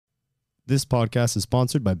This podcast is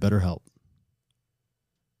sponsored by BetterHelp.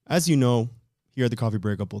 As you know, here at the Coffee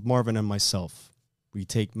Breakup, both Marvin and myself, we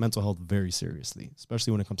take mental health very seriously,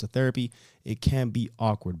 especially when it comes to therapy. It can be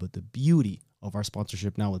awkward, but the beauty of our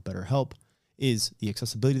sponsorship now with BetterHelp is the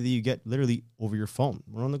accessibility that you get literally over your phone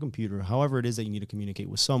or on the computer, however it is that you need to communicate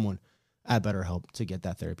with someone at BetterHelp to get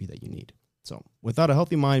that therapy that you need. So without a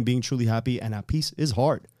healthy mind, being truly happy and at peace is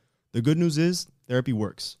hard. The good news is therapy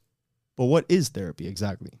works. But what is therapy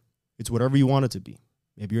exactly? It's whatever you want it to be.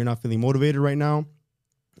 Maybe you're not feeling motivated right now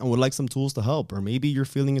and would like some tools to help, or maybe you're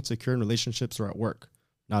feeling insecure in relationships or at work,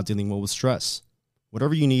 not dealing well with stress.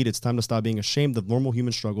 Whatever you need, it's time to stop being ashamed of normal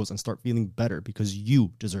human struggles and start feeling better because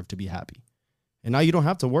you deserve to be happy. And now you don't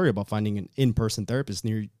have to worry about finding an in-person therapist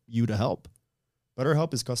near you to help.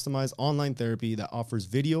 BetterHelp is customized online therapy that offers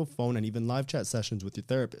video, phone, and even live chat sessions with your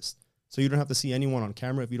therapist, so you don't have to see anyone on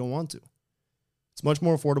camera if you don't want to. It's much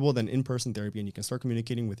more affordable than in-person therapy, and you can start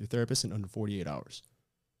communicating with your therapist in under 48 hours.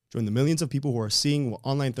 Join the millions of people who are seeing what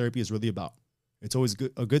online therapy is really about. It's always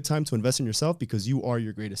a good time to invest in yourself because you are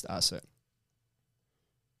your greatest asset.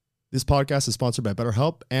 This podcast is sponsored by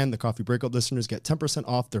BetterHelp, and the Coffee Breakup listeners get 10%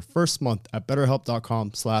 off their first month at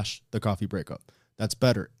betterhelp.com/thecoffeebreakup. That's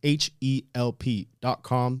better,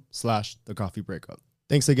 HELP.com/thecoffeebreakup.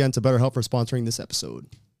 Thanks again to BetterHelp for sponsoring this episode.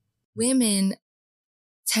 Women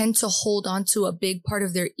tend to hold on to a big part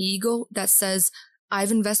of their ego that says,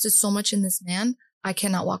 I've invested so much in this man, I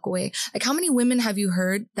cannot walk away. Like, how many women have you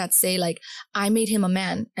heard that say, like, I made him a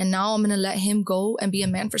man and now I'm going to let him go and be a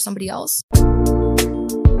man for somebody else?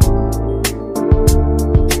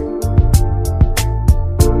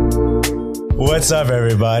 What's up,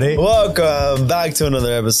 everybody? Welcome back to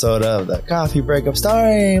another episode of the Coffee Breakup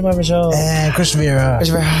starring Marvin Show And Chris Vera.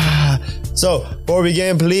 So, before we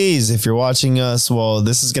begin, please, if you're watching us, well,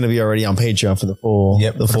 this is going to be already on Patreon for the full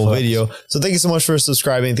video. So, thank you so much for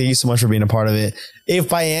subscribing. Thank you so much for being a part of it. If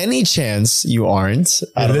by any chance you aren't, you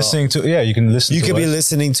can listen. You can be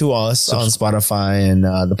listening to us on Spotify and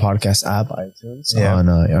the podcast app, iTunes,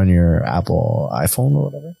 on your Apple iPhone or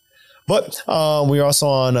whatever. But we're also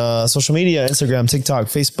on social media, Instagram, TikTok,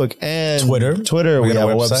 Facebook, and Twitter. We have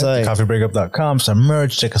a website. Coffeebreakup.com. Some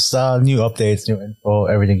merch. Check us out. New updates, new info,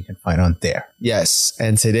 everything you can find on there. Yes.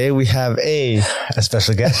 And today we have a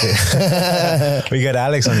special guest here. We got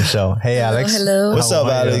Alex on the show. Hey, Alex. Hello. What's up,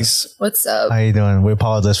 Alex? Whatking up? How you doing? We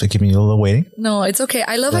apologize for keeping you a little waiting. No, it's okay.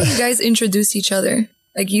 I love how you guys introduce each other.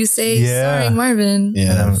 Like you say, starring Marvin.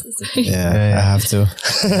 Yeah, I have to.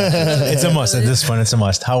 It's a must at this point. It's a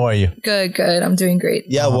must. How are you? Good. I'm doing great.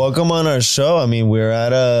 Yeah, welcome on our show. I mean, we're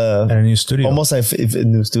at a new studio. Almost like a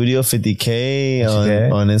new studio, 50K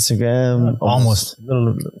on Instagram. Almost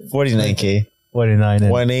 49K. 49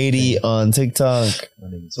 180 on TikTok.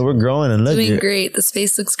 So we're growing and doing great. The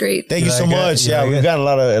space looks great. Thank you so much. Yeah, we've gotten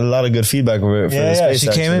a lot of good feedback for the space. She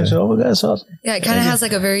came in. So, that's awesome. Yeah, it kind of has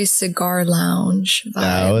like a very cigar lounge vibe.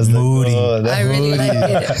 Yeah, it was moody. I really like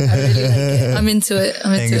it. I'm into it.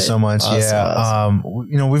 Thank you so much. Awesome.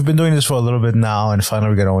 We've been doing this for a little bit now, and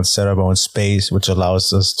finally we got our own setup, our own space, which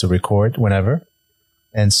allows us to record whenever.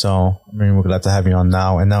 And so, we're glad to have you on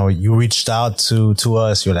now. And now you reached out to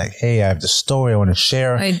us. You're like, hey, I have this story I want to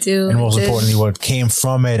share. I do. And most importantly, what came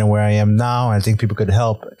from it and where I am now. And I think people could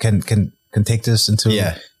help, can take this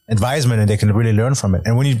into advisement, and they can really learn from it.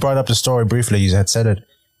 And when you brought up the story briefly, you had said it,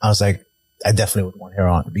 I was like, I definitely would want her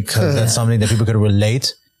on, because that's something that people could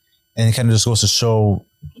relate. And it kind of just goes to show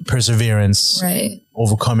perseverance, right?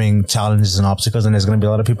 Overcoming challenges and obstacles. And there's going to be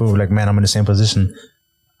a lot of people who are like, man, I'm in the same position.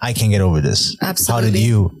 I can't get over this. Absolutely. How did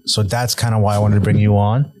you? So that's kind of why I wanted to bring you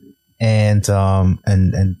on, and kind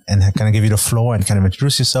of give you the floor and kind of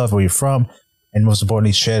introduce yourself, where you're from, and most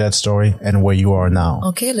importantly, share that story and where you are now.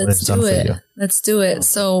 Okay, let's do it.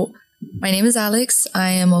 So my name is Alex. I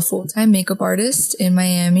am a full-time makeup artist in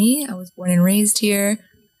Miami. I was born and raised here.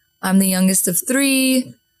 I'm the youngest of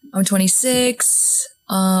 3. I'm 26.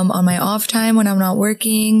 On my off time when I'm not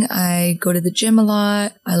working, I go to the gym a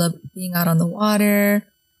lot. I love being out on the water.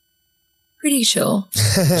 Pretty chill.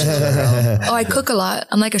 I cook a lot.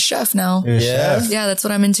 I'm like a chef now. You're a chef? Yeah, that's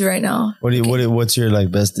what I'm into right now. What's your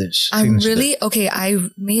best dish? I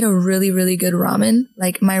made a really, really good ramen.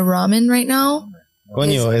 Like my ramen right now.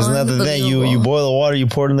 Coño, isn't that the thing? You boil the water, you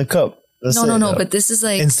pour it in the cup. No. But this is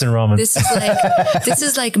like instant ramen. This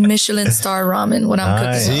is like Michelin star ramen. What I'm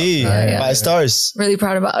cooking. See, 5 stars. Really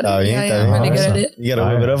proud about it. Oh, I'm really good at it. You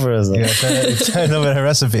gotta whip it up for us. I know her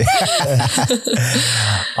recipe.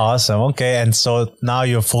 Awesome. Okay, and so now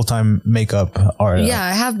you're a full-time makeup artist. Yeah,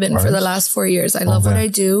 I have been for the last 4 years. I love what I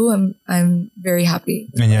do. I'm very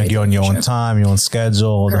happy. And you're on your own time, your own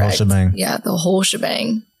schedule, Correct. the whole shebang. Yeah, the whole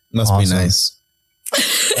shebang. Must be nice.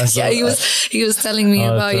 Yeah, he was telling me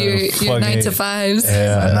about your 9 to 5s.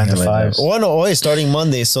 Yeah, 9 to 5s. Oh no, wait, starting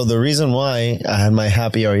Monday. So the reason why I had my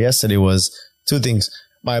happy hour yesterday was 2 things.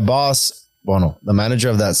 My boss, the manager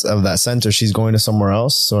of that center, she's going to somewhere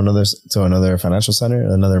else, so another financial center,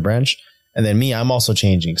 another branch, and then me, I'm also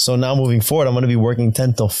changing. So now moving forward, I'm going to be working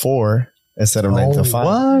 10 till 4 instead of 9 till 5.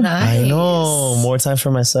 What? Nice. I know, more time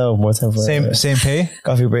for myself, more time for Same pay?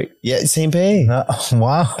 coffee break. Yeah, same pay.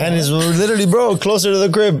 Wow. And it's literally, bro, closer to the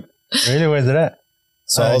crib. Really? Where's it at?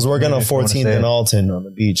 So I was working on 14th in Alton on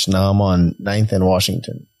the beach. Now I'm on 9th in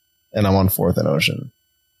Washington, and I'm on 4th in Ocean.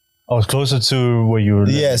 Oh, it's closer to where you were.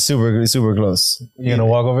 Yeah, super, super close. You gonna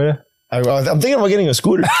walk over there? I'm thinking about getting a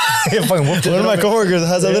scooter. One of my coworkers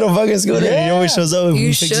has a little fucking scooter. Yeah. He always shows up.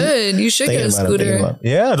 You should get a scooter.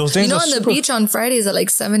 Yeah, those things. You know, on the beach on Fridays at like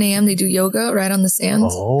 7 a.m. they do yoga right on the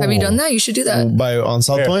sands. Oh. Have you done that? You should do that. On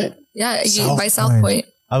South Point? Yeah, by South Point.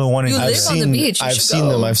 I've been wanting. You live on the beach. I've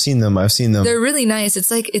seen them. They're really nice.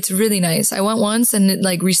 It's really nice. I went once and it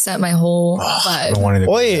like reset my whole vibe.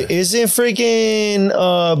 Wait, isn't freaking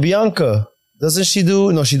Bianca? Doesn't she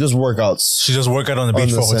do? No, she does workouts. She does workout on the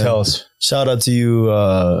beach for hotels. Shout out to you,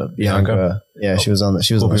 Bianca. Yeah, she was on the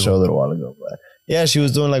show a little while ago. But yeah, she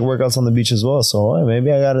was doing like workouts on the beach as well. So maybe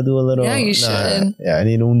I got to do a little. Yeah, you should. Yeah, I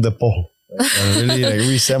need un depo. Really like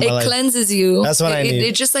reset my life. It cleanses you. That's what I need.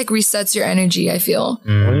 It just like resets your energy, I feel.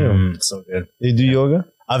 So good. You do yoga?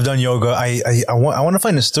 I've done yoga. I want to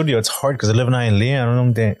find a studio. It's hard because I live in Hialeah.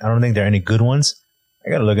 I don't think there are any good ones. I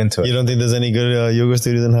gotta look into it. You don't think there's any good yoga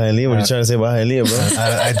studios in Hialeah? What are you trying to say about Hialeah, bro?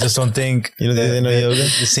 I just don't think. You don't think they know yoga?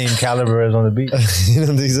 The same caliber as on the beach. You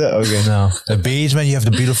don't think so? Okay. No. The beach, man, you have the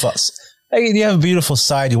beautiful. You have a beautiful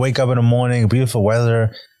side. You wake up in the morning, beautiful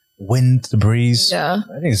weather, wind, the breeze. Yeah.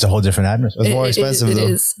 I think it's a whole different atmosphere. It's more expensive though. It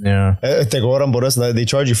is. Yeah. Te cobran por eso. They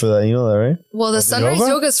charge you for that. You know that, right? Well, the sunrise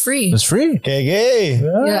yoga is free. It's free. Okay.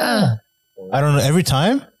 Yeah. I don't know. Every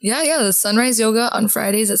time? Yeah. The sunrise yoga on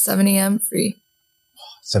Fridays at 7 a.m. free.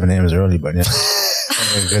 7 a.m. is early, but yeah.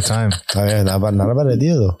 It's a good time. Oh, yeah, not a bad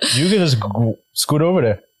idea though. You can just scoot over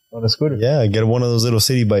there on the scooter. Yeah, get one of those little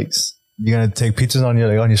city bikes. You're going to take pizzas on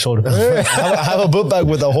your shoulder. I have a book bag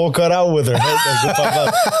with a hole cut out with her.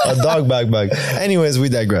 A dog bag. Anyways, we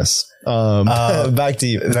digress. Back to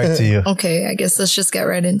you. Okay, I guess let's just get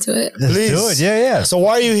right into it. Please. Do it. Yeah. So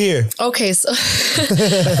why are you here? Okay, so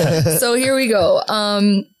so here we go.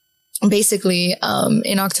 Basically,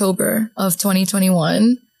 in October of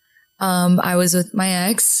 2021, I was with my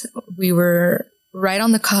ex. We were right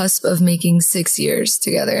on the cusp of making 6 years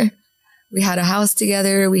together. We had a house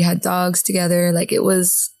together. We had dogs together.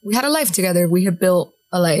 We had a life together. We had built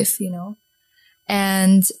a life, you know?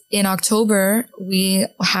 And in October, we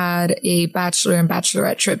had a bachelor and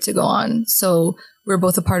bachelorette trip to go on. So we were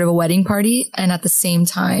both a part of a wedding party. And at the same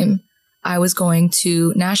time, I was going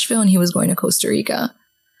to Nashville and he was going to Costa Rica.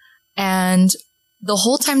 And the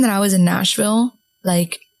whole time that I was in Nashville,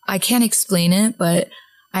 like, I can't explain it, but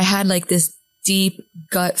I had like this deep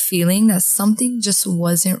gut feeling that something just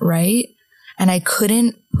wasn't right. And I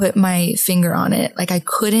couldn't put my finger on it. Like, I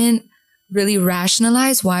couldn't really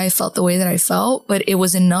rationalize why I felt the way that I felt, but it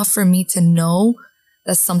was enough for me to know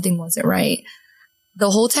that something wasn't right.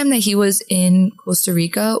 The whole time that he was in Costa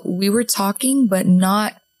Rica, we were talking, but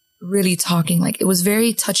not really talking. Like, it was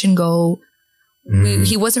very touch and go.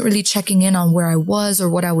 He wasn't really checking in on where I was or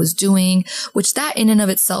what I was doing, which that in and of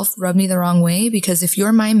itself rubbed me the wrong way, because if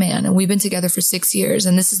you're my man and we've been together for 6 years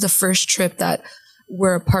and this is the first trip that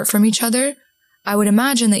we're apart from each other, I would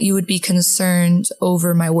imagine that you would be concerned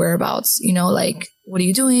over my whereabouts. You know, like, what are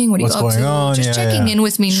you doing? What are you up to? Just checking in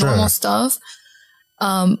with me, normal stuff.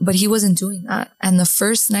 But he wasn't doing that. And the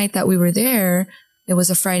first night that we were there, it was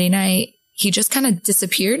a Friday night. He just kind of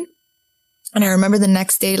disappeared. And I remember the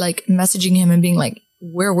next day, like, messaging him and being like,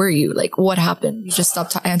 where were you? Like, what happened? You just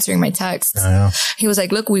stopped answering my texts. He was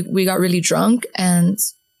like, look, we got really drunk and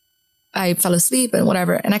I fell asleep and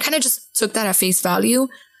whatever. And I kind of just took that at face value,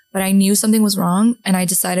 but I knew something was wrong. And I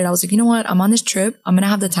decided, I was like, you know what? I'm on this trip. I'm going to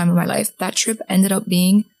have the time of my life. That trip ended up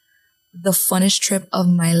being the funnest trip of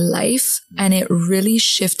my life. And it really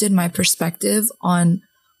shifted my perspective on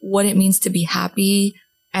what it means to be happy.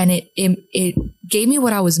 And it gave me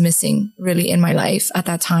what I was missing really in my life at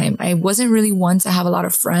that time. I wasn't really one to have a lot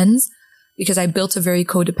of friends because I built a very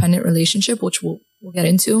codependent relationship, which we'll get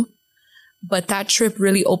into. But that trip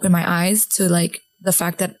really opened my eyes to like the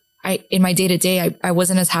fact that in my day to day, I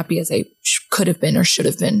wasn't as happy as I could have been or should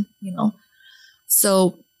have been, you know?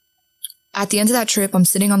 So at the end of that trip, I'm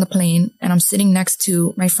sitting on the plane and I'm sitting next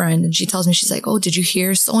to my friend and she tells me, she's like, oh, did you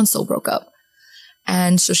hear so-and-so broke up?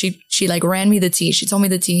 And so she like ran me the tea. She told me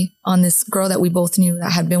the tea on this girl that we both knew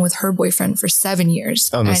that had been with her boyfriend for 7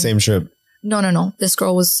 years. On the same trip? No. This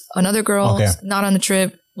girl was another girl, not on the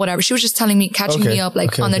trip, whatever. She was just telling me, catching me up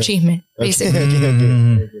like on the achievement,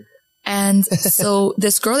 basically. And so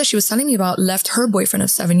this girl that she was telling me about left her boyfriend of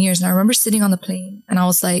 7 years. And I remember sitting on the plane and I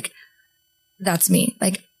was like, that's me.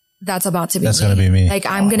 Like, that's about to be me. That's going to be me. Like,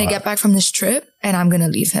 I'm going to get back from this trip and I'm going to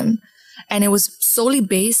leave him. And it was solely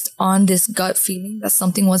based on this gut feeling that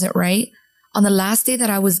something wasn't right. On the last day that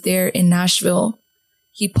I was there in Nashville,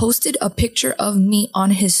 he posted a picture of me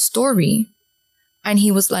on his story. And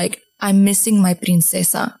he was like, I'm missing my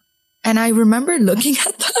princesa. And I remember looking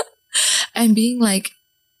at that and being like,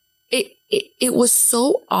 it was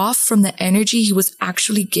so off from the energy he was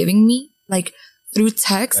actually giving me, like through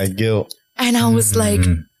text. That guilt. And I was like,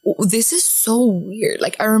 this is so weird.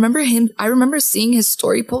 Like, I remember seeing his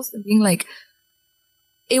story post and being like,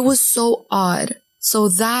 it was so odd. So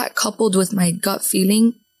that coupled with my gut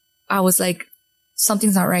feeling, I was like,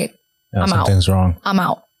 something's not right. Yeah, something's wrong. I'm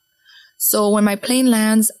out. So when my plane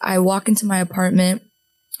lands, I walk into my apartment.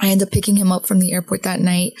 I end up picking him up from the airport that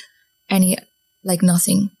night and he, like,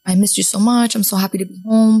 nothing. I missed you so much. I'm so happy to be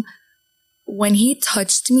home. When he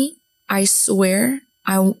touched me, I swear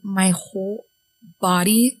my whole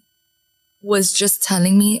body was just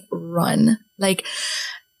telling me run. Like,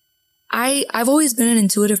 I've always been an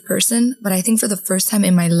intuitive person, but I think for the first time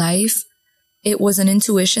in my life, it was an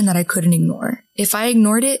intuition that I couldn't ignore. If I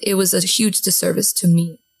ignored it, it was a huge disservice to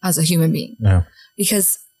me as a human being. Yeah.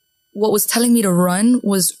 Because what was telling me to run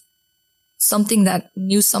was something that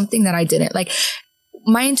knew something that I didn't. Like,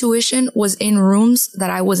 my intuition was in rooms that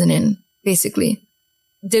I wasn't in, basically,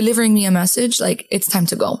 delivering me a message like, it's time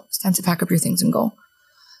to go. It's time to pack up your things and go.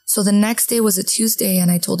 So the next day was a Tuesday and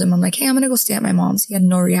I told him, I'm like, hey, I'm going to go stay at my mom's. He had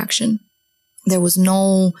no reaction. There was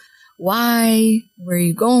no why, where are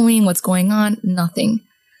you going? What's going on? Nothing.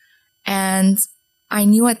 And I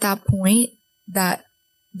knew at that point that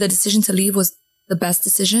the decision to leave was the best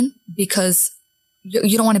decision because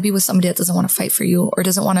you don't want to be with somebody that doesn't want to fight for you or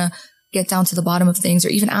doesn't want to get down to the bottom of things or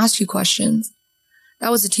even ask you questions. That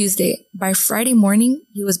was a Tuesday. By Friday morning,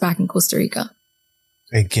 he was back in Costa Rica.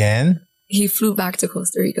 Again? He flew back to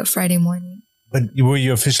Costa Rica Friday morning. But were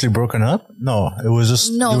you officially broken up? No, it was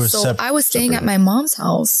just... No, so I was staying at my mom's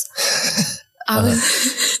house.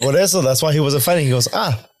 Well, that's why he wasn't fighting. He goes,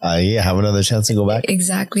 yeah, have another chance to go back.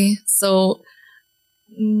 Exactly. So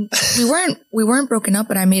we weren't broken up,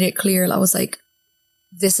 but I made it clear. I was like,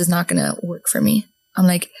 this is not going to work for me. I'm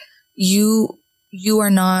like, you are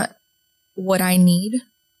not what I need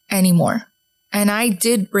anymore. And I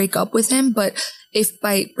did break up with him, but if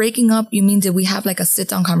by breaking up, you mean, did we have like a sit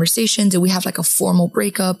down conversation? Did we have like a formal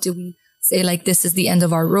breakup? Did we say like, this is the end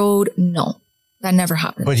of our road? No, that never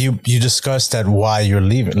happened. But you discussed that why you're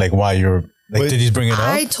leaving, like why you're like, did he bring it up?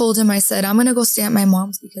 I told him, I said, I'm going to go stay at my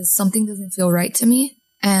mom's because something doesn't feel right to me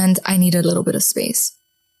and I need a little bit of space.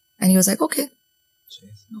 And he was like, okay,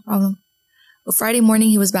 no problem. But Friday morning,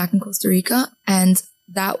 he was back in Costa Rica. And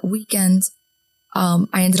that weekend, I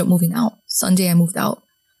ended up moving out. Sunday, I moved out.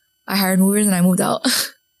 I hired movers and I moved out.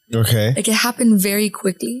 Okay. Like, it happened very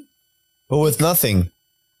quickly. But with nothing.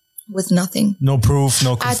 With nothing. No proof,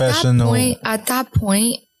 no confession, At that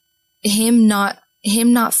point, him not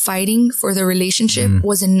fighting for the relationship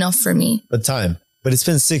was enough for me. But it's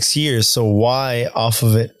been 6 years. So why off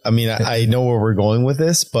of it? I mean, I know where we're going with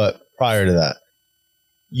this, but prior to that,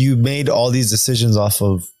 you made all these decisions off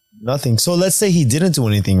of nothing. So let's say he didn't do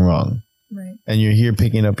anything wrong. Right. And you're here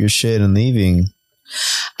picking up your shit and leaving.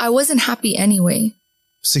 I wasn't happy anyway.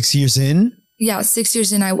 6 years in? Yeah, 6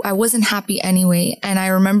 years in, I wasn't happy anyway. And I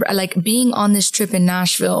remember like being on this trip in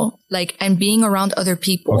Nashville, like, and being around other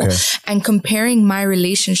people and comparing my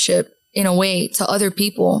relationship in a way to other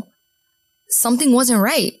people. Something wasn't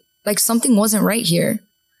right. Like, something wasn't right here.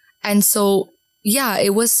 And so, yeah,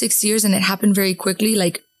 it was 6 years and it happened very quickly.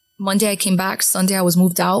 Like, Monday I came back, Sunday I was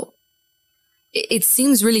moved out. It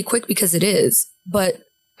seems really quick because it is, but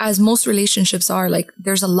as most relationships are, like,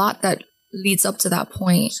 there's a lot that leads up to that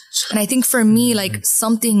point. And I think for me, like,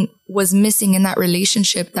 something was missing in that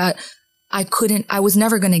relationship that I was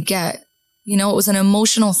never going to get. You know, it was an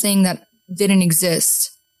emotional thing that didn't exist.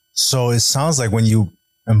 So it sounds like when you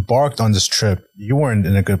embarked on this trip, you weren't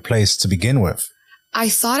in a good place to begin with. I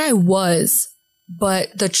thought I was,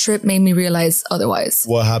 but the trip made me realize otherwise.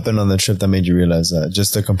 What happened on the trip that made you realize that?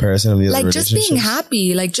 Just the comparison of the other relationships?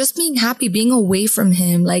 Like, just being happy, being away from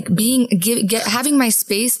him, like having my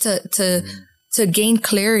space to gain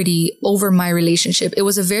clarity over my relationship. It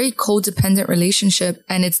was a very codependent relationship,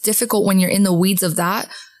 and it's difficult when you're in the weeds of that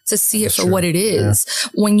to see it for what it is. Yeah.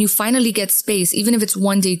 When you finally get space, even if it's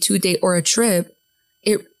 1 day, 2 day, or a trip,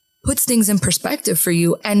 it puts things in perspective for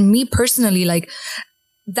you. And me personally, like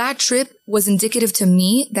that trip was indicative to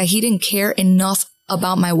me that he didn't care enough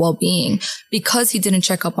about my well-being because he didn't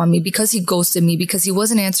check up on me, because he ghosted me, because he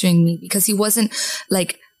wasn't answering me, because he wasn't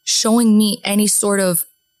like showing me any sort of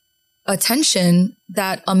attention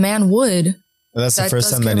that a man would. And that's the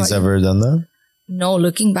first time that he's ever done that? No,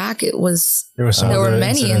 looking back, there were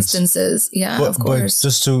many instances. Yeah, of course. But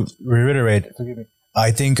just to reiterate,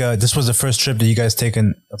 I think this was the first trip that you guys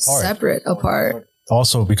taken apart. Separate, apart.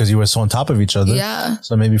 Also because you were so on top of each other. Yeah.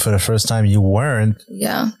 So maybe for the first time you weren't.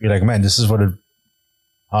 Yeah. You're like, man, this is what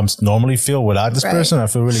I normally feel without this person. I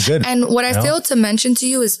feel really good. And what I failed to mention to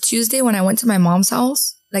you is Tuesday when I went to my mom's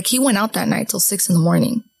house, like he went out that night till 6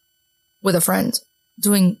 a.m. with a friend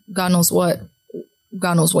doing God knows what,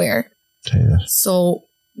 God knows where. So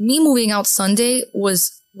me moving out Sunday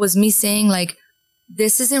was me saying like,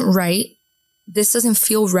 this isn't right. This doesn't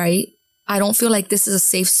feel right. I don't feel like this is a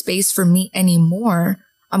safe space for me anymore.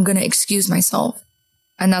 I'm going to excuse myself.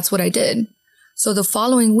 And that's what I did. So the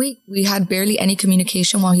following week, we had barely any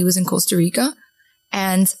communication while he was in Costa Rica.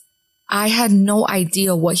 And I had no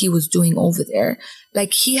idea what he was doing over there.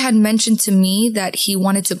 Like he had mentioned to me that he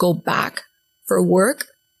wanted to go back for work,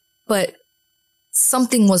 but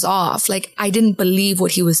something was off. Like I didn't believe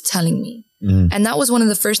what he was telling me. And that was one of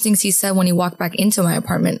the first things he said when he walked back into my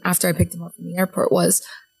apartment after I picked him up from the airport was,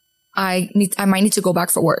 I might need to go back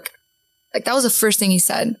for work. Like that was the first thing he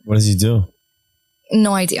said. What does he do?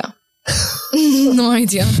 No idea. No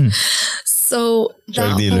idea. So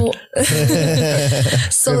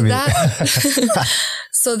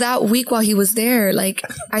that week while he was there, like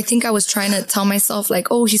I think I was trying to tell myself like,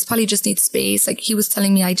 oh, he's probably just needs space. Like he was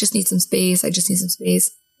telling me, I just need some space.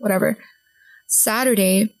 Whatever.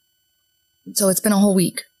 Saturday. So it's been a whole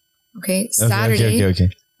week. Okay. Saturday. Okay.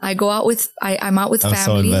 I go out with, I'm out with family. I'm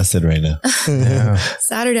so invested right now. Yeah.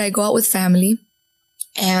 Saturday, I go out with family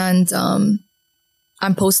and,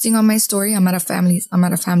 I'm posting on my story. I'm at a family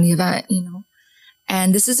event,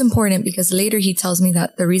 and this is important because later he tells me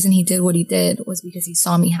that the reason he did what he did was because he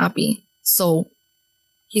saw me happy. So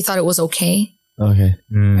he thought it was okay. Okay.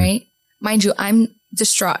 Right. Mind you, I'm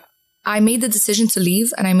distraught. I made the decision to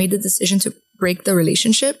leave and I made the decision to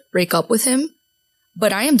break up with him,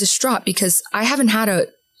 but I am distraught because I haven't had a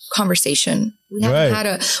conversation. We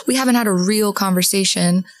haven't had a real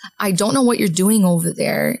conversation. I don't know what you're doing over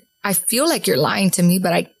there. I feel like you're lying to me,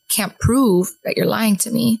 but I can't prove that you're lying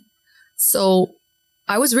to me. So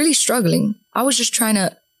I was really struggling. I was just trying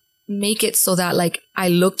to make it so that like I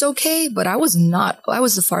looked okay, but I was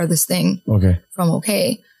the farthest thing from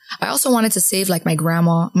okay. I also wanted to save like my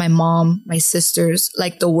grandma, my mom, my sisters,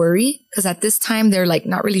 like the worry. Cause at this time they're like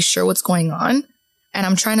not really sure what's going on. And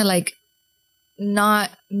I'm trying to like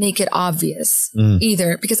not make it obvious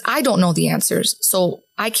either because I don't know the answers. So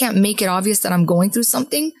I can't make it obvious that I'm going through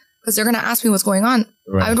something because they're going to ask me what's going on.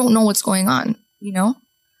 Right. I don't know what's going on,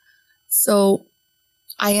 So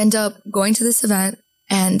I end up going to this event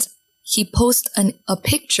and he posts a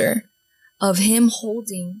picture of him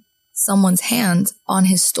holding someone's hand on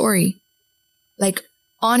his story. Like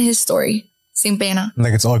on his story. Sin pena.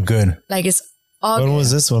 Like it's all good. Like it's all When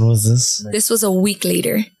was this? This was a week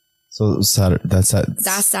later. So Saturday. That's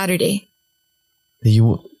Saturday.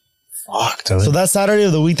 So that's Saturday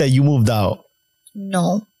of the week that you moved out.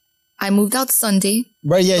 No, I moved out Sunday.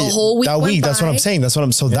 Right. Yeah. The whole week. That week. That's what I'm saying.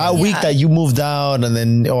 So that week that you moved out and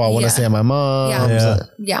then, I want to stay at my mom.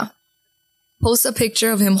 Yeah. Post a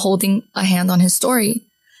picture of him holding a hand on his story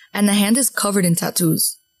and the hand is covered in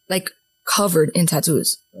tattoos. Like covered in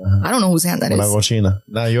tattoos. I don't know whose hand that is.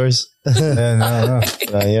 Not yours. No.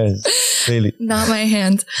 Not yours. Clearly. Not my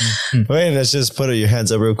hand. Wait, let's just put your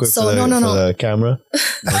hands up real quick for the camera.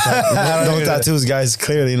 No tattoos, guys.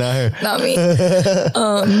 Clearly not her. Not me.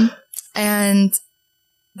 And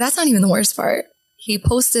that's not even the worst part. He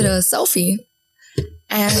posted a selfie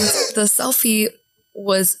and the selfie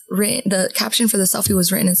was written, the caption for the selfie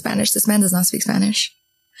was written in Spanish. This man does not speak Spanish.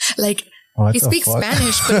 Like, he speaks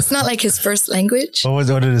Spanish, but it's not like his first language. What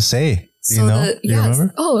did it say? Do you know? Do you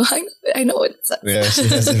remember? Oh, I know what it says. Yeah,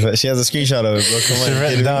 she has a screenshot of it, bro. Come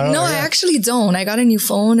on. No, I actually don't. I got a new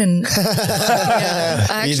phone and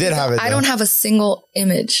you did have it. I don't have a single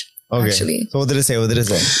image, actually. So what did it say?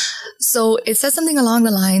 So it says something along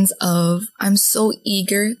the lines of, I'm so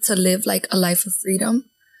eager to live like a life of freedom.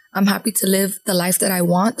 I'm happy to live the life that I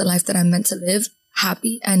want, the life that I'm meant to live,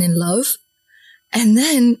 happy and in love. And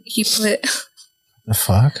then he put... The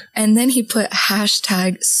fuck? And then he put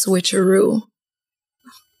hashtag switcheroo.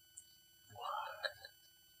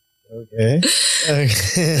 Okay. And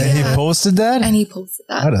he posted that? And he posted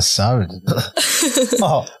that. What a savage.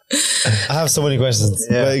 Oh, I have so many questions.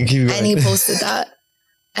 Yeah. Keep going. And he posted that.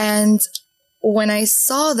 And when I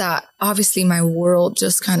saw that, obviously my world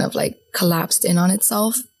just kind of like collapsed in on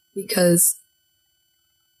itself, because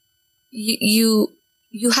you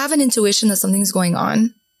have an intuition that something's going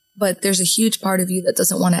on, but there's a huge part of you that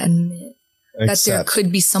doesn't want to admit that there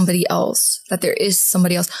could be somebody else, that there is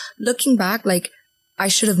somebody else. Looking back, like, I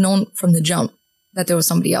should have known from the jump that there was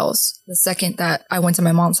somebody else the second that I went to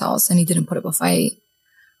my mom's house and he didn't put up a fight.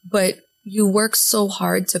 But you work so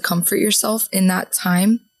hard to comfort yourself in that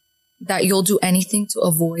time that you'll do anything to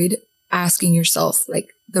avoid asking yourself like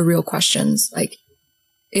the real questions. Like,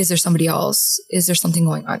 is there somebody else? Is there something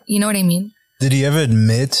going on? You know what I mean? Did he ever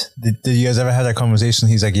admit, did you guys ever have that conversation?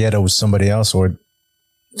 He's like, yeah, there was somebody else. Or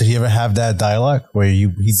did he ever have that dialogue where he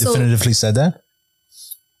definitively said that?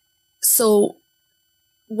 So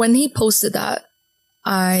when he posted that,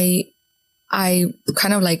 I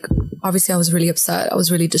kind of like, obviously I was really upset. I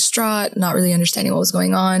was really distraught, not really understanding what was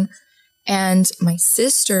going on. And my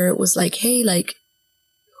sister was like, hey, like,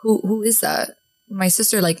 who is that? My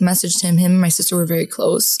sister like messaged him and my sister were very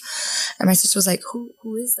close. And my sister was like,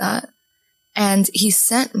 who is that? And he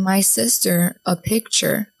sent my sister a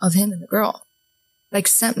picture of him and the girl. Like,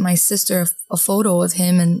 sent my sister a photo of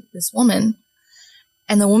him and this woman.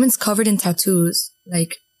 And the woman's covered in tattoos.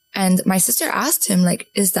 Like, and my sister asked him, like,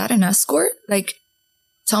 is that an escort? Like,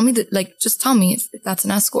 tell me that, like, just tell me if that's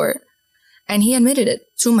an escort. And he admitted it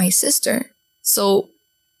to my sister. So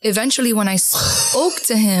eventually when I spoke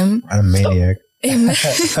to him, I'm a maniac.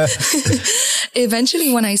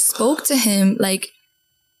 Eventually when I spoke to him, like,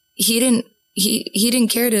 he didn't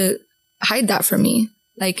care to hide that from me.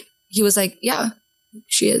 Like, he was like, yeah,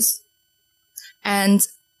 she is. And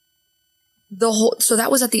so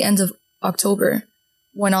that was at the end of October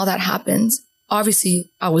when all that happened. Obviously,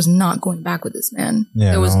 I was not going back with this man.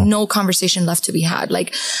 Yeah, there was no conversation left to be had.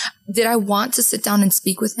 Like, did I want to sit down and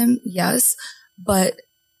speak with him? Yes. But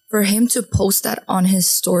for him to post that on his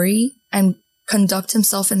story and conduct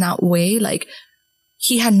himself in that way, like,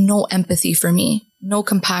 he had no empathy for me, no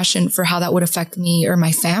compassion for how that would affect me or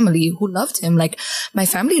my family who loved him. Like, my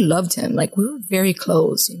family loved him. Like, we were very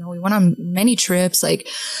close. You know, we went on many trips. Like,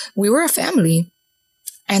 we were a family.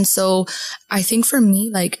 And so I think for me,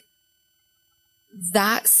 like,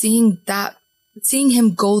 seeing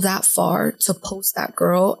him go that far to post that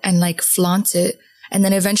girl and like flaunt it, and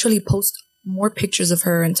then eventually post more pictures of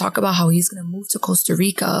her and talk about how he's going to move to Costa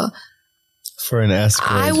Rica for an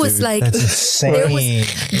escort. I was like, that's insane.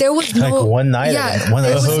 There was no, like one night. Yeah,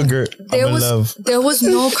 there was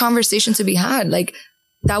no conversation to be had. Like,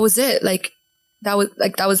 that was it.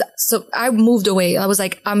 So I moved away. I was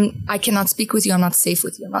like, I cannot speak with you. I'm not safe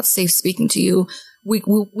with you. I'm not safe speaking to you.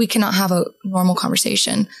 We cannot have a normal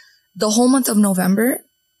conversation. The whole month of November,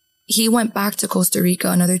 he went back to Costa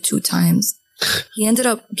Rica another 2 times. He ended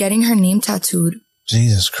up getting her name tattooed.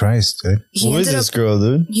 Jesus Christ, dude. Who is this girl,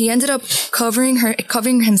 dude? He ended up covering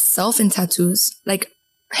himself in tattoos, like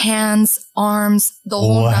hands, arms, the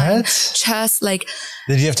whole nine, chest. Like,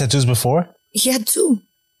 did he have tattoos before? He had 2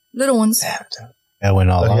 little ones. Damn, dude. I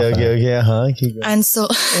went all off. Okay. Keep going. And so,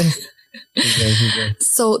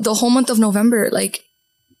 so the whole month of November, like,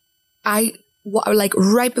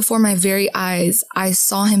 right before my very eyes, I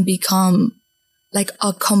saw him become like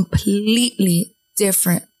a completely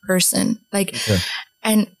different person. Like,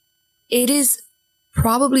 and it is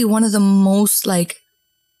probably one of the most like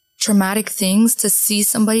traumatic things to see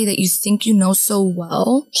somebody that you think you know so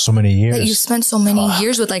well. So many years. That you spent so many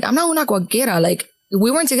years with. Like, I'm not una cualquiera. Like,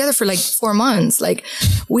 we weren't together for like 4 months. Like,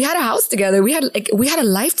 we had a house together. We had a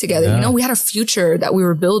life together. Yeah. You know, we had a future that we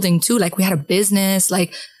were building too. Like, we had a business.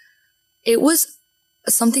 Like, it was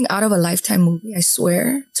something out of a Lifetime movie, I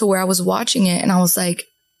swear, to where I was watching it and I was like,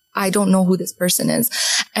 I don't know who this person is.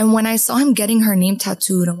 And when I saw him getting her name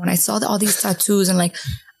tattooed and when I saw all these tattoos and like,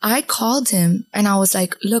 I called him and I was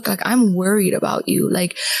like, look, like, I'm worried about you.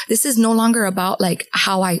 Like, this is no longer about like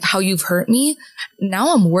how you've hurt me.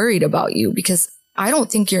 Now I'm worried about you because I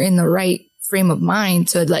don't think you're in the right frame of mind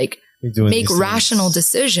to like make rational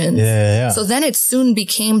decisions. Yeah. So then it soon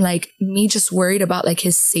became like me just worried about like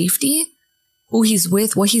his safety, who he's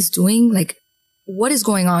with, what he's doing, like what is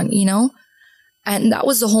going on, you know? And that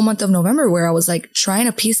was the whole month of November where I was like trying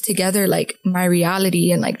to piece together like my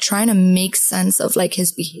reality and like trying to make sense of like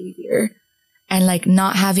his behavior and like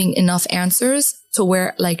not having enough answers to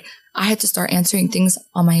where like I had to start answering things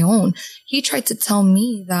on my own. He tried to tell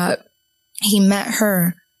me that he met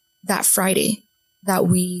her that Friday that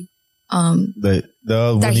we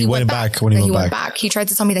When he went back. He tried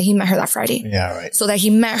to tell me that he met her that Friday. Yeah, right. So that he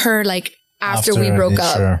met her like after we broke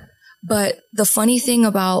up. Sure. But the funny thing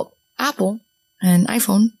about Apple and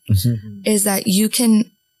iPhone is that you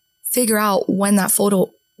can figure out when that photo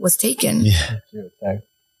was taken. Yeah.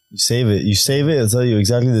 You save it. It'll tell you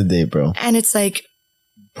exactly the date, bro. And it's like,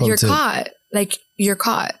 you're caught. Like, you're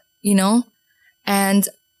caught, you know? And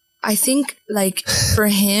I think like for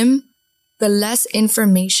him, the less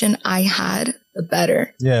information I had, the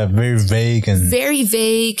better. Yeah. Very vague.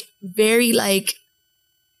 Very like,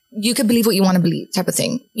 you could believe what you want to believe type of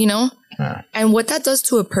thing, you know? And what that does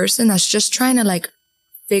to a person that's just trying to like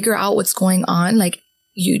figure out what's going on, like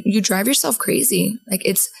you drive yourself crazy. Like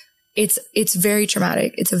it's very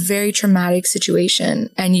traumatic. It's a very traumatic situation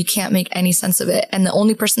and you can't make any sense of it. And the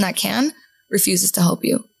only person that can refuses to help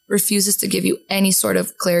you, refuses to give you any sort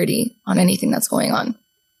of clarity on anything that's going on.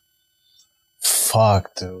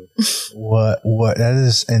 Fuck, dude. What? That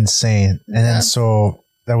is insane. And then so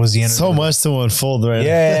that was the end. So much to unfold, right?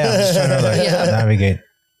 Yeah. I'm just trying to like navigate.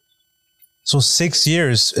 So 6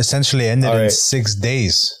 years essentially ended in 6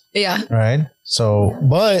 days. Yeah. Right. So,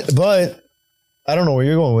 but I don't know where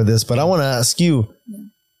you're going with this, but I want to ask you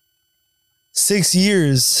 6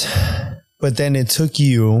 years, but then it took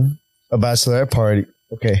you a bachelorette party.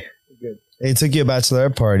 Okay. Good. It took you a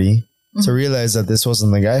bachelorette party to realize that this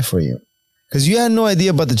wasn't the guy for you. Because you had no idea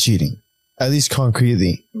about the cheating, at least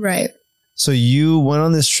concretely. Right. So you went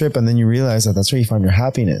on this trip and then you realized that that's where you found your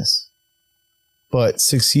happiness. But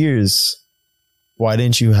 6 years, why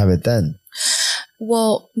didn't you have it then?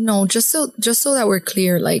 Well, no, just so that we're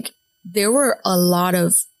clear, like there were a lot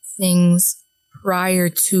of things prior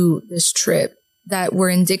to this trip that were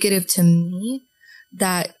indicative to me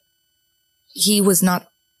that he was not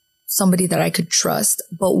somebody that I could trust.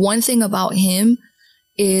 But one thing about him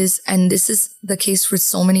is, and this is the case for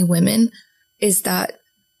so many women, is that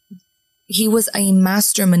he was a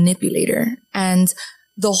master manipulator. And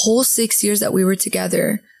the whole 6 years that we were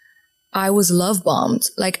together, I was love bombed.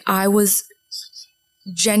 Like I was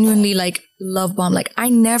genuinely like love bombed. Like I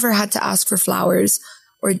never had to ask for flowers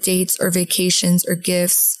or dates or vacations or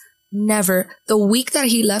gifts. Never. The week that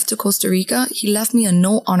he left to Costa Rica, he left me a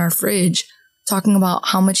note on our fridge talking about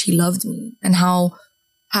how much he loved me and how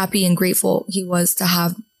happy and grateful he was to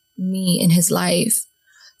have me in his life.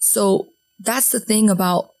 So that's the thing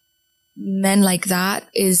about men like that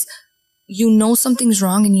is, you know, something's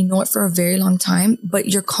wrong and you know it for a very long time, but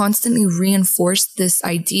you're constantly reinforced this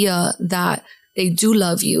idea that they do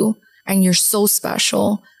love you and you're so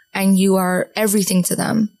special and you are everything to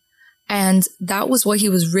them. And that was what he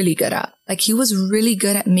was really good at. Like he was really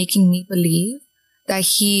good at making me believe that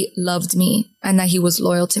he loved me and that he was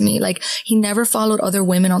loyal to me. Like he never followed other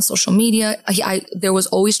women on social media. There was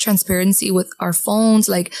always transparency with our phones.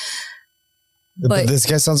 Like, but this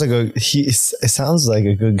guy sounds like it sounds like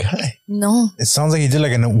a good guy. No, it sounds like he did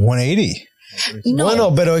like a 180. No,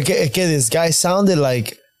 but this guy sounded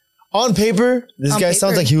like, on paper,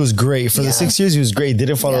 sounds like he was great. For the 6 years, he was great.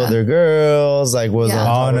 Didn't follow other girls, like was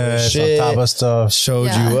honest, on top of stuff. Showed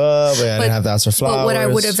you up. I didn't have to ask for flowers. But what I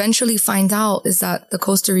would eventually find out is that the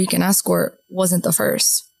Costa Rican escort wasn't the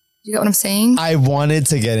first. You get what I'm saying? I wanted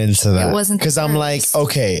to get into that. It wasn't because I'm like,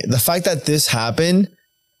 okay, the fact that this happened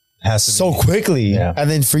has to so quickly, and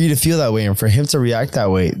then for you to feel that way and for him to react that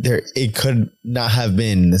way, it could not have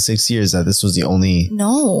been the 6 years that this was the only.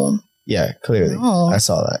 No. Yeah, clearly. No. I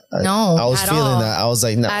saw that. I was feeling that. I was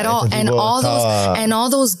like, no. At all. And all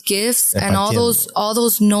those gifts and all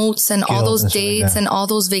those notes and all those dates and all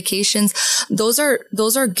those vacations, those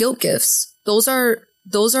are guilt gifts. Those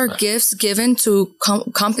are gifts given to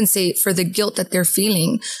compensate for the guilt that they're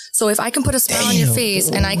feeling. So if I can put a smile on your face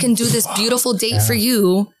and I can do this beautiful date for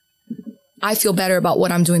you, I feel better about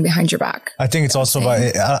what I'm doing behind your back. I think it's also about,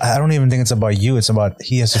 I don't even think it's about you. It's about,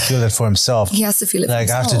 he has to feel that for himself. He has to feel it for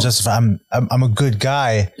himself. I have to justify, I'm a good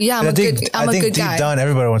guy. Yeah, I think deep down,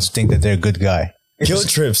 everybody wants to think that they're a good guy. Guilt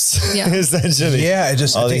trips. Essentially. Yeah.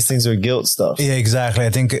 All these things are guilt stuff. Yeah, exactly. I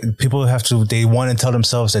think people they want to tell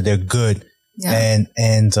themselves that they're good. Yeah.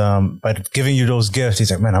 And by giving you those gifts, he's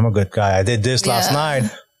like, man, I'm a good guy. I did this last night,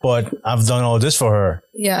 but I've done all this for her.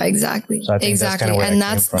 Yeah, exactly. So I think exactly. And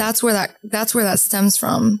that's where that stems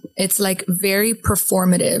from. It's like very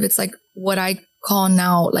performative. It's like what I call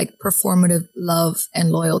now like performative love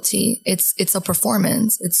and loyalty. It's a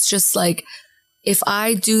performance. It's just like, if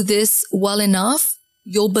I do this well enough,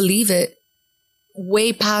 you'll believe it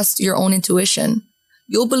way past your own intuition.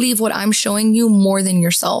 You'll believe what I'm showing you more than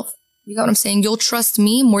yourself. You got what I'm saying? You'll trust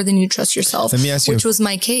me more than you trust yourself, Let me ask you, which was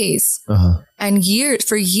my case. And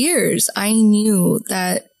for years, I knew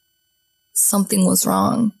that something was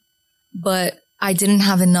wrong. but I didn't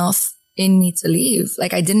have enough in me to leave.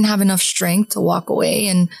 Like I didn't have enough strength to walk away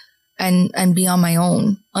and be on my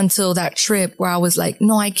own until that trip where I was like,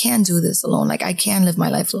 no, I can do this alone. Like I can live my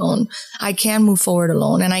life alone. I can move forward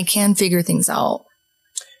alone and I can figure things out.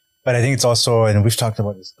 But I think it's also, and we've talked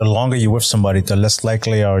about this, the longer you're with somebody, the less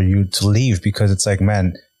likely are you to leave, because it's like,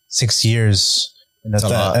 man, 6 years, and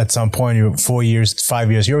at some point you're 4 years,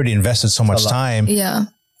 5 years, you already invested so much time. Yeah.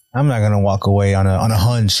 I'm not going to walk away on a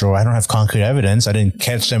hunch, or I don't have concrete evidence. I didn't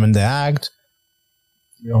catch them in the act.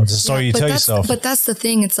 You know, it's a story you tell yourself. But that's the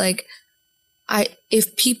thing. It's like,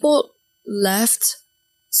 if people left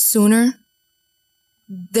sooner,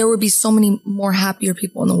 there would be so many more happier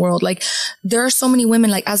people in the world. Like there are so many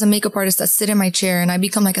women, like as a makeup artist, that sit in my chair and I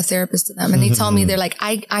become like a therapist to them. And they tell me, they're like,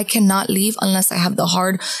 I cannot leave unless I have the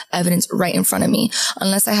hard evidence right in front of me,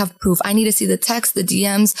 unless I have proof. I need to see the text, the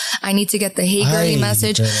DMs. I need to get the hey girlie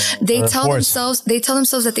message. They tell themselves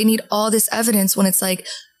that they need all this evidence when it's like,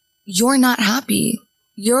 you're not happy.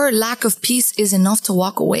 Your lack of peace is enough to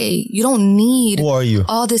walk away. You don't need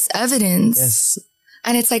all this evidence. Yes.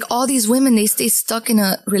 And it's like all these women, they stay stuck in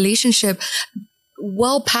a relationship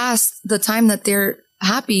well past the time that they're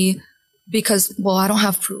happy because, well, I don't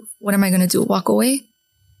have proof. What am I going to do? Walk away?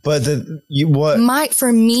 But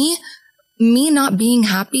for me not being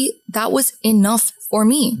happy, that was enough for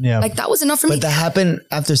me. Yeah. Like that was enough for me. But that happened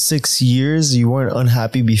after 6 years. You weren't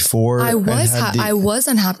unhappy before. I was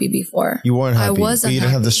unhappy before. You weren't happy. But you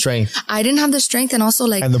didn't have the strength. I didn't have the strength, and also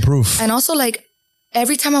like, and the proof. And also like,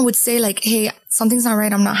 every time I would say like, hey, something's not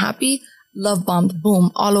right, I'm not happy, love bombed, boom,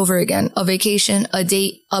 all over again. A vacation, a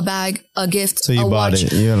date, a bag, a gift, so you bought watch.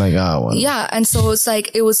 It. You're like, oh, well. Yeah. And so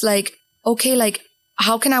it was like, okay, like,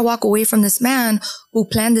 how can I walk away from this man who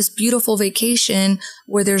planned this beautiful vacation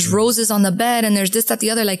where there's roses on the bed and there's this, that, the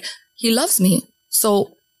other? Like, he loves me.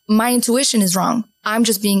 So my intuition is wrong. I'm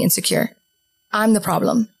just being insecure. I'm the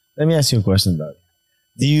problem. Let me ask you a question, Doug.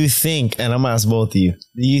 Do you think, and I'm going to ask both of you,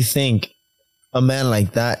 do you think a man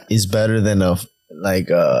like that is better than a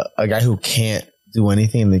guy who can't do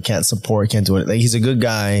anything, they can't support, can't do it? Like, he's a good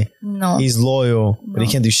guy. No. He's loyal, but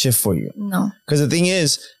he can't do shit for you. No. Because the thing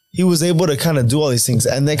is, he was able to kind of do all these things.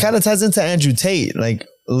 And that kind of ties into Andrew Tate, like,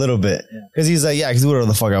 a little bit. Because he's like, yeah, I can do whatever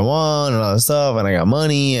the fuck I want and all that stuff. And I got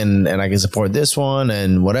money and I can support this one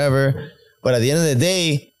and whatever. But at the end of the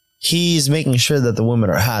day, he's making sure that the women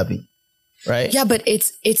are happy. Right. Yeah, but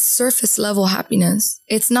it's surface level happiness.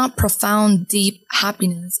 It's not profound, deep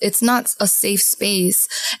happiness. It's not a safe space.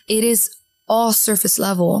 It is all surface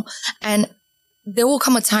level. And there will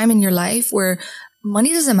come a time in your life where money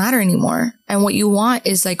doesn't matter anymore. And what you want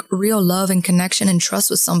is like real love and connection and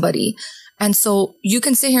trust with somebody. And so you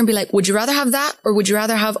can sit here and be like, would you rather have that or would you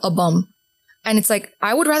rather have a bum? And it's like,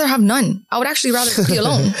 I would rather have none. I would actually rather be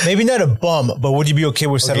alone. Maybe not a bum, but would you be okay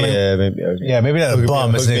with settling? Yeah, maybe. Okay. Yeah, maybe not a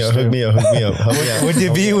bum. Hook me up. Would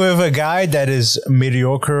you be with a guy that is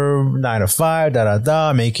mediocre, 9 to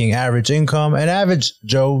 5, making average income, an average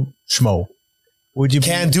Joe Schmo? Would you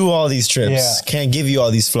can't do all these trips? Yeah. Can't give you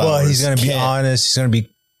all these flowers. Well, he's going to be honest. He's going to be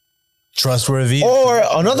trustworthy. Or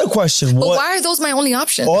another question. But why are those my only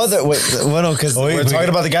options? Because we're talking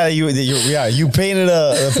about the guy that you painted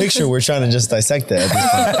a picture. We're trying to just dissect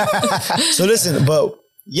that. So listen, but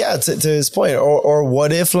yeah, to his point, or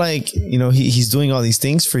what if like, you know, he's doing all these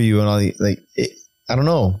things for you and all the, like, I don't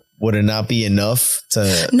know. Would it not be enough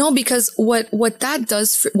to? No, because what that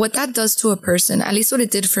does to a person, at least what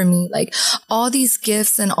it did for me, like all these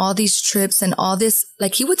gifts and all these trips and all this,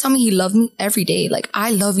 like he would tell me he loved me every day. Like,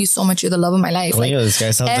 I love you so much. You're the love of my life. Like, this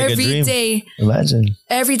guy sounds like a dream. Every day. Imagine.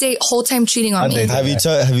 Every day, whole time cheating on me. Have you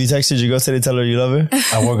texted your girl today to tell her you love her?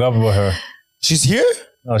 I woke up with her. She's here?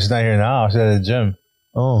 No, she's not here now. She's at the gym.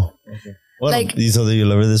 Oh, okay. What, like, you told her you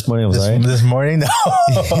love her this morning? This morning? No.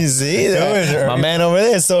 You see? My man over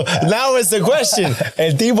there. So now it's the question.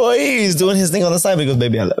 And T-Boy, he's doing his thing on the side because,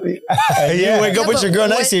 baby, I love you. And you wake up with your girl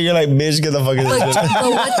next to you, you're like, bitch, get the fuck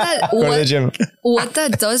out of the gym. What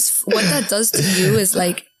that does to you is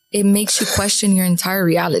like, it makes you question your entire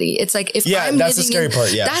reality. It's like, if I'm that's the scary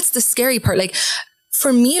part. Yeah. That's the scary part. Like,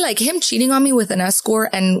 for me, like him cheating on me with an escort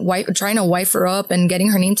and trying to wife her up and getting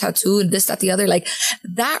her name tattooed, this, that, the other, like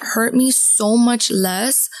that hurt me so much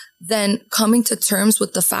less than coming to terms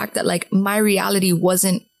with the fact that like my reality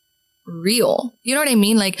wasn't real. You know what I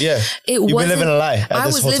mean? Like, yeah, you've been living a lie. I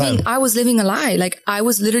was living a lie. Like I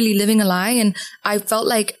was literally living a lie, and I felt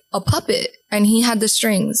like a puppet, and he had the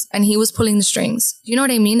strings and he was pulling the strings. You know what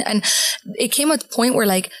I mean? And it came at a point where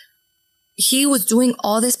like he was doing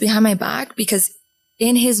all this behind my back because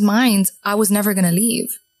in his mind, I was never going to leave.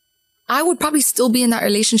 I would probably still be in that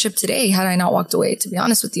relationship today had I not walked away, to be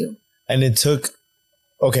honest with you. And it took,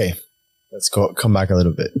 okay, let's come back a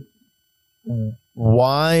little bit.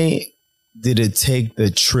 Why did it take the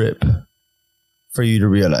trip for you to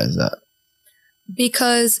realize that?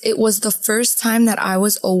 Because it was the first time that I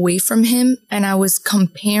was away from him and I was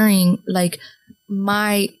comparing like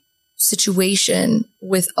my situation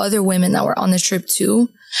with other women that were on the trip too,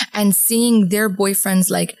 and seeing their boyfriends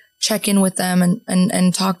like check in with them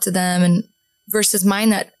and talk to them, and versus mine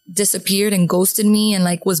that disappeared and ghosted me and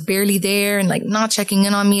like was barely there and like not checking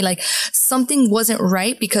in on me. Like something wasn't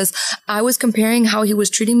right because I was comparing how he was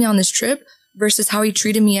treating me on this trip versus how he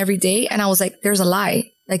treated me every day. And I was like, there's a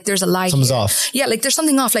lie. Like there's a lie. Something's off. Yeah. Like there's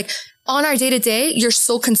something off. Like on our day to day, you're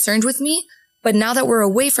so concerned with me, but now that we're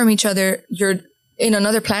away from each other, you're in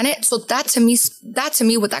another planet. So that to me,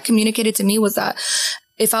 what that communicated to me was that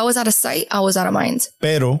if I was out of sight, I was out of mind.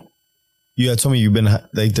 Pero you had told me you've been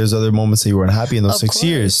like, there's other moments that you weren't happy in those 6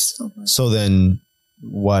 years. So then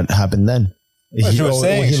what happened then? He was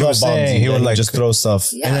saying he would like just throw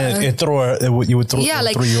stuff. Yeah. And then you would throw you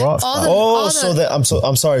off.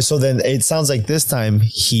 I'm sorry. So then it sounds like this time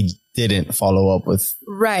he didn't follow up with.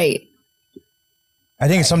 Right. I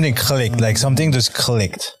think something clicked, like something just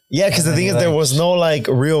clicked. Yeah. Cause the thing is there was no like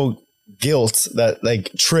real guilt that like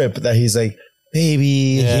trip that he's like,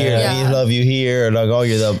 baby, here, I love you here. Or like, oh,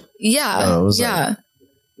 you're the. Yeah. Like,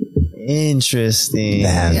 interesting.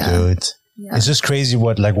 Damn, dude. Yeah. It's just crazy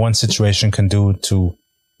what like one situation can do to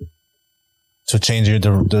change your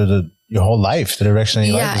whole life, the direction of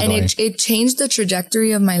your life is going. And it changed the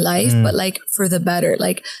trajectory of my life, but like for the better.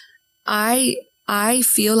 Like I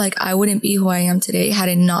feel like I wouldn't be who I am today had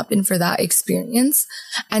it not been for that experience.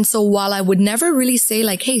 And so while I would never really say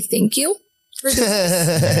like, hey, thank you for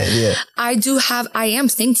this, I am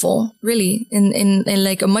thankful really in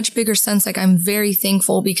like a much bigger sense. Like I'm very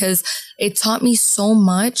thankful because it taught me so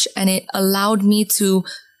much and it allowed me to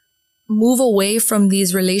move away from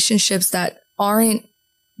these relationships that aren't,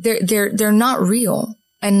 they're not real.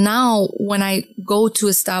 And now when I go to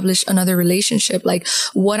establish another relationship, like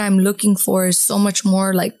what I'm looking for is so much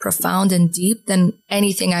more like profound and deep than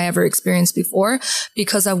anything I ever experienced before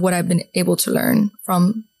because of what I've been able to learn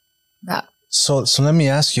from that. So let me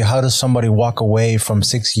ask you, how does somebody walk away from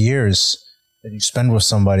 6 years that you spend with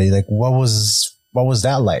somebody? Like, what was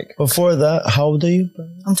that like? Before that, how old are you?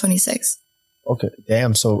 I'm 26. Okay.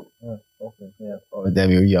 Damn. So, okay. Yeah. Oh,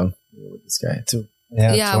 damn, you're young. You're with this guy too.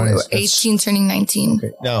 Yeah, we were 18 turning 19.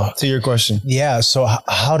 Okay. Now, to your question. Yeah. So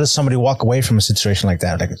how does somebody walk away from a situation like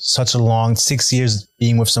that? Like such a long 6 years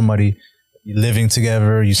being with somebody, living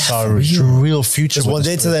together, you saw a real future. Just one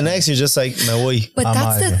day to the next, you're just like, no way. But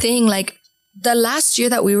that's the thing. Like the last year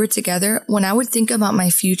that we were together, when I would think about my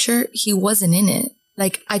future, he wasn't in it.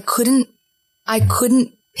 Like I couldn't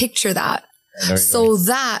picture that. So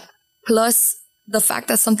that plus the fact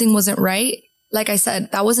that something wasn't right, like I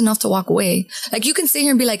said, that was enough to walk away. Like you can sit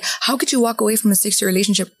here and be like, how could you walk away from a 6-year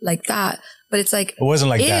relationship like that? But it's like, it wasn't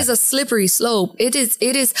like that. It is a slippery slope. It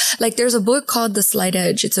is like, there's a book called The Slight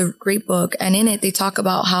Edge. It's a great book. And in it, they talk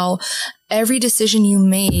about how every decision you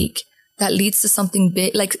make that leads to something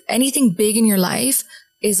big, like anything big in your life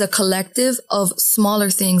is a collective of smaller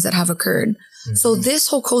things that have occurred. Mm-hmm. So this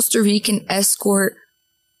whole Costa Rican escort,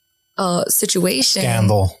 situation,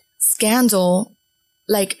 scandal,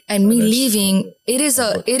 like, and me leaving, it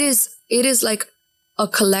is like a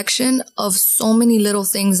collection of so many little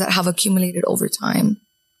things that have accumulated over time.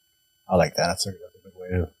 I like that. That's a good way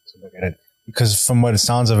to look at it. Because from what it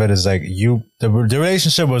sounds of it is like the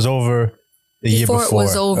relationship was over the year before. It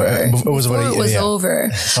was over.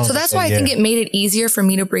 Over. So that's why I think it made it easier for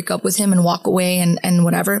me to break up with him and walk away and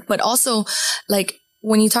whatever. But also like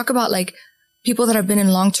when you talk about like people that have been in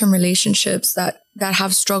long-term relationships that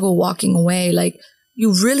have struggled walking away, like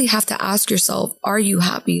you really have to ask yourself, are you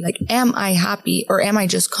happy? Like, am I happy or am I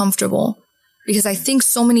just comfortable? Because I think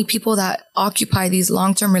so many people that occupy these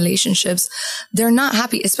long-term relationships, they're not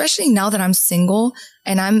happy, especially now that I'm single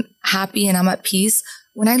and I'm happy and I'm at peace.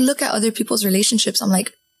 When I look at other people's relationships, I'm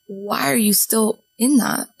like, why are you still in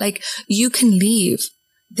that? Like, you can leave.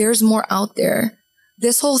 There's more out there.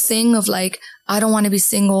 This whole thing of like, I don't want to be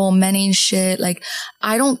single, men ain't shit. Like,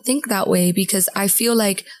 I don't think that way because I feel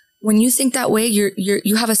like when you think that way,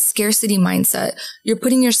 you have a scarcity mindset. You're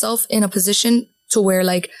putting yourself in a position to where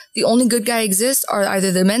like the only good guy exists are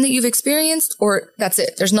either the men that you've experienced or that's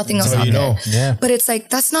it. There's nothing else out there. Yeah. But it's like,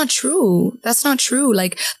 that's not true. That's not true.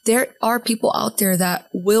 Like there are people out there that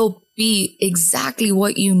will be exactly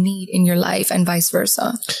what you need in your life and vice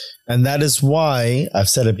versa. And that is why I've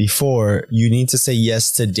said it before. You need to say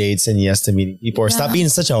yes to dates and yes to meeting people or stop being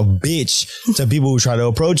such a bitch to people who try to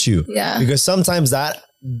approach you. Yeah. Because sometimes that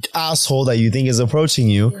asshole that you think is approaching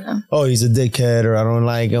you. Yeah. Oh, he's a dickhead, or I don't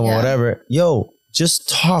like him, or whatever. Yo, just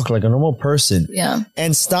talk like a normal person. Yeah.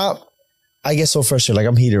 And stop. I get so frustrated. Like,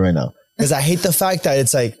 I'm heated right now because I hate the fact that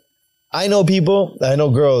it's like, I know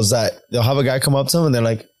girls that they'll have a guy come up to them and they're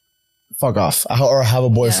like, fuck off, or have a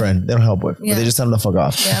boyfriend. They don't have a boyfriend, but they just tell them to fuck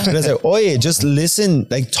off. And it's like, oh yeah, just listen,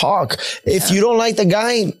 like talk. If you don't like the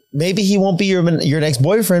guy, maybe he won't be your next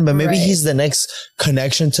boyfriend, but maybe he's the next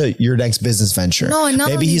connection to your next business venture. No, and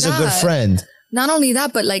maybe he's a good friend. Not only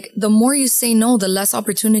that, but like the more you say no, the less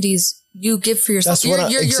opportunities you give for yourself.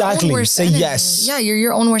 You're exactly. Your own worst enemy. Yes. Yeah, you're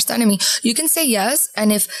your own worst enemy. You can say yes,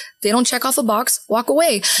 and if they don't check off a box, walk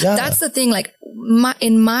away. Yeah. That's the thing. Like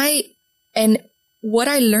what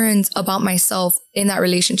I learned about myself in that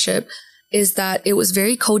relationship is that it was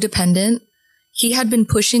very codependent. He had been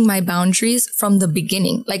pushing my boundaries from the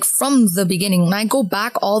beginning. When I go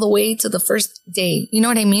back all the way to the first day, you know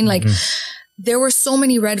what I mean? Like there were so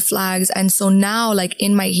many red flags. And so now, like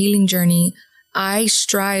in my healing journey, I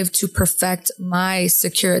strive to perfect my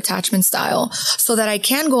secure attachment style so that I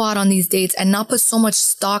can go out on these dates and not put so much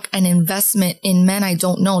stock and investment in men I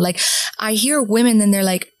don't know. Like I hear women and they're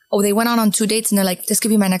like, oh, they went out on 2 dates and they're like, this could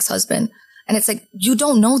be my next husband. And it's like, you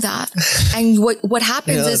don't know that. And what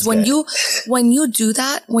happens is when you do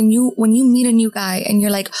that, when you meet a new guy and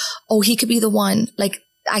you're like, oh, he could be the one, like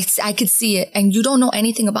I could see it, and you don't know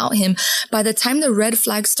anything about him. By the time the red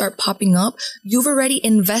flags start popping up, you've already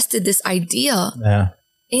invested this idea.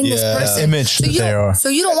 In this person. Image that they are. So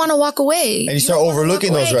you don't want to walk away. And you start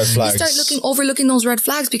overlooking those red flags. You start overlooking those red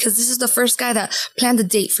flags because this is the first guy that planned a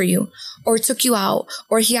date for you or took you out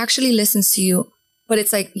or he actually listens to you. But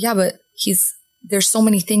it's like, yeah, but there's so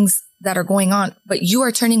many things that are going on, but you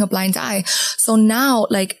are turning a blind eye. So now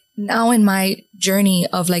in my journey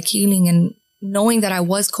of like healing and knowing that I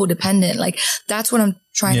was codependent, like that's what I'm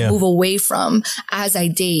trying to move away from as I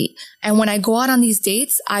date. And when I go out on these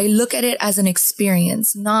dates, I look at it as an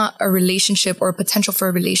experience, not a relationship or a potential for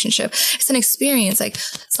a relationship. It's an experience. Like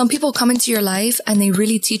some people come into your life and they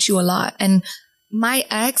really teach you a lot. And my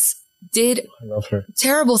ex did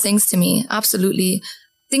terrible things to me. Absolutely.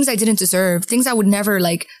 Things I didn't deserve, things I would never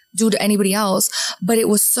like do to anybody else. But it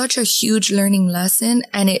was such a huge learning lesson,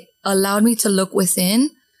 and it allowed me to look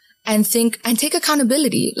within and think and take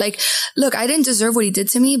accountability. Like, look, I didn't deserve what he did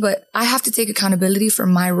to me, but I have to take accountability for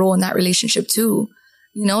my role in that relationship too.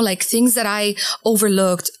 You know, like things that I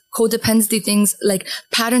overlooked, codependency things, like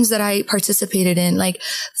patterns that I participated in, like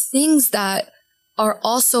things that are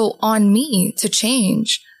also on me to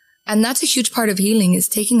change. And that's a huge part of healing, is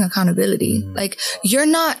taking accountability. Like you're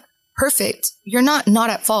not perfect. You're not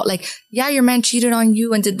at fault. Like, yeah, your man cheated on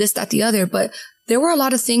you and did this, that, the other, but there were a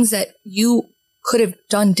lot of things that you could have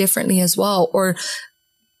done differently as well, or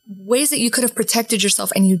ways that you could have protected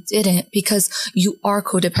yourself and you didn't because you are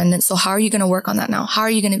codependent. So how are you going to work on that now? How are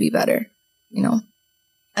you going to be better? You know?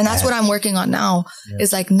 And that's what I'm working on now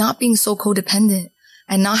is like not being so codependent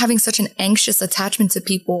and not having such an anxious attachment to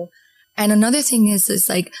people. And another thing is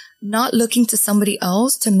like not looking to somebody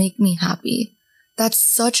else to make me happy. That's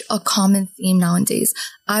such a common theme nowadays.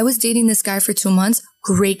 I was dating this guy for 2 months.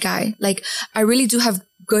 Great guy. Like I really do have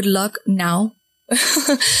good luck now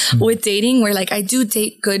with dating, where like I do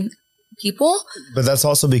date good people. But that's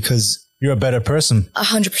also because you're a better person.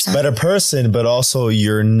 100%. Better person, but also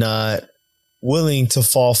you're not willing to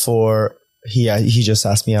fall for, he just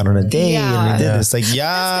asked me out on a date and we did this. Like,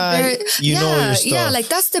 you know your stuff. Yeah, like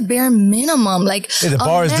that's the bare minimum. Like the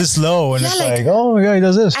bar is this low and it's like, oh my God, he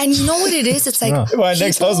does this. And you know what it is? It's like my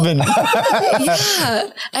next husband.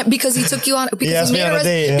 And because he took you on, because he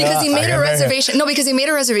made a reservation. No, because he made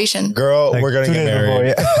a reservation. Girl, like, we're gonna get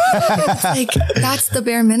married. It's like that's the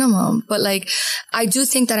bare minimum. But like I do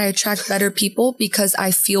think that I attract better people because I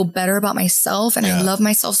feel better about myself and I love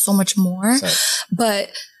myself so much more. But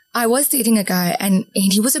I was dating a guy and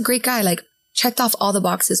he was a great guy, like checked off all the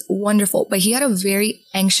boxes. Wonderful. But he had a very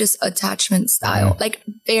anxious attachment style, like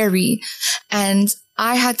very. And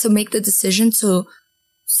I had to make the decision to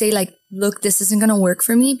say like, look, this isn't going to work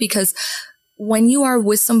for me, because when you are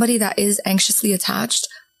with somebody that is anxiously attached,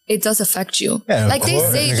 it does affect you. Yeah, like they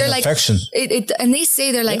say, they're like, and they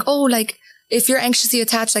say they're like, oh, like, if you're anxiously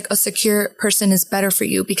attached, like a secure person is better for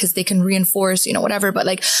you because they can reinforce, you know, whatever. But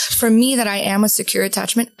like for me, that I am a secure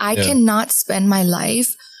attachment, I cannot spend my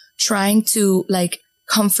life trying to like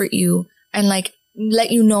comfort you and like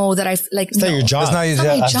let you know that I've like, it's not your job. That's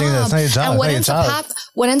not your job. And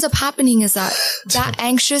what ends up happening is that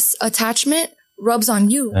anxious attachment rubs on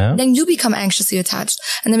you. Yeah. Then you become anxiously attached.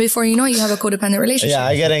 And then before you know it, you have a codependent relationship. Yeah,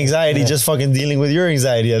 I get anxiety just fucking dealing with your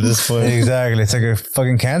anxiety at this point. Exactly. It's like a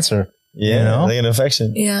fucking cancer. Yeah, you know? Like an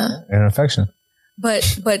infection. Yeah. An infection.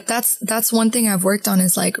 But that's one thing I've worked on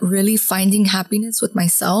is like really finding happiness with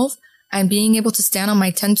myself and being able to stand on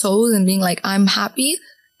my 10 toes and being like, I'm happy.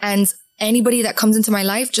 And anybody that comes into my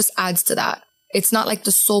life just adds to that. It's not like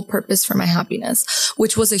the sole purpose for my happiness,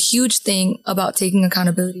 which was a huge thing about taking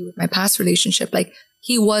accountability with my past relationship. Like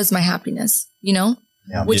he was my happiness, you know,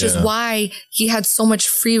 which is why he had so much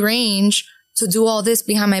free range to do all this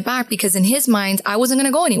behind my back, because in his mind, I wasn't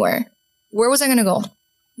going to go anywhere. Where was I going to go?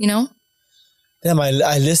 You know? Damn, I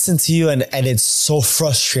listen to you and it's so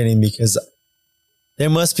frustrating because there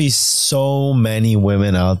must be so many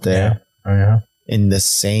women out there in the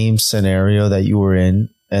same scenario that you were in,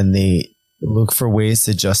 and they look for ways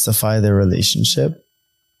to justify their relationship.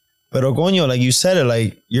 But Ogonyo, like you said it,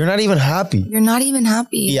 like you're not even happy. You're not even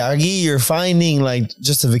happy. Yagi, you're finding like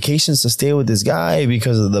justifications to stay with this guy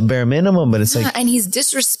because of the bare minimum, but it's like... And he's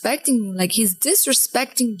disrespecting you. Like he's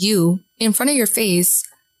disrespecting you in front of your face,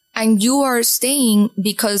 and you are staying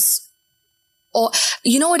because... Oh,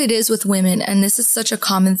 you know what it is with women, and this is such a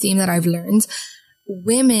common theme that I've learned.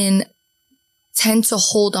 Women tend to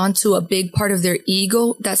hold on to a big part of their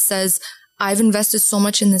ego that says, I've invested so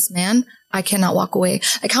much in this man, I cannot walk away.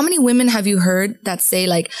 Like how many women have you heard that say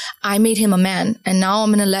like, I made him a man and now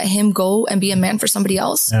I'm going to let him go and be a man for somebody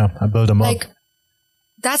else? Yeah, I built him up.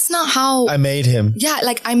 That's not how I made him. Yeah,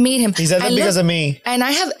 like I made him. He said that because of me. And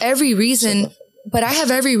I have every reason, but I have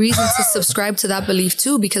every reason to subscribe to that belief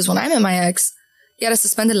too, because when I met my ex, he had a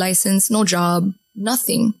suspended license, no job,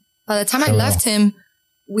 nothing. By the time I left him,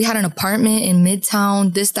 we had an apartment in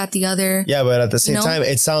Midtown, this, that, the other. Yeah, but at the same time,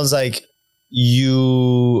 it sounds like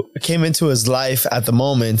you came into his life at the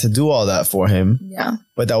moment to do all that for him. Yeah.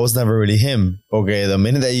 But that was never really him. Okay, the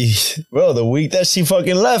minute that the week that she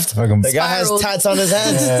fucking left, the guy has tats on his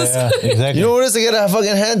hands. Yeah, exactly. You know what it is to get a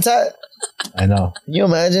fucking hand tat? I know. Can you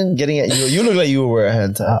imagine getting it? You look like you would wear a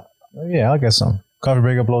hand tat. Yeah, I'll get some. Coffee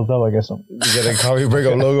breakup blows up, I guess some. You get a coffee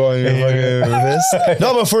breakup logo on your fucking wrist?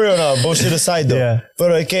 No, but for real, no. Bullshit aside though. Yeah.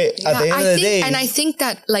 But okay, at the end of the day. And I think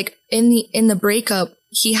that like in the breakup,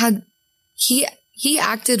 he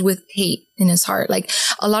acted with hate in his heart. Like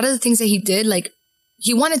a lot of the things that he did, like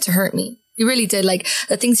he wanted to hurt me. He really did. Like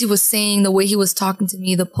the things he was saying, the way he was talking to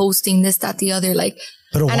me, the posting, this, that, the other, like,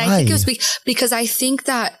 but why? And I think it was because I think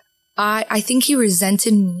that I think he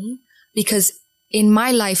resented me because in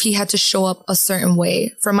my life, he had to show up a certain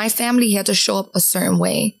way. For my family, he had to show up a certain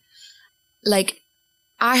way. Like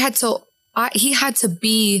he had to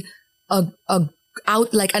be a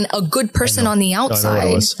good person on the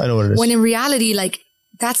outside. I know what it is. When in reality, like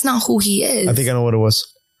that's not who he is. I think I know what it was.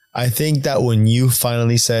 I think that when you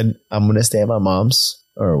finally said, I'm going to stay at my mom's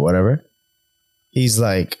or whatever, he's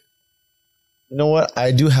like, you know what?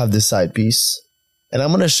 I do have this side piece and I'm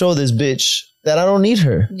going to show this bitch that I don't need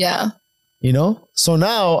her. Yeah. You know? So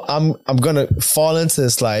now I'm going to fall into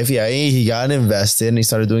this life. Yeah, he got invested and he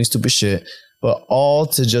started doing stupid shit, but all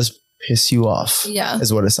to just piss you off. Yeah.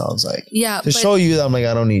 Is what it sounds like. Yeah. To show you that I'm like,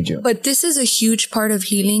 I don't need you. But this is a huge part of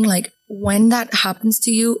healing. Like when that happens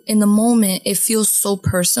to you in the moment, it feels so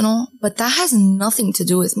personal, but that has nothing to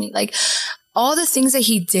do with me. Like all the things that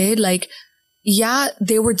he did, like, yeah,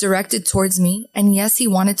 they were directed towards me. And yes, he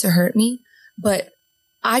wanted to hurt me, but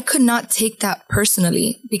I could not take that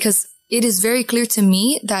personally because it is very clear to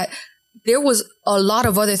me that there was a lot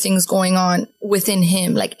of other things going on within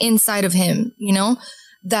him, like inside of him, you know,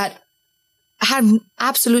 that had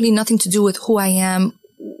absolutely nothing to do with who I am.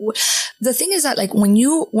 The thing is that like when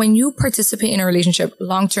you participate in a relationship,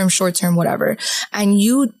 long-term, short-term, whatever, and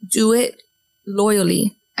you do it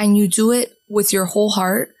loyally and you do it with your whole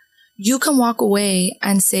heart, you can walk away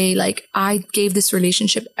and say like, I gave this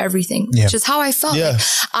relationship everything, which is how I felt. Yeah. Like,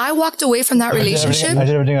 I walked away from that relationship. I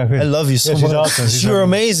did everything I could. I love you so much. Awesome. You're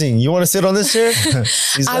amazing. You want to sit on this chair?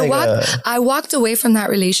 I walked away from that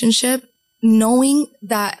relationship knowing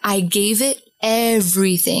that I gave it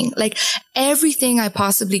everything, like everything I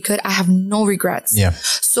possibly could. I have no regrets. Yeah.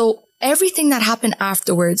 So everything that happened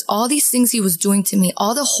afterwards, all these things he was doing to me,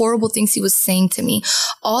 all the horrible things he was saying to me,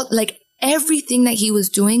 all like everything that he was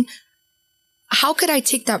doing, how could I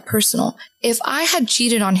take that personal? If I had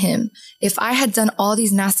cheated on him, if I had done all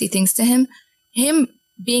these nasty things to him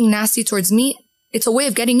being nasty towards me, it's a way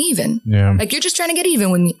of getting even. Yeah. Like you're just trying to get even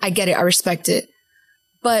with me. I get it. I respect it.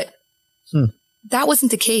 But that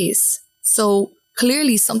wasn't the case. So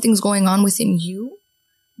clearly something's going on within you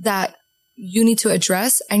that you need to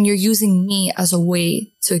address, and you're using me as a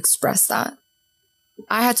way to express that.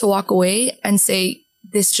 I had to walk away and say,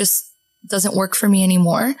 this just doesn't work for me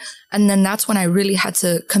anymore. And then that's when I really had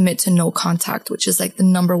to commit to no contact, which is like the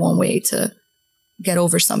number one way to get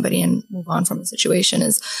over somebody and move on from a situation,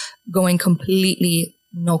 is going completely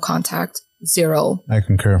no contact, zero. I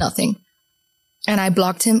concur. Nothing. And I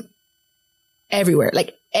blocked him everywhere.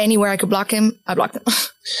 Like anywhere I could block him, I blocked him.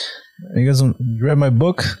 You guys read my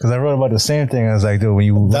book? Because I wrote about the same thing. I was like,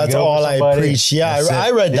 dude, that's all I preach. Yeah, I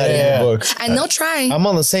read that in the book. And they'll try. I'm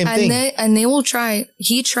on the same thing. And they will try.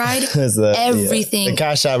 He tried everything. The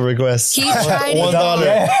cash out request. He tried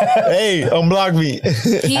 $1. Hey, unblock me.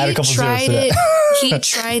 He tried it. He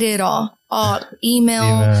tried it all.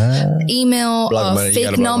 Email,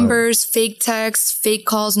 fake numbers, fake texts, fake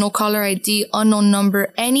calls, no caller ID, unknown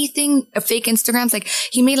number, anything, fake Instagrams. Like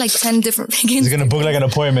he made like 10 different fake Instagrams. He's going to book like an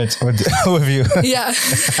appointment with you. Yeah.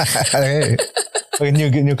 Hey, like a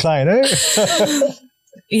new client. Hey?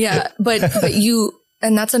 Yeah. But you,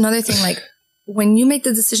 and that's another thing. Like when you make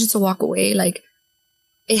the decision to walk away, like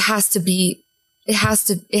it has to be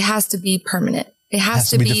permanent. It has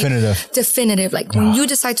to be definitive. Like when you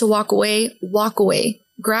decide to walk away,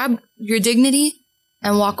 grab your dignity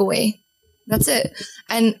and walk away. That's it.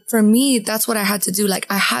 And for me, that's what I had to do. Like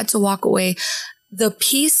I had to walk away. The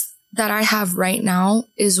peace that I have right now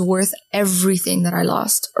is worth everything that I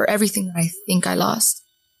lost or everything that I think I lost.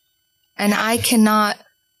 And I cannot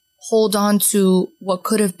hold on to what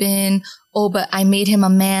could have been. Oh, but I made him a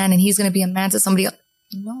man and he's going to be a man to somebody else.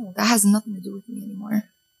 No, that has nothing to do with me anymore.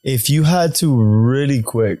 If you had to really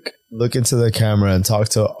quick look into the camera and talk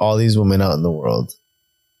to all these women out in the world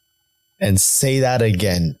and say that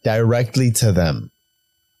again directly to them,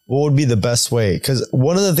 what would be the best way? Because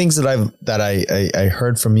one of the things that I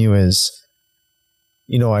heard from you is,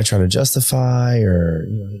 I try to justify or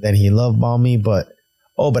that he love bombed me, but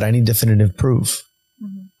I need definitive proof.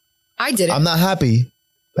 Mm-hmm. I did it. I'm not happy,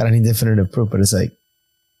 but I need definitive proof. But it's like,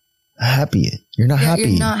 happy. You're not happy.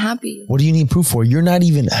 You're not happy. What do you need proof for? You're not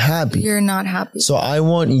even happy. You're not happy. So I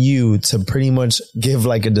want you to pretty much give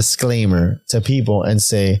like a disclaimer to people and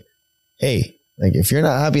say, hey, like if you're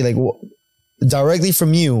not happy, like directly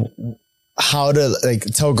from you, how to like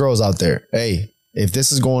tell girls out there, hey, if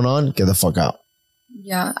this is going on, get the fuck out.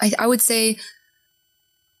 Yeah. I would say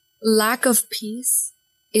lack of peace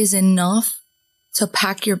is enough to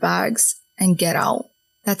pack your bags and get out.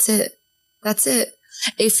 That's it.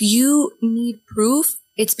 If you need proof,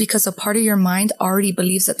 it's because a part of your mind already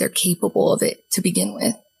believes that they're capable of it to begin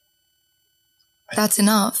with. That's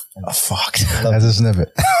enough. Oh, fuck. That's a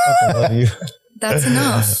snippet. I love you. That's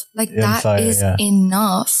enough. Like that is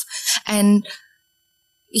enough. And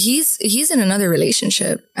he's in another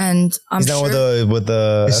relationship and I'm sure. He's not with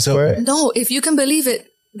the escort? No, if you can believe it.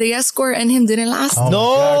 The escort and him didn't last. Oh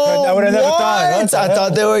no, I would have never thought. I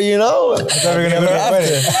thought they were, I thought we were gonna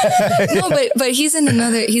after. No, but he's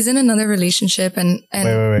in another relationship and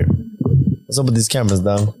wait. What's up with these cameras,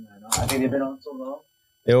 down? I think they've been on so long.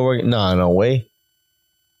 They were working. No way.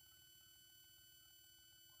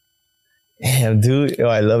 Damn, dude,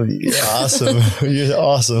 I love you. You're awesome. You're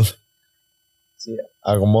awesome. See,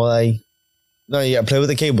 acomoda ahí. No, yeah, play with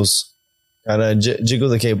the cables. Kind of jiggle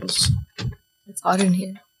the cables. It's hot in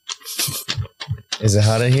here. Is it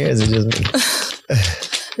hot in here? Is it just me? I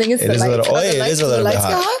think it's it the is light. It is a little bit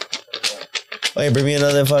hot. Wait, bring me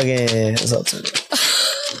another fucking.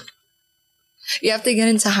 You have to get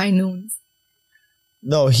into high noons.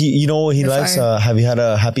 No, you know what he likes? Have you had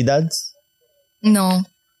a Happy Dads? No,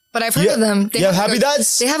 but I've heard of them. You have Happy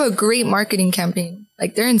Dads? They have a great marketing campaign.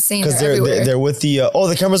 Like they're insane. Because they're with the.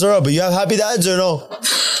 The cameras are up. But you have Happy Dads or no?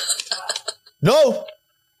 No.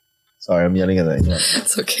 Sorry, I'm yelling at that. Yeah.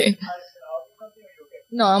 It's okay.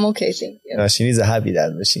 No, I'm okay. Thank you. No, she needs a Happy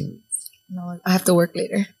Dad machine. No, I have to work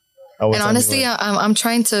later. And honestly, I'm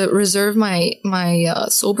trying to reserve my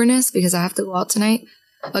soberness because I have to go out tonight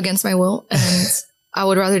against my will, and I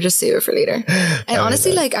would rather just save it for later. And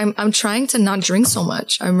honestly, like I'm trying to not drink so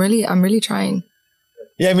much. I'm really trying.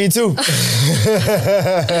 Yeah, me too.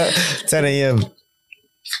 10 a.m.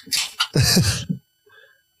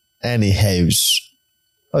 Anyways.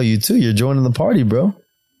 Oh, you too? You're joining the party, bro.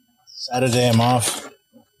 Saturday, I'm off.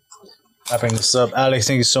 Wrapping this up. Alex,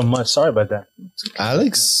 thank you so much. Sorry about that.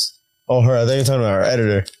 Alex? Oh, her. I thought you were talking about our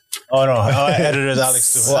editor. Oh, no. Our editor is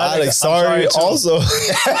Alex, too. Well, Alex, sorry also.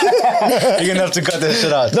 You're going to have to cut this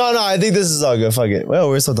shit out. No, I think this is all good. Fuck it. Well,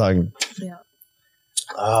 we're still talking. Yeah.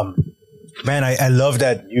 Man, I love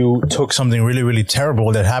that you took something really, really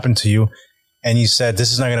terrible that happened to you and you said,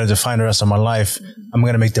 this is not going to define the rest of my life. I'm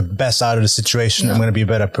going to make the best out of the situation. Yeah. I'm going to be a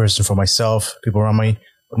better person for myself, people around me.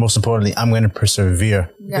 But most importantly, I'm going to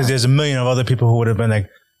persevere. Because there's a million of other people who would have been like,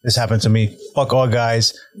 this happened to me. Fuck all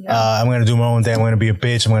guys. Yeah. I'm going to do my own thing. I'm going to be a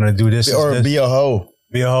bitch. I'm going to do this. Or this. Be a hoe.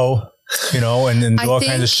 Be a hoe. And do all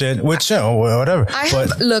kinds of shit, which, whatever. I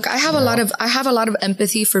have a lot of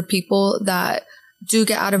empathy for people that do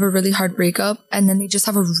get out of a really hard breakup and then they just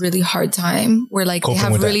have a really hard time where like they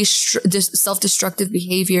have really self-destructive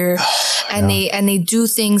behavior and they do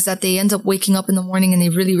things that they end up waking up in the morning and they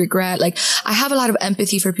really regret. Like I have a lot of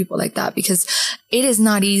empathy for people like that because it is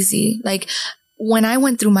not easy. Like when I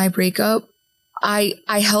went through my breakup, I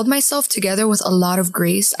held myself together with a lot of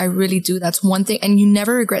grace. I really do. That's one thing. And you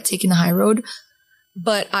never regret taking the high road.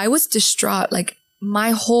 But I was distraught. Like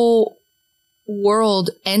my whole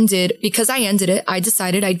world ended because I ended it. I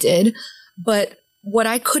decided I did. But what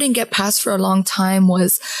I couldn't get past for a long time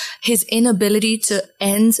was his inability to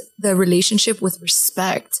end the relationship with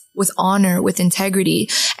respect, with honor, with integrity,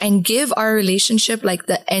 and give our relationship like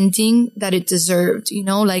the ending that it deserved, you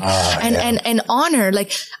know, like, and honor,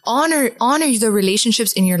 like honor the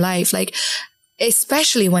relationships in your life. Like,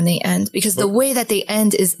 especially when they end, because the way that they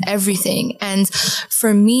end is everything. And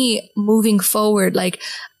for me, moving forward, like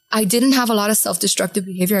I didn't have a lot of self-destructive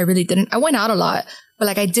behavior. I really didn't. I went out a lot, but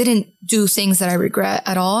like I didn't do things that I regret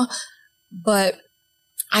at all. But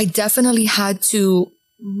I definitely had to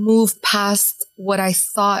move past what I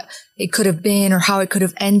thought it could have been or how it could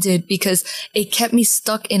have ended because it kept me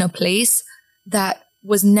stuck in a place that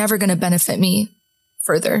was never going to benefit me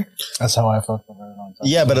further. That's how I felt for a very long time.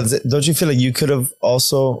 Yeah, but don't you feel like you could have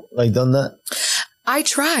also like done that? I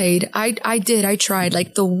tried. I did. I tried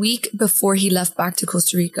like the week before he left back to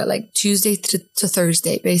Costa Rica, like Tuesday to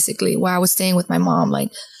Thursday, basically, where I was staying with my mom.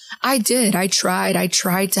 Like I did. I tried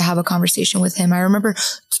to have a conversation with him. I remember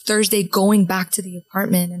Thursday going back to the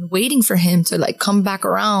apartment and waiting for him to like come back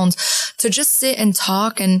around to just sit and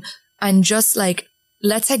talk and just like,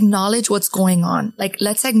 let's acknowledge what's going on. Like,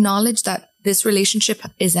 let's acknowledge that this relationship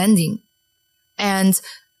is ending. And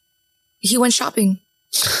he went shopping.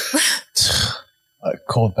 A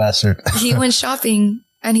cold bastard. He went shopping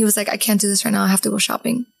and he was like, I can't do this right now. I have to go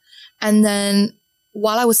shopping. And then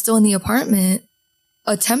while I was still in the apartment,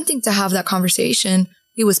 attempting to have that conversation,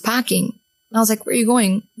 he was packing. And I was like, where are you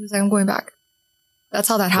going? He was like, I'm going back. That's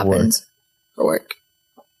how that happened. For work.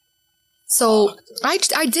 So I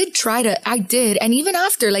did try to, I did. And even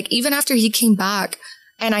after he came back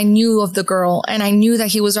and I knew of the girl and I knew that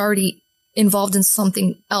he was already involved in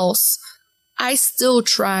something else, I still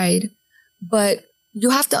tried. But you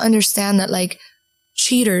have to understand that like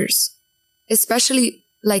cheaters, especially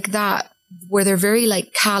like that, where they're very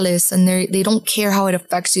like callous and they don't care how it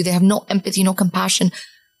affects you. They have no empathy, no compassion.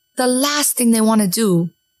 The last thing they want to do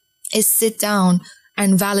is sit down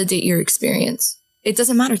and validate your experience. It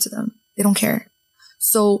doesn't matter to them. They don't care.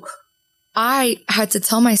 So I had to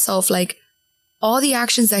tell myself like all the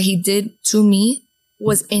actions that he did to me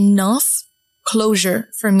was enough closure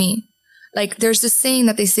for me. Like there's this saying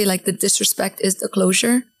that they say like the disrespect is the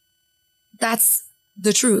closure. That's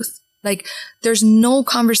the truth. Like there's no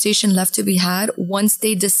conversation left to be had once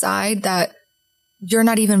they decide that you're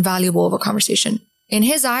not even valuable of a conversation. In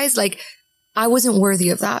his eyes, like I wasn't worthy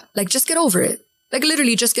of that. Like just get over it. Like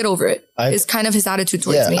literally just get over it is kind of his attitude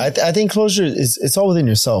towards me. I think closure it's all within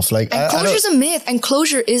yourself. Like closure is a myth and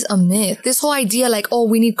closure is a myth. This whole idea like, oh,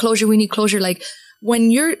 we need closure. Like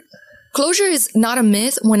closure is not a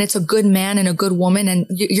myth when it's a good man and a good woman and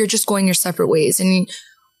you're just going your separate ways.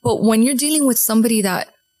 But when you're dealing with somebody that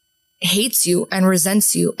hates you and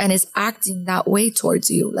resents you and is acting that way towards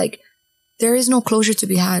you, like there is no closure to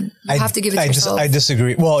be had. You have to give it to yourself. I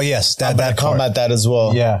disagree. Well, yes, that combat that as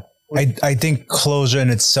well. Yeah. I think closure in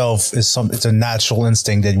itself is it's a natural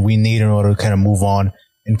instinct that we need in order to kind of move on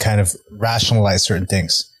and kind of rationalize certain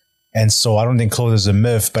things. And so I don't think closure is a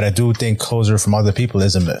myth, but I do think closure from other people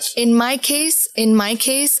is a myth. In my case,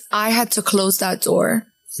 I had to close that door.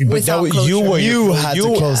 But you had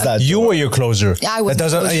to close that door. You were your closure. Yeah, I was. That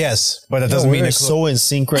doesn't, yes, but that doesn't mean we're so in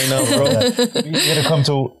sync right now, bro. You gotta come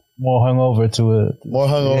to more hungover to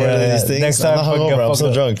these things. Next time, I'm not hungover. I'm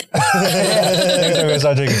so drunk. Next time I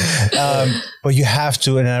start drinking. But you have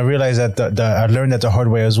to, and I realized that I learned that the hard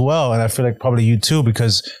way as well, and I feel like probably you too,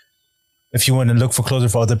 because if you want to look for closure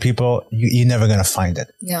for other people, you're never gonna find it.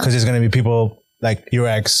 Yeah. Because there's gonna be people like your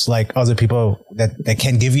ex, like other people that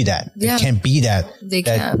can't give you that. Yeah. They can't be that. They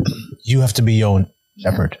can't. You have to be your own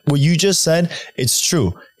shepherd. What you just said, it's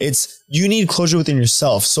true. You need closure within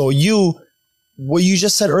yourself. So what you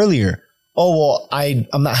just said earlier, oh, well,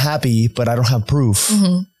 I'm not happy, but I don't have proof.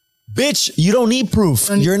 Mm-hmm. Bitch, you don't need proof.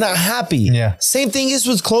 You're not happy. Yeah. Same thing is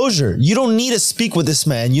with closure. You don't need to speak with this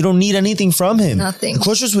man. You don't need anything from him. Nothing. The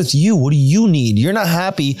closure's with you. What do you need? You're not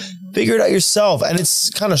happy. Figure it out yourself. And it's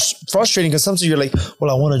kind of frustrating because sometimes you're like, well,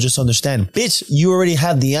 I want to just understand. Bitch, you already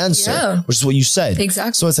had the answer, which is what you said.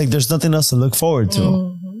 Exactly. So it's like there's nothing else to look forward to.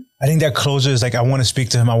 Mm-hmm. I think that closure is like, I want to speak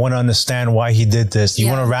to him. I want to understand why he did this. You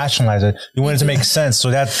want to rationalize it. You want it to make sense.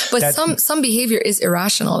 So some behavior is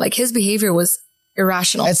irrational. Like his behavior was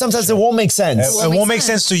irrational. And sometimes it won't make sense. It won't make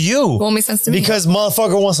sense to you. It won't make sense to me. Because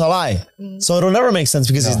motherfucker wants to lie. So it'll never make sense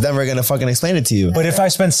because he's never going to fucking explain it to you. But if I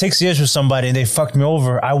spend 6 years with somebody and they fucked me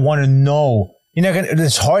over, I want to know. You're not gonna,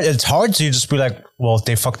 it's hard to just be like, well,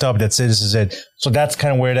 they fucked up. That's it. This is it. So that's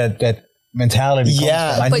kind of where that mentality comes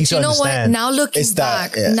from. But you know what? Now looking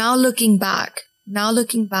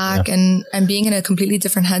back and being in a completely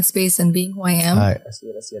different headspace and being who I am. All right. I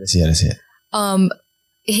see it.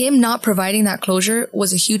 Him not providing that closure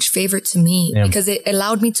was a huge favor to me because it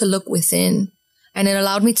allowed me to look within and it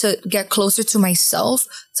allowed me to get closer to myself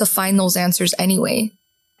to find those answers anyway.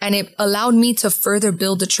 And it allowed me to further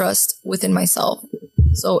build the trust within myself.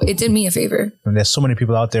 So it did me a favor. And there's so many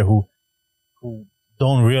people out there who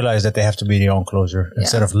don't realize that they have to be their own closure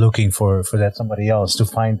instead of looking for that somebody else to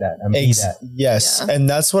find that and be that. Yes. Yeah. And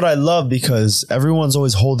that's what I love because everyone's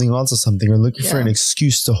always holding on to something or looking for an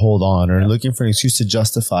excuse to hold on or looking for an excuse to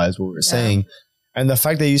justify is what we're saying. And the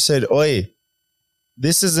fact that you said, "Oi,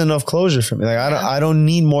 this is enough closure for me. Like I don't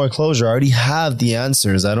need more closure. I already have the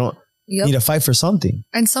answers. I don't need to fight for something."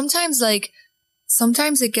 And sometimes it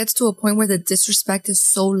gets to a point where the disrespect is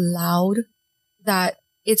so loud that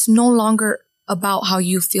it's no longer about how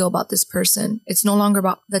you feel about this person. It's no longer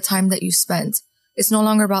about the time that you spent. It's no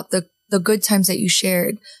longer about the good times that you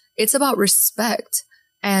shared. It's about respect.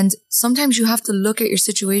 And sometimes you have to look at your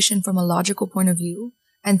situation from a logical point of view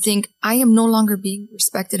and think, I am no longer being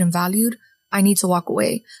respected and valued. I need to walk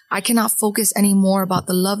away. I cannot focus anymore about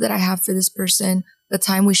the love that I have for this person, the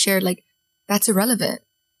time we shared. Like, that's irrelevant.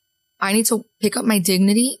 I need to pick up my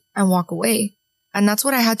dignity and walk away. And that's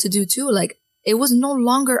what I had to do too. Like, it was no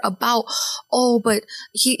longer about, oh, but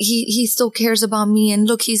he still cares about me. And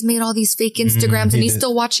look, he's made all these fake Instagrams and he's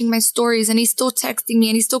still watching my stories and he's still texting me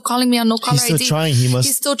and he's still calling me on no caller ID. He's still trying.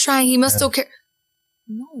 He's still trying. He must still care.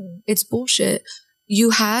 No, it's bullshit.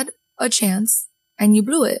 You had a chance and you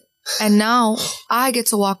blew it. And now I get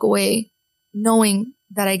to walk away knowing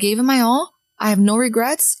that I gave him my all. I have no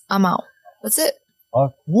regrets. I'm out. That's it.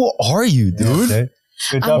 What are you, dude?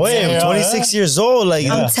 Yeah, I'm 26 years old. Like,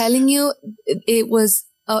 I'm telling you, it was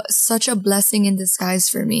such a blessing in disguise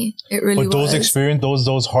for me. It really was. But those experiences,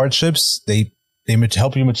 those hardships, they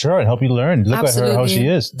help you mature and help you learn. Look at her, how she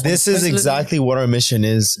is. This is exactly what our mission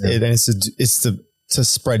is. Yeah. And it's to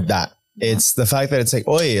spread that. Yeah. It's the fact that it's like,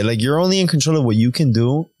 oh yeah, like you're only in control of what you can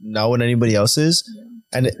do, not what anybody else is. Yeah.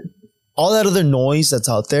 And all that other noise that's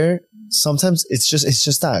out there, sometimes it's just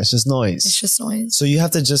that. It's just noise. It's just noise. So you have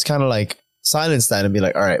to just kind of like silence that and be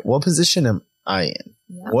like, all right, what position am I in?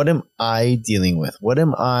 Yeah. What am I dealing with? What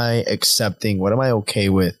am I accepting? What am I okay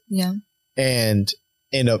with? Yeah. And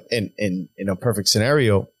in a perfect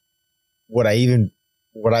scenario, would I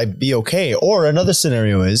be okay? Or another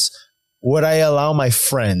scenario is, would I allow my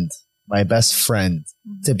best friend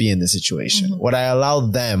to be in this situation? Mm-hmm. Would I allow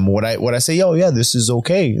them? Would I say, yo, yeah, this is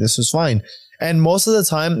okay. This is fine. And most of the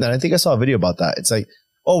time, and I think I saw a video about that. It's like,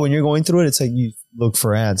 oh, when you're going through it, it's like you look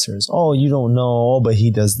for answers. Oh, you don't know, but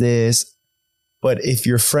he does this. But if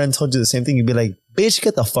your friend told you the same thing, you'd be like, bitch,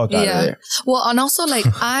 get the fuck out of there. Well, and also like,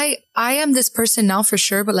 I am this person now for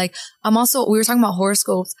sure, but like, we were talking about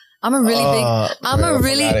horoscopes. I'm a really cut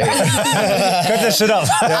that shit up.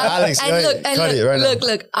 Alex,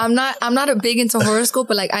 look, I'm not a big into horoscope,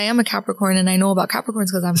 but like I am a Capricorn and I know about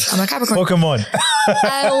Capricorns because I'm a Capricorn. Pokemon.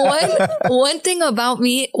 And one thing about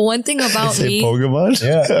me. Pokemon?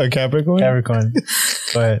 Yeah. A Capricorn? Capricorn.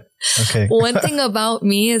 But okay. One thing about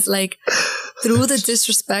me is like through the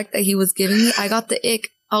disrespect that he was giving me, I got the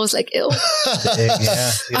ick. I was like, ew.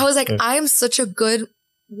 Yeah. I was like, I am such a good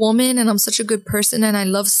woman and I'm such a good person and I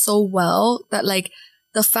love so well that like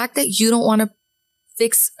the fact that you don't want to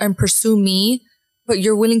fix and pursue me, but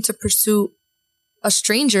you're willing to pursue a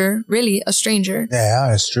stranger.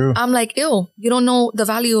 Yeah, it's true. I'm like, ew, you don't know the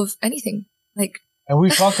value of anything. Like, and we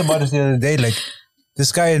talked about this the other day. Like,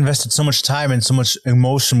 this guy invested so much time and so much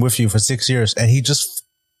emotion with you for 6 years, and he just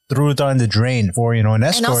threw it down the drain for, an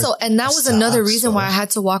escort. And that was another reason why I had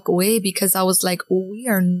to walk away, because I was like, we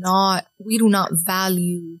do not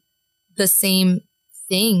value the same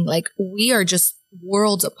thing. Like, we are just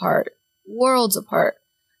worlds apart.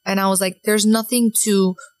 And I was like, there's nothing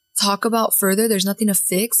to talk about further. There's nothing to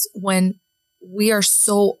fix when we are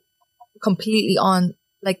so completely on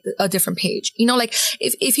like a different page. Like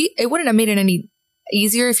if it wouldn't have made it any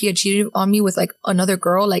easier if he had cheated on me with like another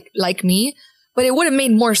girl, like me. But it would have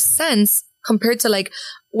made more sense compared to like,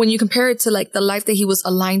 when you compare it to like the life that he was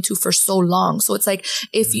aligned to for so long. So it's like,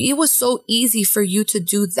 if it was so easy for you to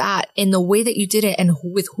do that in the way that you did it and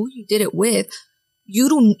with who you did it with,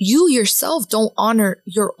 you yourself don't honor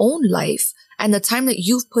your own life and the time that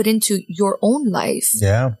you've put into your own life.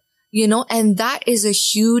 Yeah. You know, and that is a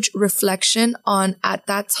huge reflection on, at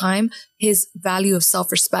that time, his value of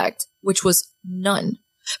self-respect, which was none.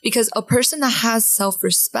 Because a person that has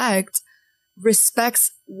self-respect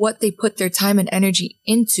respects what they put their time and energy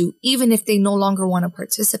into, even if they no longer want to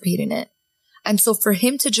participate in it. And so for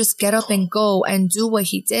him to just get up and go and do what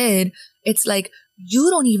he did, it's like, you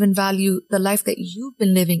don't even value the life that you've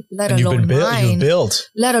been living, let alone mine.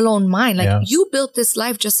 Let alone mine. Like you built this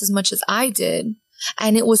life just as much as I did.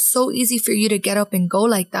 And it was so easy for you to get up and go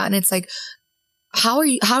like that. And it's like, how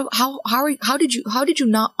did you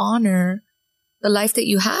not honor the life that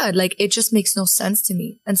you had? Like, it just makes no sense to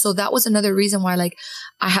me. And so that was another reason why, like,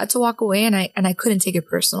 I had to walk away and I couldn't take it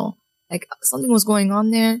personal. Like, something was going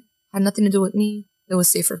on there, had nothing to do with me. It was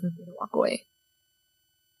safer for me to walk away.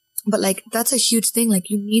 But like, that's a huge thing.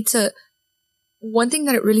 Like, you need to, one thing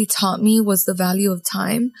that it really taught me was the value of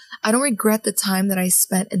time. I don't regret the time that I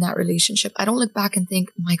spent in that relationship. I don't look back and think,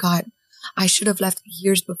 oh my God, I should have left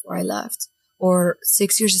years before I left. Or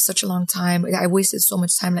 6 years is such a long time. I wasted so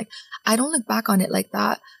much time. Like, I don't look back on it like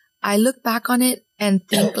that. I look back on it and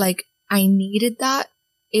think like, I needed that.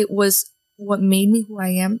 It was what made me who I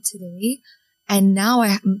am today. And now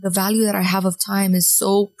the value that I have of time is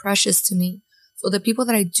so precious to me. So the people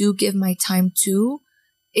that I do give my time to,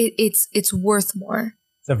 it's worth more.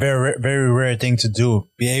 It's a very, very rare thing to do,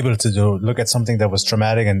 be able to do. Look at something that was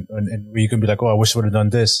traumatic and where you can be like, oh, I wish I would have done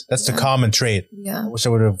this. That's the common trait. Yeah. I wish I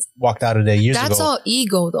would have walked out of there years ago. That's all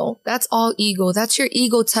ego though. That's all ego. That's your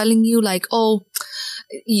ego telling you like, oh,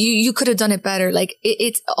 you could have done it better. Like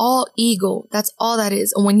it's all ego. That's all that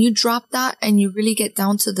is. And when you drop that and you really get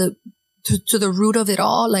down to the root of it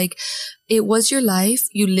all, like it was your life.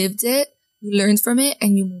 You lived it. You learned from it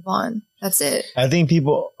and you move on. That's it. I think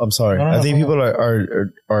people, I'm sorry. I think people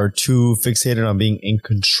are too fixated on being in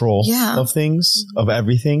control of things, of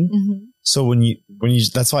everything. Mm-hmm. So when you,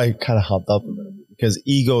 that's why I kind of hopped up because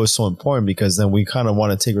ego is so important because then we kind of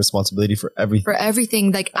want to take responsibility for everything. For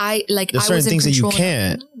everything. There's certain things that you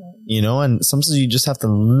can't, you know, and sometimes you just have to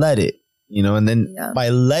let it, you know, and then by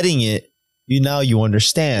letting it, you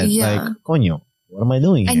understand like, coño. What am I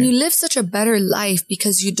doing here? And you live such a better life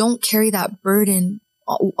because you don't carry that burden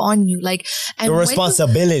on you. Like, and the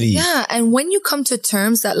responsibility. And when you come to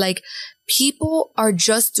terms that like people are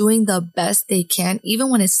just doing the best they can, even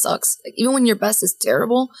when it sucks, like even when your best is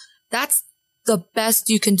terrible, that's the best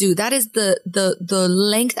you can do. That is the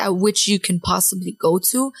length at which you can possibly go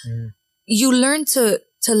to. Mm. You learn to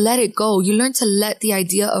let it go. You learn to let the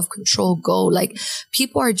idea of control go. Like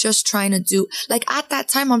people are just trying to do, like at that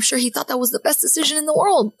time, I'm sure he thought that was the best decision in the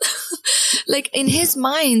world. Like in his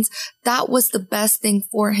mind, that was the best thing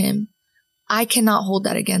for him. I cannot hold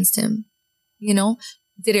that against him. You know,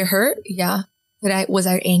 did it hurt? Yeah. Was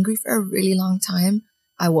I angry for a really long time?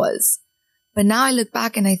 I was. But now I look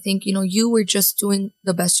back and I think, you know, you were just doing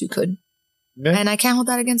the best you could. Yeah. And I can't hold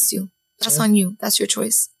that against you. That's on you. That's your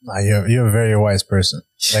choice. You're a very wise person.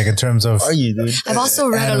 Like in terms of, are you, dude? I've also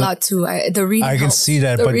read a lot too. The reading. I can see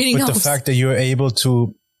that, but the fact that you're able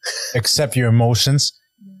to accept your emotions,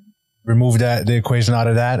 remove the equation out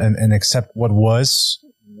of that, and accept what was,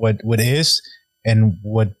 what is, and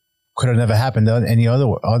what could have never happened any other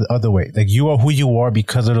way. Like you are who you are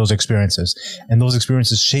because of those experiences, and those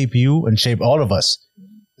experiences shape you and shape all of us.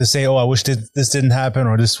 To say, oh, I wish this didn't happen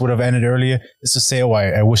or this would have ended earlier, is to say, oh,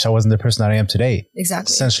 I wish I wasn't the person that I am today.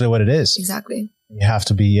 Exactly. Essentially what it is. Exactly. You have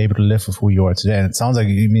to be able to live with who you are today. And it sounds like,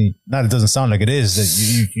 it doesn't sound like it is,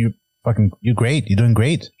 that you're great. You're doing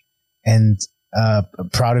great. And,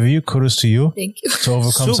 proud of you. Kudos to you. Thank you. To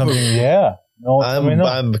overcome something. Yeah. No,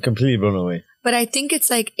 I'm completely blown away. But I think it's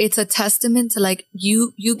like, it's a testament to like,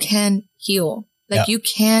 you can heal. Like you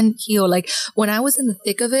can heal. Like when I was in the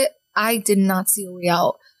thick of it, I did not see a way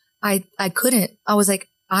out. I couldn't. I was like,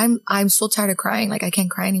 I'm so tired of crying. Like I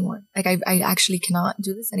can't cry anymore. Like I actually cannot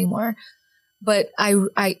do this anymore. But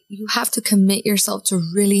you have to commit yourself to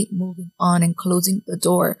really moving on and closing the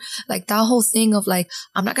door. Like that whole thing of like,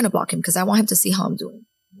 I'm not going to block him because I want him to see how I'm doing.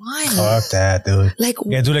 Why? Fuck that, dude. Like,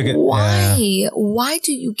 why? Yeah. Why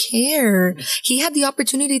do you care? He had the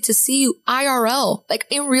opportunity to see you IRL, like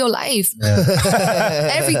in real life,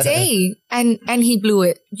 every day. And he blew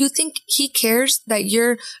it. You think he cares that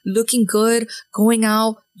you're looking good, going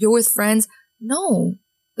out, you're with friends? No.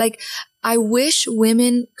 Like, I wish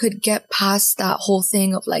women could get past that whole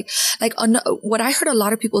thing of like what I heard a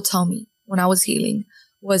lot of people tell me when I was healing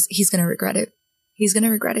was he's going to regret it. he's going to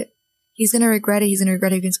regret it. He's going to regret it. He's going to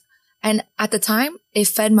regret it. And at the time, it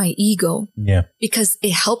fed my ego. Yeah. Because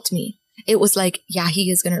it helped me. It was like, yeah,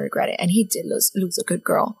 he is going to regret it. And he did lose a good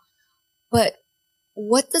girl. But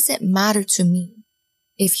what does it matter to me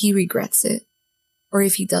if he regrets it or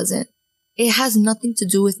if he doesn't? It has nothing to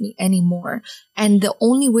do with me anymore. And the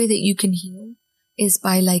only way that you can heal is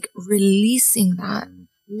by like releasing that,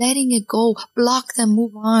 letting it go, block them,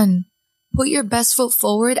 move on. Put your best foot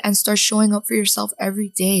forward and start showing up for yourself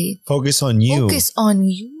every day. Focus on you. Focus on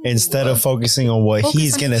you. Instead of focusing on what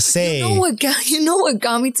he's going to say. You know what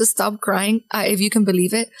got me to stop crying? If you can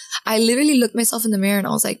believe it. I literally looked myself in the mirror and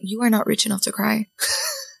I was like, you are not rich enough to cry.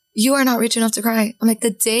 You are not rich enough to cry. I'm like,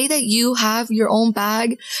 the day that you have your own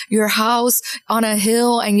bag, your house on a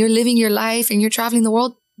hill and you're living your life and you're traveling the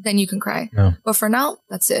world, then you can cry. Yeah. But for now,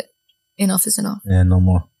 that's it. Enough is enough. Yeah, no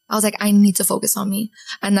more. I was like, I need to focus on me.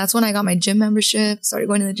 And that's when I got my gym membership, started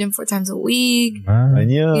going to the gym 4 times a week,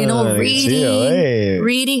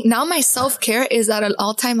 reading. Now my self-care is at an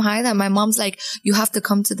all-time high that my mom's like, you have to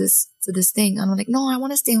come to this thing. And I'm like, no, I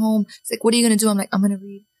want to stay home. It's like, what are you going to do? I'm like, I'm going to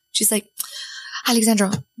read. She's like,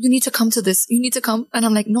 Alexandra, you need to come to this. You need to come. And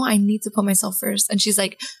I'm like, no, I need to put myself first. And she's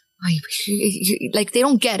like, like they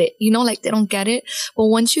don't get it, like they don't get it. But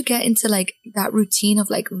once you get into like that routine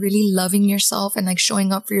of like really loving yourself and like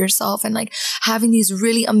showing up for yourself and like having these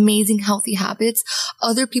really amazing healthy habits,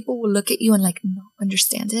 other people will look at you and like not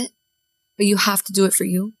understand it, but you have to do it for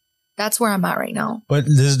you. That's where I'm at right now. But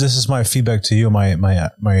this is my feedback to you, my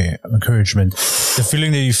encouragement. The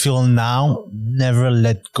feeling that you feel now, never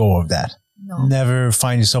let go of that. No. Never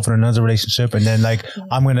find yourself in another relationship and then like,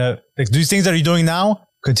 I'm going to like these things that you're doing now.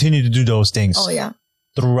 Continue to do those things. Oh, yeah.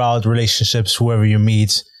 Throughout relationships, whoever you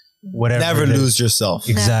meet, whatever. Never lose yourself.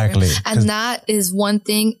 Exactly. And that is one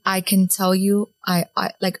thing I can tell you. I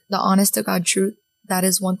like the honest to God truth. That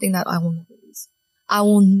is one thing that I will never lose. I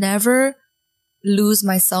will never lose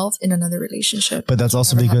myself in another relationship. But that's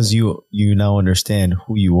also because you now understand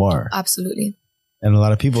who you are. Absolutely. And a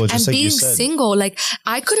lot of people just and like being single, like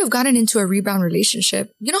I could have gotten into a rebound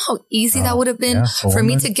relationship. You know how easy that would have been for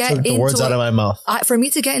me to get into the words out of my mouth. For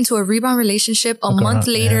me to get into a rebound relationship a month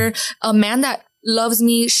later, a man that loves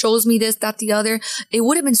me, shows me this, that, the other. It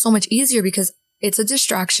would have been so much easier because it's a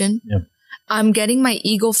distraction. Yep. I'm getting my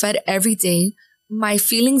ego fed every day. My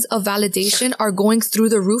feelings of validation are going through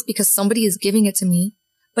the roof because somebody is giving it to me.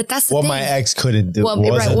 But that's the what thing. my ex couldn't do. What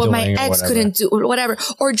my ex couldn't do, or whatever.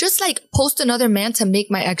 Or just like post another man to make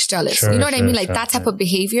my ex jealous. Sure, you know what I mean? Like that type of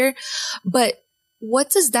behavior. But what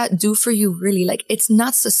does that do for you really? Like it's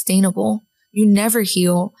not sustainable. You never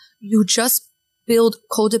heal. You just build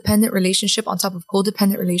codependent relationship on top of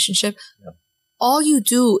codependent relationship. Yep. All you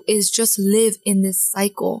do is just live in this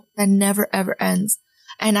cycle that never ever ends.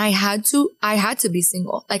 And I had to be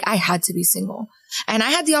single. Like I had to be single. And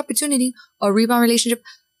I had the opportunity, a rebound relationship.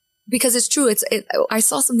 Because it's true. I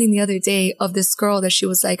saw something the other day of this girl that she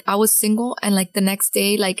was like, I was single. And like the next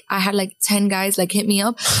day, like I had like 10 guys like hit me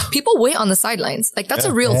up. People wait on the sidelines. Like that's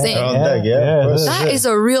a real thing. That is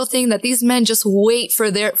a real thing that these men just wait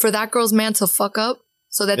for that girl's man to fuck up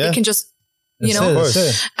so that they can just,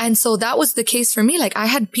 and so that was the case for me. Like I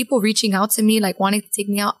had people reaching out to me, like wanting to take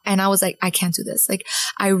me out. And I was like, I can't do this. Like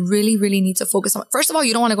I really, really need to focus on, first of all,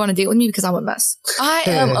 you don't want to go on a date with me because I'm a mess. I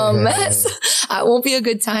am a mess. I won't be a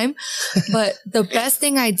good time. But the best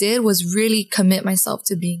thing I did was really commit myself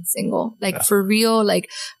to being single. Like for real,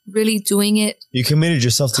 like really doing it. You committed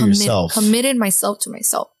yourself to yourself. Committed myself to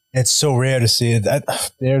myself. It's so rare to see it.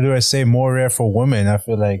 Dare do I say more rare for women? I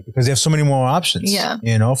feel like because they have so many more options. Yeah.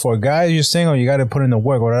 You know, for a guy, you're single, you got to put in the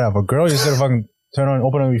work or whatever. For a girl, you just got to fucking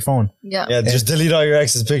open up your phone. Yeah. Yeah. Just delete all your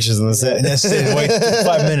ex's pictures and that's it. That's it. Wait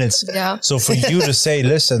 5 minutes. Yeah. So for you to say,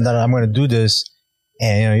 listen, that I'm going to do this,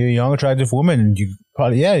 and you're a young, attractive woman, and you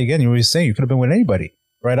probably, again, you were saying you could have been with anybody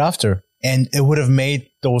right after. And it would have made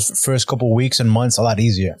those first couple of weeks and months a lot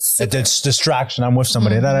easier. That's distraction. I'm with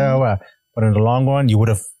somebody. But in the long run, you would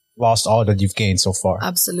have lost all that you've gained so far.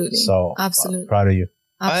 Absolutely. So absolutely proud of you.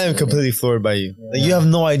 Absolutely. I am completely floored by you. Like you have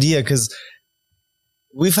no idea because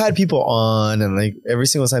we've had people on and like every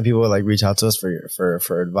single time people like reach out to us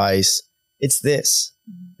for advice, it's this.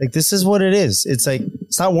 Like this is what it is. It's like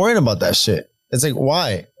stop worrying about that shit. It's like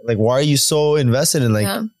why? Like why are you so invested in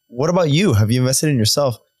like what about you? Have you invested in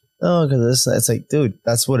yourself? No, because it's like, dude,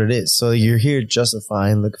 that's what it is. So you're here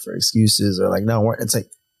justifying, looking for excuses or like no, it's like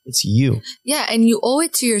it's you. Yeah. And you owe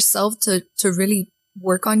it to yourself to really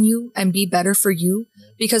work on you and be better for you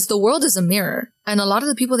because the world is a mirror and a lot of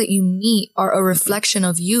the people that you meet are a reflection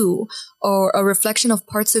of you or a reflection of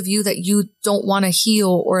parts of you that you don't want to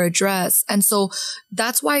heal or address. And so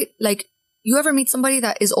that's why like you ever meet somebody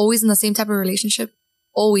that is always in the same type of relationship?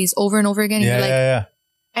 Always, over and over again. And you're like,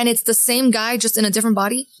 and it's the same guy, just in a different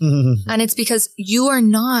body. And it's because you're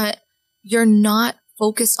not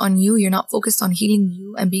focused on you. You're not focused on healing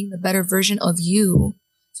you and being the better version of you.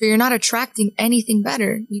 So you're not attracting anything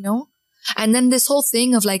better, you know? And then this whole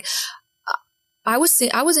thing of like, I was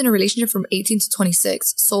in a relationship from 18 to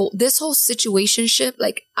 26. So this whole situationship,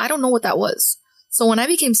 like, I don't know what that was. So when I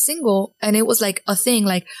became single and it was like a thing,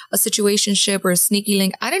 like a situationship or a sneaky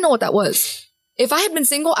link, I didn't know what that was. If I had been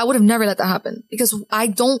single, I would have never let that happen because I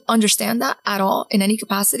don't understand that at all in any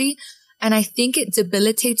capacity. And I think it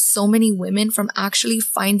debilitates so many women from actually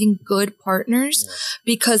finding good partners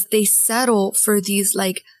because they settle for these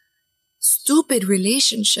like stupid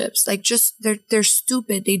relationships. Like just, they're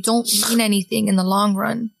stupid. They don't mean anything in the long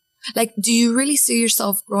run. Like, do you really see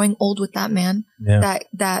yourself growing old with that man? Yeah.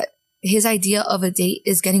 That his idea of a date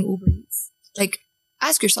is getting Uber Eats? Like,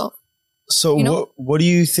 ask yourself. So you know? What do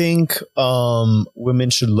you think women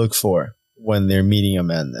should look for when they're meeting a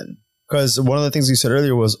man then? Because one of the things you said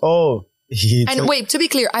earlier was, wait, to be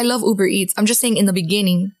clear, I love Uber Eats. I'm just saying in the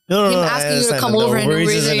beginning, asking you to come over and Uber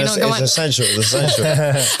Eats, it's essential. It's essential.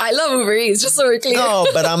 I love Uber Eats, just so we're clear. No,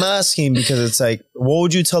 but I'm asking because it's like, what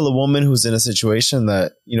would you tell a woman who's in a situation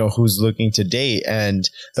that, you know, who's looking to date and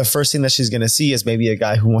the first thing that she's going to see is maybe a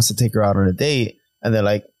guy who wants to take her out on a date and they're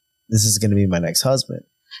like, this is going to be my next husband.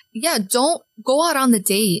 Yeah, don't go out on the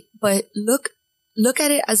date, but look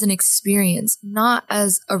at it as an experience, not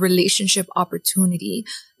as a relationship opportunity.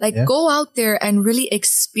 Like go out there and really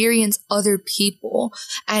experience other people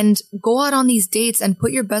and go out on these dates and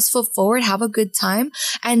put your best foot forward, have a good time,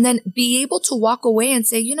 and then be able to walk away and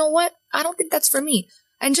say, you know what? I don't think that's for me.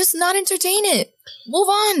 And just not entertain it. Move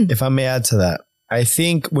on. If I may add to that, I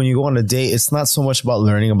think when you go on a date, it's not so much about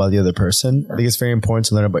learning about the other person. I think it's very important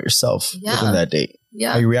to learn about yourself within that date.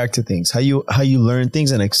 Yeah. How you react to things, how you learn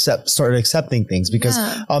things and start accepting things, because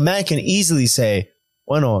a man can easily say,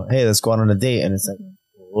 well, hey, let's go out on a date. And it's like,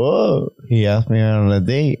 whoa, he asked me out on a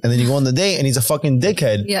date. And then you go on the date and he's a fucking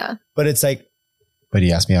dickhead. Yeah. But it's like, but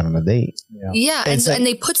he asked me out on a date. Yeah. And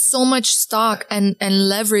they put so much stock and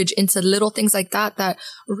leverage into little things like that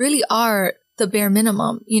really are the bare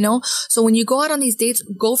minimum, you know? So when you go out on these dates,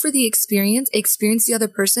 go for the experience the other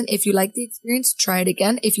person. If you like the experience, try it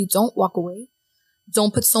again. If you don't, walk away.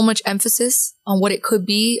 Don't put so much emphasis on what it could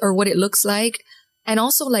be or what it looks like. And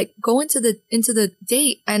also like go into the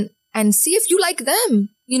date and see if you like them.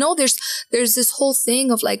 You know, there's this whole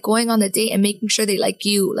thing of like going on the date and making sure they like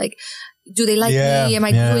you. Like, do they like me? Am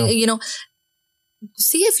I doing, you know,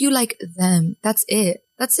 see if you like them. That's it.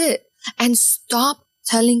 And stop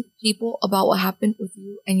telling people about what happened with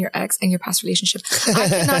you and your ex and your past relationship. I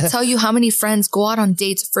cannot tell you how many friends go out on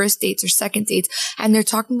dates, first dates or second dates, and they're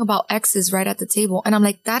talking about exes right at the table. And I'm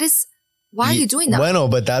like, why are you doing that? Bueno,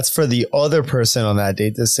 but that's for the other person on that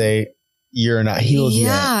date to say, you're not healed yet.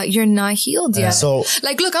 Yeah, you're not healed yet. So,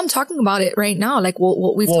 like, look, I'm talking about it right now. Like,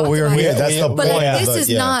 what we've talked about. Here. That's the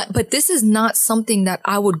point. But this is not something that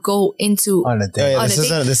I would go into on a date.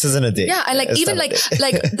 This isn't a date. Yeah, and like it's even like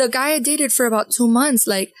the guy I dated for about 2 months,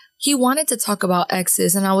 like he wanted to talk about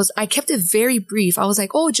exes, and I kept it very brief. I was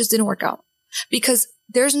like, oh, it just didn't work out, because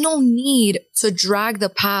there's no need to drag the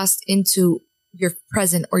past into your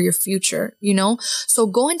present or your future, you know? So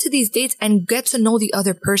go into these dates and get to know the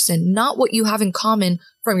other person, not what you have in common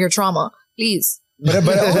from your trauma, please.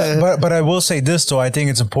 But I will say this though. I think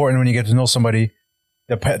it's important when you get to know somebody,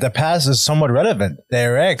 the past is somewhat relevant.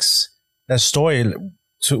 Their ex, that story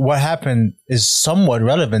to what happened is somewhat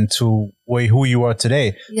relevant to who you are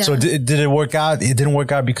today. Yeah. So did it work out? It didn't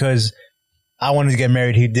work out because I wanted to get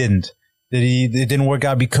married. He didn't. It didn't work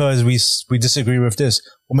out because we disagree with this.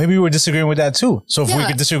 Well, maybe we were disagreeing with that too. So if we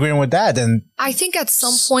could disagree with that, then I think at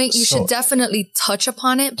some point you should definitely touch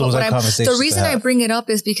upon it. But the reason I bring it up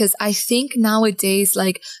is because I think nowadays,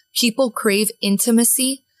 like, people crave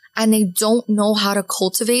intimacy and they don't know how to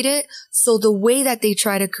cultivate it. So the way that they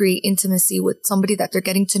try to create intimacy with somebody that they're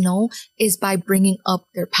getting to know is by bringing up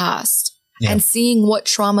their past. Yeah. And seeing what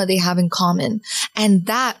trauma they have in common. And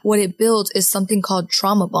what it builds is something called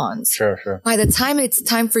trauma bonds. Sure. By the time it's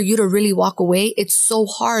time for you to really walk away, it's so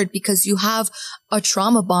hard because you have a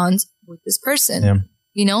trauma bond with this person. Yeah.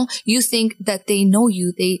 You know, you think that they know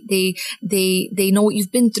you. They know what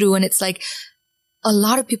you've been through. And it's like, a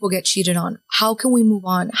lot of people get cheated on. How can we move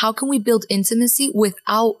on? How can we build intimacy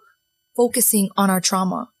without focusing on our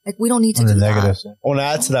trauma? Like, we don't need to do that. I want to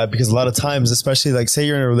add to that because a lot of times, especially like say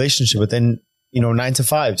you're in a relationship within, 9 to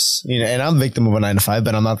 5s, and I'm a victim of a 9 to 5,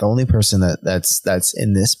 but I'm not the only person that's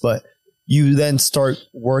in this. But you then start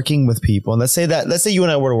working with people. And let's say you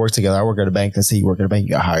and I were to work together. I work at a bank. Let's say you work at a bank,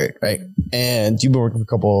 you got hired, right? And you've been working for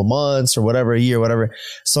a couple of months or whatever, a year, whatever.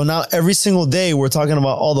 So now every single day we're talking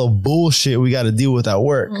about all the bullshit we got to deal with at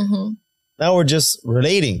work. Now we're just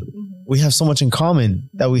relating. We have so much in common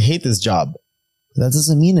that we hate this job. That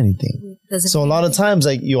doesn't mean anything. So a lot of times,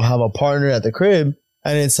 like, you'll have a partner at the crib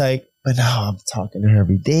and it's like, but now I'm talking to her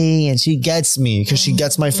every day and she gets me because she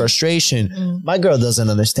gets my frustration. My girl doesn't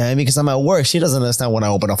understand me because I'm at work. She doesn't understand when I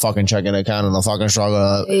open a fucking checking account and I fucking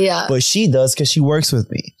struggle. Yeah. But she does because she works with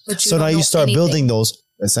me. So now you start building those,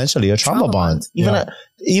 essentially a trauma bond.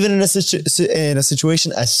 Even in a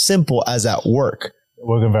situation as simple as at work.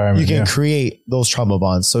 Work environment. You can create those trauma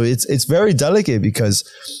bonds. So it's very delicate because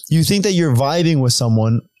you think that you're vibing with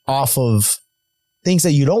someone off of things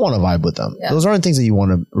that you don't want to vibe with them. Those aren't things that you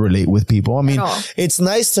want to relate with people. I mean, it's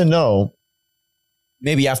nice to know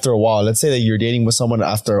maybe after a while, let's say that you're dating with someone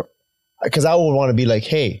after, because I would want to be like,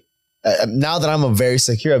 hey, now that I'm very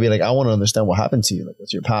secure, I'd be like, I want to understand what happened to you. Like,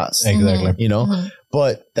 what's your past? Exactly. You know,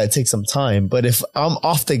 but that takes some time. But if I'm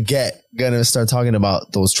off the get going to start talking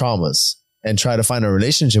about those traumas and try to find a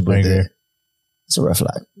relationship with it, it's a red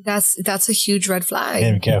flag. That's a huge red flag.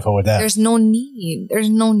 Yeah, be careful with that. There's no need,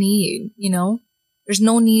 you know? There's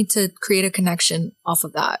no need to create a connection off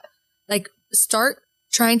of that. Like, start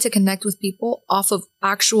trying to connect with people off of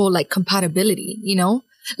actual, like, compatibility, you know?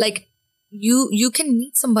 Like, you can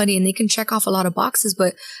meet somebody and they can check off a lot of boxes,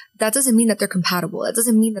 but that doesn't mean that they're compatible. That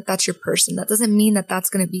doesn't mean that that's your person. That doesn't mean that that's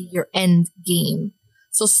going to be your end game.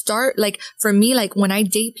 So start, like, for me, like, when I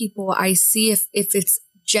date people, I see if it's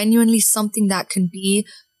genuinely something that can be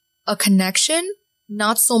a connection,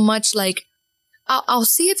 not so much like, I'll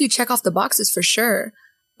see if you check off the boxes for sure,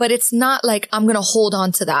 but it's not like I'm going to hold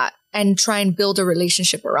on to that and try and build a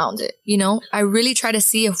relationship around it. You know, I really try to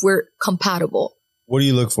see if we're compatible. What do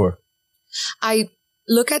you look for? I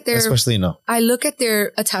look at I look at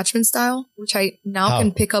their attachment style, which I now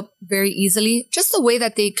can pick up very easily. Just the way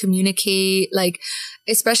that they communicate, like,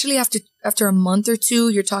 especially after a month or two,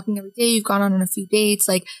 you're talking every day, you've gone on a few dates,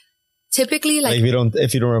 like, typically, like,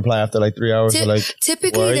 if you don't reply after like 3 hours, like,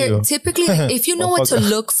 typically like, if you know what to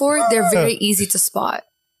look for, they're very easy to spot,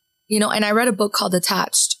 you know. And I read a book called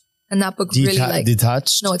Attached, and that book really, like,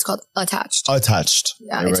 Detached. No, it's called Attached.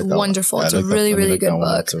 Yeah, it's wonderful. It's a really, really good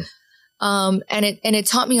book. And it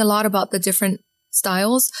taught me a lot about the different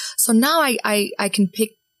styles. So now I can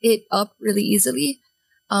pick it up really easily.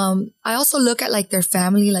 I also look at, like, their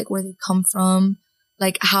family, like, where they come from,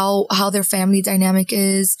 like, how their family dynamic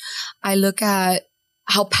is. I look at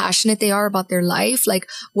how passionate they are about their life, like,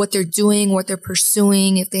 what they're doing, what they're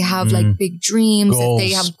pursuing, if they have like big dreams, if they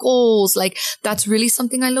have goals. Like, that's really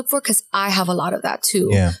something I look for, because I have a lot of that too.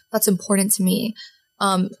 Yeah. That's important to me.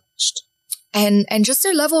 And just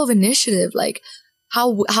their level of initiative, like,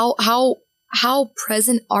 how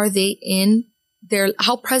present are they in their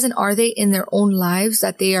own lives,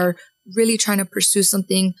 that they are really trying to pursue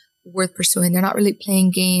something worth pursuing. They're not really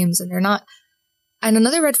playing games, and they're not. And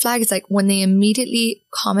another red flag is, like, when they immediately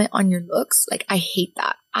comment on your looks. Like, I hate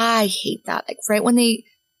that. Like, right when they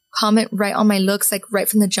comment right on my looks, like, right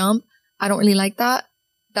from the jump, I don't really like that.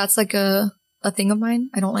 That's like a thing of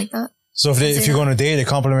mine. I don't like that. So if you're going to date, they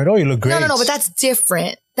compliment, oh, you look great. No, but that's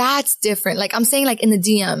different. Like, I'm saying, like, in the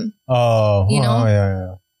DM. Oh, you know?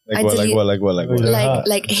 Yeah.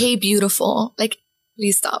 Like, hey, beautiful. Like,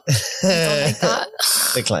 please stop. I don't like that.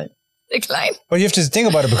 Decline. But you have to think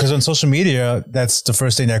about it, because on social media, that's the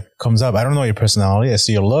first thing that comes up. I don't know your personality. I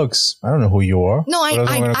see your looks. I don't know who you are. No,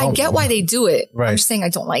 I get why they do it. Right. I'm just saying I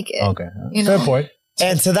don't like it. Okay. Fair point.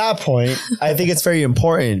 And to that point, I think it's very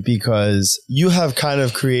important, because you have kind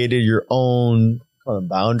of created your own, call them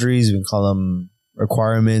boundaries, we can call them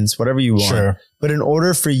requirements, whatever you want. Sure. But in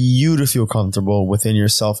order for you to feel comfortable within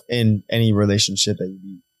yourself in any relationship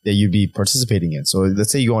that you'd be participating in. So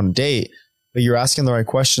let's say you go on a date, but you're asking the right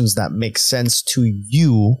questions that make sense to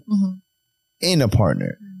you in a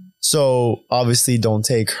partner. So obviously don't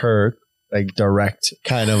take her, like, direct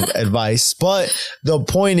kind of advice. But the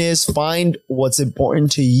point is, find what's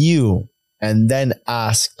important to you and then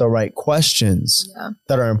ask the right questions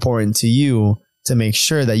that are important to you to make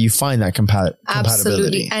sure that you find that compatibility.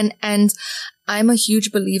 Absolutely. And I'm a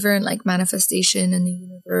huge believer in, like, manifestation in the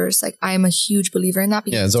universe. Like, I'm a huge believer in that,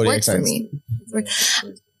 because it works for me.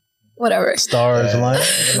 Whatever. Stars, line.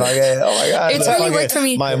 Oh my God. It's really worked for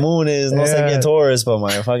me. My moon is no sé qué Taurus, but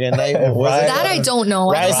my fucking night. That I don't know.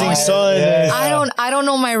 Rising sun. Yeah. I don't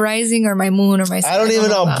know my rising or my moon or my sun. I don't even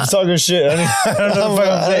know. I'm talking shit. I don't know what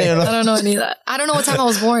I'm saying. I don't know any of that. I don't know what time I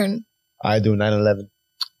was born. I do 9/11.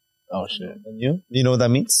 Oh shit. And you? Do you know what that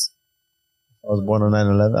means? I was born on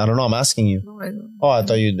 9/11. I don't know. I'm asking you. No, I don't. Oh, I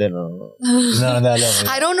thought you did. No. Not that level.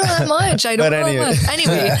 I don't know that much. I don't know anyway. that much.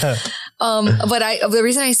 Anyway, but the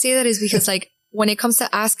reason I say that is because like when it comes to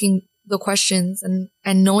asking the questions and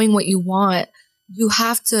knowing what you want, you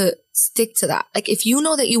have to stick to that. Like if you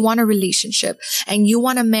know that you want a relationship and you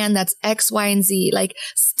want a man that's X, Y, and Z, like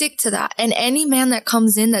stick to that. And any man that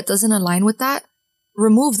comes in that doesn't align with that,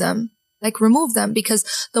 remove them. Like remove them, because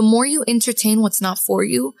the more you entertain what's not for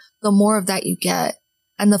you, the more of that you get.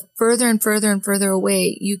 And the further and further and further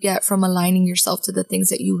away you get from aligning yourself to the things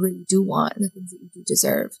that you really do want and the things that you do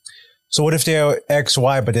deserve. So what if they're X,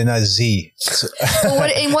 Y, but they're not Z?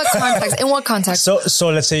 In what context? In what context? So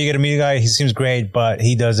let's say you get to meet a guy, he seems great, but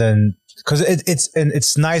he doesn't, because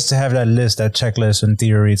it's nice to have that list, that checklist in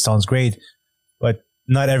theory. It sounds great, but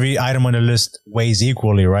not every item on the list weighs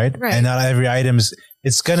equally, right? Right. And not every item is,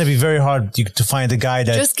 it's going to be very hard to find a guy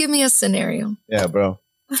that... Just give me a scenario. Yeah, bro. All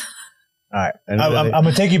right. I'm going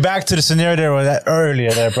to take you back to the scenario that earlier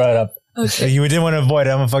that I brought up. Okay. You didn't want to avoid it.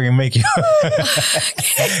 I'm going to fucking make you.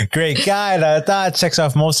 Great guy. That checks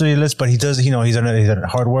off most of the list, but he does, he's a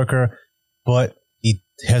hard worker, but he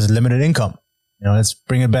has limited income. Let's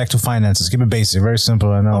bring it back to finances. Keep it basic. Very simple.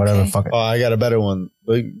 I know, whatever. Fuck it. Oh, I got a better one.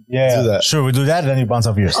 Yeah. Do that. Sure, we do that, and then you bounce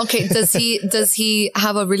off yours. Okay. Does he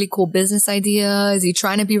have a really cool business idea? Is he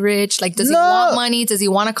trying to be rich? Like, does he want money? Does he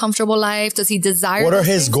want a comfortable life? Does he desire? What are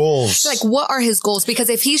his goals? Like, what are his goals? Because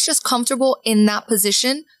if he's just comfortable in that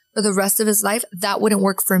position for the rest of his life, that wouldn't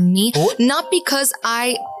work for me. Not because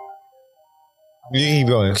I... You keep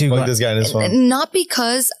going. Plug this guy in his phone. Not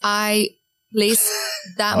because I place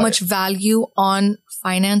that much value on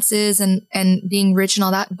finances and being rich and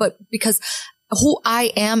all that, but because who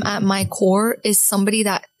I am at my core is somebody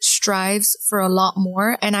that strives for a lot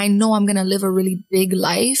more. And I know I'm going to live a really big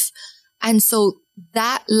life. And so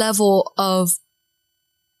that level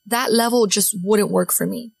just wouldn't work for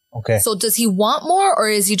me. Okay. So does he want more, or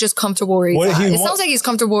is he just comfortable where he's at? It sounds like he's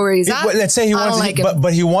comfortable where he's at. Let's say he wants,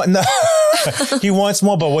 but he he wants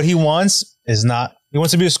more, but what he wants is not, he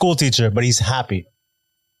wants to be a school teacher, but he's happy.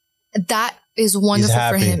 That is wonderful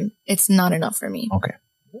for him. It's not enough for me. Okay.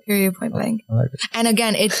 Period, point blank. I like it. And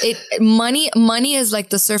again, money is like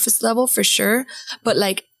the surface level for sure, but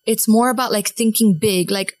like, it's more about like thinking big.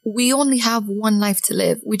 Like we only have one life to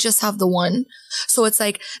live. We just have the one. So it's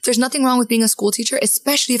like, there's nothing wrong with being a school teacher,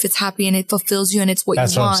 especially if it's happy and it fulfills you and it's what you want.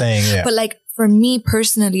 That's what I'm saying. Yeah. But like for me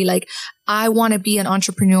personally, like I want to be an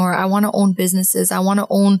entrepreneur. I want to own businesses. I want to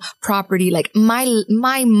own property. Like my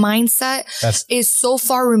mindset is so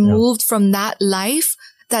far removed from that life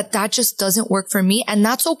that just doesn't work for me. And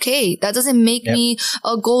that's okay. That doesn't make me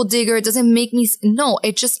a gold digger. It doesn't make me, no,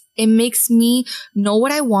 it makes me know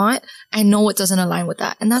what I want and know what doesn't align with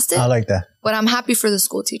that. And that's it. I like that. But I'm happy for the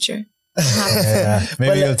school teacher.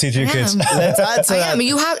 Maybe you'll teach your kids. Let's add to that.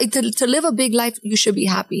 You have to live a big life. You should be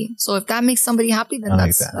happy. So if that makes somebody happy, then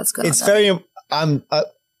that's good. It's very,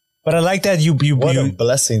 but I like that what a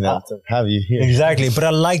blessing that to have you here. Exactly. But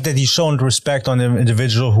I like that you've shown respect on the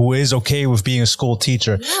individual who is okay with being a school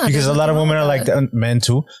teacher. Yeah, because a lot of women are like, men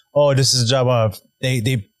too. Oh, this is a job of,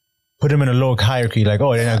 they put them in a low hierarchy, like,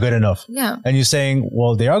 oh, they're not good enough. Yeah. And you're saying,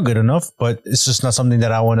 well, they are good enough, but it's just not something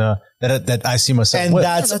that I want to, that I see myself and with.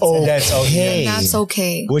 That's okay. That's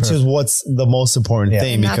okay. Which is what's the most important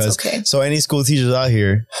thing, and because so any school teachers out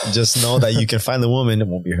here, just know that you can find the woman. It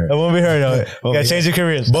won't be her. It won't be her. No. You gotta change your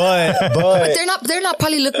careers. But they're not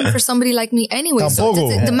probably looking for somebody like me anyway. So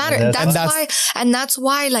the matter. That's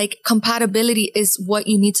why like compatibility is what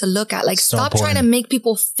you need to look at. Like stop trying to make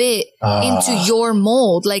people fit into your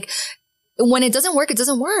mold. Like when it doesn't work, it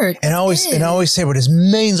doesn't work. And I always say, but there's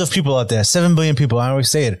millions of people out there, 7 billion people. I always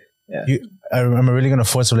say it. Yeah. Am I really going to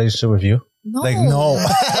force a relationship with you? No. Like, no.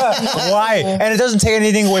 Why? And it doesn't take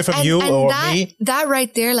anything away from you or me. That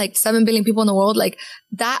right there, like 7 billion people in the world, like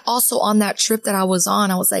that also on that trip that I was on,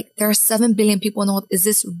 I was like, there are 7 billion people in the world. Is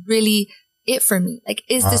this really it for me? Like,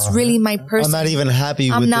 is this really my person? I'm not even happy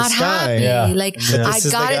with this guy. Yeah. Like, I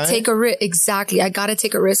gotta take a risk. Exactly. I gotta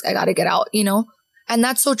take a risk. I gotta get out, And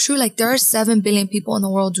that's so true. Like, there are 7 billion people in the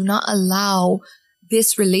world. Do not allow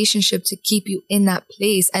this relationship to keep you in that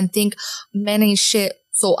place and think men ain't shit.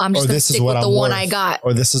 So I'm just going to stick with the one I got.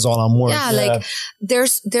 Or this is all I'm worth. Yeah, like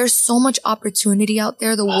there's so much opportunity out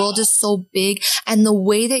there. The world is so big. And the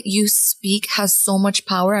way that you speak has so much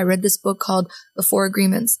power. I read this book called The 4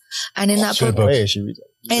 Agreements. And in that book,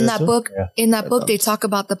 they talk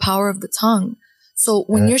about the power of the tongue. So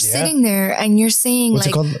when you're sitting there and you're saying, what's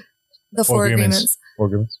like, it called? The 4 Agreements. 4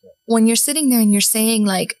 Agreements. When you're sitting there and you're saying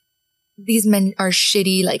like, these men are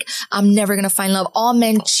shitty. Like, I'm never going to find love. All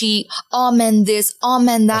men cheat. All men this, all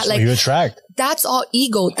men that. That's like, what you attract. That's all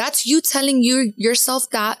ego. That's you telling yourself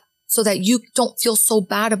that so that you don't feel so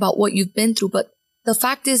bad about what you've been through. But the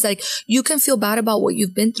fact is, like, you can feel bad about what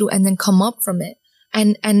you've been through and then come up from it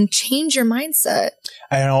and change your mindset.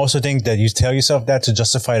 And I also think that you tell yourself that to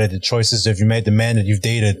justify that the choices that you made, the men that you've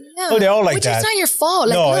dated, they're all like that. Which is not your fault.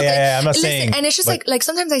 Like, no, look, I'm not saying. And it's just like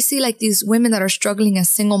sometimes I see like these women that are struggling as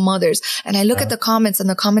single mothers, and I look at the comments, and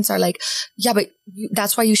the comments are like, yeah, but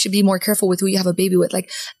that's why you should be more careful with who you have a baby with.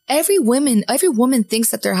 Like, every woman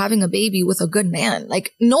thinks that they're having a baby with a good man.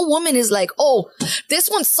 Like, no woman is like, oh, this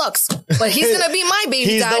one sucks, but he's gonna be my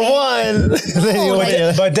baby he's daddy. He's the one. No,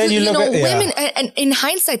 like, but then you look at women, and in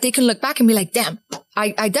hindsight, they can look back and be like, damn,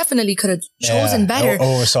 I definitely could have chosen better.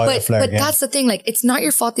 But that's the thing. Like, it's not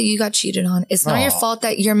your fault that you got cheated on. It's not your fault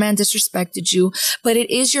that your man disrespected you, but it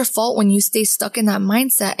is your fault when you stay stuck in that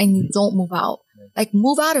mindset and you don't move out. Like,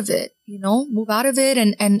 move out of it, move out of it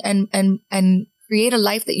and create a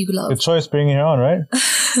life that you love. Good choice bringing it on, right?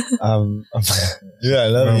 Yeah, I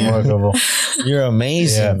love Remarkable. You're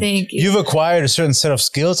amazing. Yeah. Thank you. You've acquired a certain set of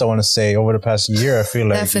skills, I want to say, over the past year. I feel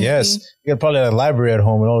like, Definitely. yes. You got probably a library at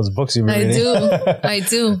home with all those books you've been reading. I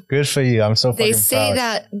do. Good for you. I'm so fucking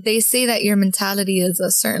proud. They say that your mentality is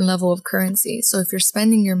a certain level of currency. So if you're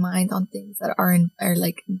spending your mind on things that are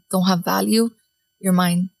like, don't have value, your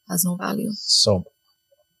mind has no value. So,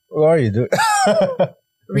 who are you, dude?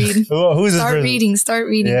 Read. Who's this Start person? reading.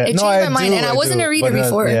 It changed my mind. And I wasn't a reader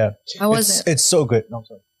before. I wasn't. It's so good. No, I'm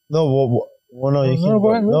sorry. No, no, you can't. No,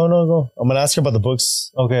 go. I'm going to ask you about the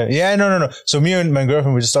books. Okay. Yeah, no. So me and my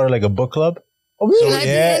girlfriend, we just started like a book club. Oh, really?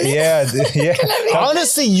 So, yeah.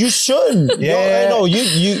 Honestly, you should. Yeah. I know.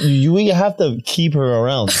 You have to keep her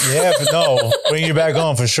around. Yeah, but no. Bring you back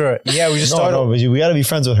on for sure. Yeah, we just started. No, but we got to be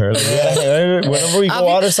friends with her. Like, whenever we go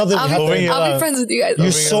out or something, I'll be friends with you guys.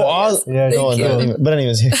 You're so awesome. Yeah, no. But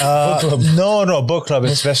anyways, book club. No, book club.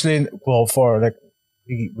 Especially, for like,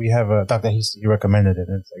 we have a doctor. He recommended it.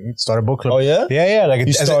 It's like, start a book club. Oh yeah, yeah. Like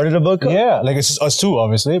you started a book club. Yeah, like it's just us two,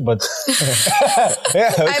 obviously, but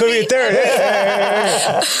it could be a third.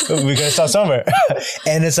 Yeah. We gotta start somewhere.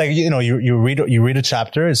 And it's like you read a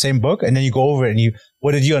chapter, the same book, and then you go over it and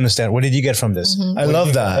what did you understand? What did you get from this? Mm-hmm. I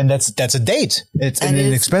love that. And that's a date. It's an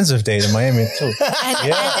inexpensive date in Miami too.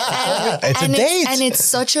 It's a date, and it's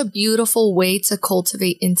such a beautiful way to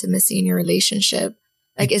cultivate intimacy in your relationship.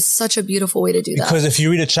 Like, it's such a beautiful way to do that. Because if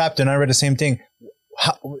you read a chapter and I read the same thing,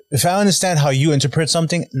 if I understand how you interpret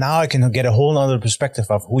something, now I can get a whole other perspective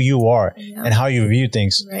of who you are and how you view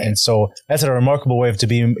things. Right. And so that's a remarkable way to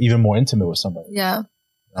be even more intimate with somebody. Yeah,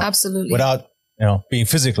 absolutely. Without, being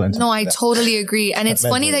physically intimate. No, I totally agree. And it's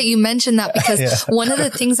funny that you mentioned that because one of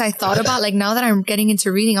the things I thought about, like, now that I'm getting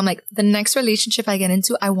into reading, I'm like, the next relationship I get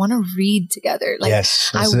into, I want to read together. Like,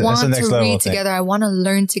 I want to read together. I want to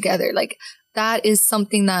learn together. Like, that is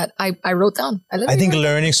something that I wrote down. I think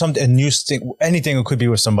learning something, a new thing, anything it could be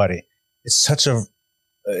with somebody. It's such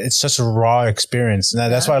a raw experience.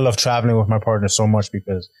 And that's why I love traveling with my partner so much,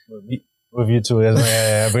 because with you two, we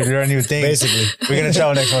learn new things. Basically, we're going to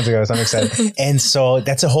travel next month together. So I'm excited. And so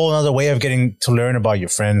that's a whole other way of getting to learn about your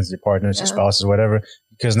friends, your partners, your spouses, whatever.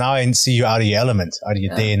 Because now I see you out of your element, out of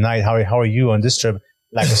your day and night. How are you on this trip?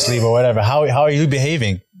 Lack of sleep or whatever. How are you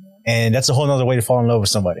behaving? And that's a whole nother way to fall in love with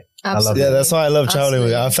somebody. Absolutely. I love that. That's why I love traveling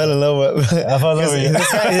with you. I fell in love with you.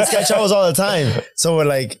 This guy travels all the time. So we're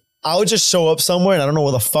like, I would just show up somewhere and I don't know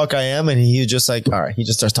where the fuck I am. And he just like, all right, he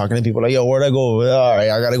just starts talking to people like, yo, where'd I go? All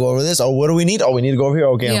right, I got to go over this. Oh, what do we need? Oh, we need to go over here.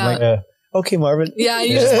 Okay. Yeah. I'm like, okay, Marvin. Yeah,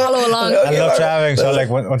 you just follow along. I love traveling. So like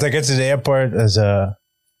once I get to the airport,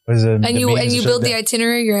 and you build the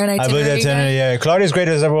itinerary. You're an itinerary. I build the itinerary. Yeah, Claudia's great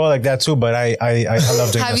as everyone like that too. But I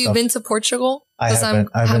love doing. Have you been to Portugal? I haven't.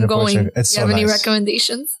 I'm going. Do you have any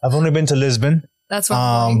recommendations? I've only been to Lisbon. That's what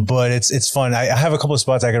I'm but it's fun. I have a couple of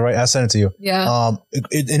spots I can write. I'll send it to you. Yeah.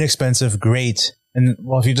 Inexpensive, great. And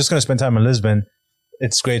well, if you're just gonna spend time in Lisbon,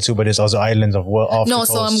 it's great too. But it's also islands off the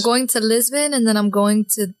coast. So I'm going to Lisbon and then I'm going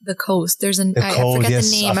to the coast. There's I forget the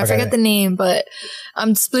name. I forget the name, but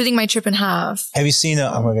I'm splitting my trip in half. Have you seen?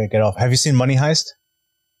 I'm gonna get off. Have you seen Money Heist?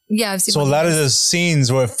 Yeah, I've seen. So a lot of the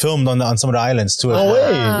scenes were filmed on some of the islands too. Oh,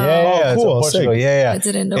 way. Yeah. Cool. Portugal. Yeah. I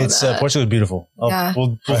didn't know that. Portugal is beautiful. Yeah.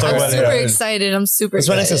 We'll talk about it. I'm super excited. I'm super excited. It's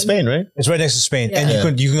right next to Spain, right? It's right next to Spain. Yeah.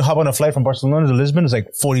 And you can hop on a flight from Barcelona to Lisbon. It's like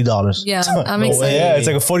 $40. Yeah, I'm excited. Yeah, it's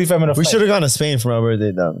like a 45-minute flight. We should have gone to Spain for my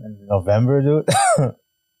birthday, though. In November, dude.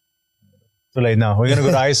 Too late now. We're gonna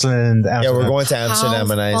go to Iceland and Amsterdam. Yeah, we're going to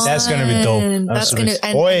Amsterdam and Iceland. That's gonna be dope. That's gonna.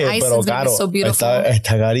 And Iceland's gonna be so beautiful.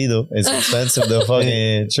 It's expensive. The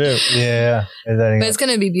fucking trip. Yeah, but it's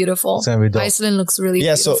gonna be beautiful. It's gonna be dope. Iceland looks really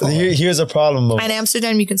beautiful. So here's a problem. And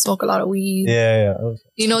Amsterdam, you can smoke a lot of weed. Yeah.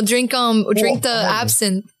 You know, drink the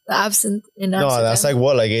absinthe. The absinthe in Amsterdam. No, that's like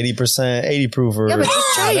what, like 80%, 80 proof. Or yeah, but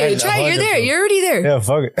just try it. Try it. You're there. You're already there. Yeah,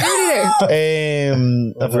 fuck it. You're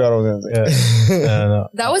already there. I forgot what I was gonna say. Yeah.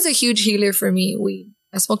 That was a huge healer for me. Weed.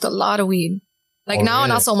 I smoked a lot of weed. Like now,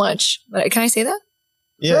 not so much. But can I say that?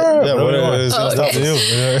 Yeah.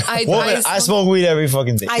 I smoke weed every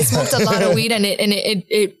fucking day. I smoked a lot of weed, and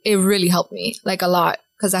it really helped me, like a lot.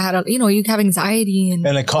 Because I had you have anxiety and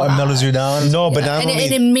it mellows you down. No, but and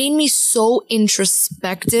it made me so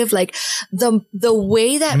introspective. Like the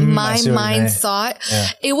way that my mind thought. Yeah.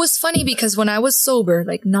 It was funny because when I was sober,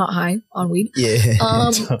 like not high on weed,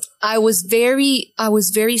 I was very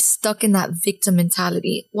stuck in that victim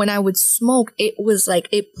mentality. When I would smoke, it was like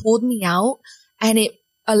it pulled me out, and it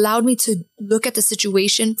allowed me to look at the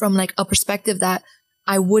situation from like a perspective that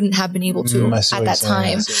I wouldn't have been able to at that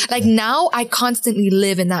time. Like now I constantly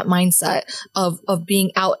live in that mindset of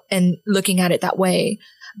being out and looking at it that way.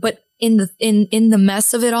 But in the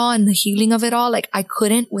mess of it all and the healing of it all, like I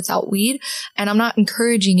couldn't without weed. And I'm not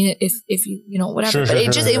encouraging it if you whatever, but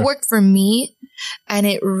it worked for me, and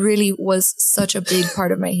it really was such a big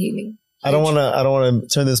part of my healing. I don't want to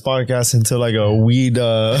turn this podcast into like a weed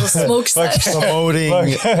smoke promoting.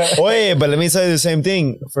 Wait, but let me tell you the same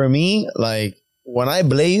thing. For me, like, when I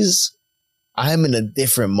blaze, I'm in a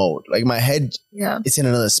different mode. Like my head, it's in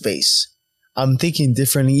another space. I'm thinking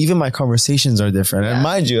differently. Even my conversations are different. And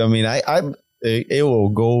mind you, I mean, it will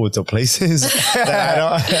go to places that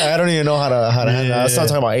I don't even know how to handle. I start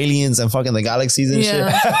talking about aliens and fucking the galaxies and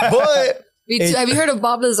shit. But have you heard of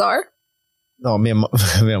Bob Lazar? No, me and Mom,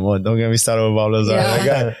 don't get me started with Bob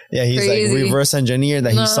Lazar. He's crazy. Like reverse engineered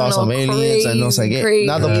that he saw some aliens, and I was like,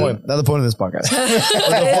 not the point of this podcast.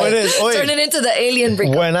 The point is, turn it into the alien break.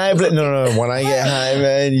 When I when I get high,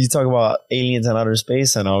 man, you talk about aliens and outer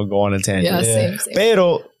space, and I'll go on a tangent. Same.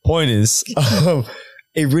 Pero point is,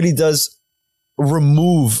 it really does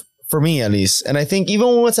remove, for me at least, and I think even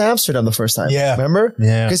when we went to Amsterdam the first time, remember?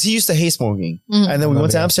 Yeah, because he used to hate smoking, and then we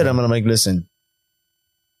went to Amsterdam, and I'm like, listen.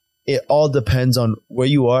 It all depends on where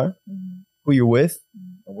you are, who you're with,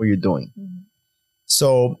 and what you're doing.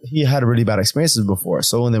 So he had really bad experiences before.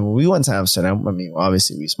 So when we went to Amsterdam, I mean,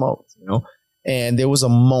 obviously we smoked, and there was a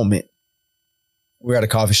moment. We were at a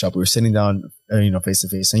coffee shop. We were sitting down, face to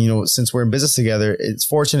face. And, since we're in business together, it's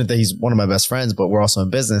fortunate that he's one of my best friends, but we're also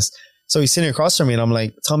in business. So he's sitting across from me and I'm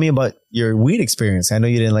like, tell me about your weed experience. I know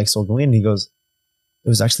you didn't like smoking weed. And he goes, it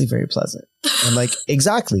was actually very pleasant. And I'm like,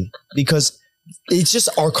 exactly. Because it's just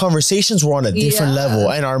our conversations were on a different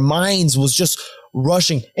level and our minds was just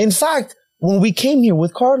rushing. In fact, when we came here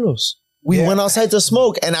with Carlos, we went outside to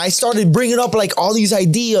smoke and I started bringing up like all these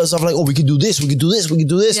ideas of like, oh, we could do this, we could do this, we could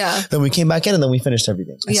do this. Yeah. Then we came back in and then we finished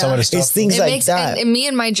everything. It's things like that. And me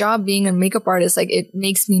and my job being a makeup artist, like it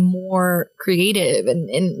makes me more creative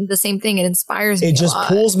and the same thing. It inspires me. It just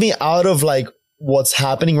pulls me out of like what's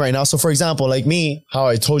happening right now. So for example, like me, how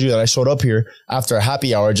I told you that I showed up here after a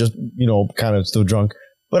happy hour, just, kind of still drunk,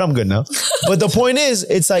 but I'm good now. But the point is,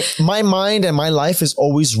 it's like my mind and my life is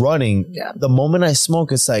always running. Yeah. The moment I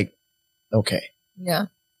smoke, it's like, okay. Yeah.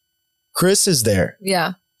 Chris is there.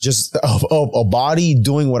 Yeah. Just a body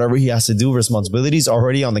doing whatever he has to do, responsibilities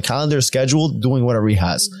already on the calendar, scheduled, doing whatever he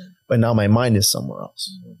has. Mm-hmm. But now my mind is somewhere else.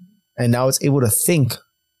 Mm-hmm. And now it's able to think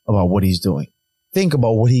about what he's doing. Think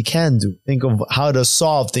about what he can do. Think of how to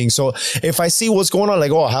solve things. So if I see what's going on,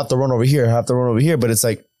 like, oh, I have to run over here. But it's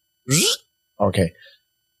like, okay,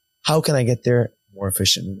 how can I get there more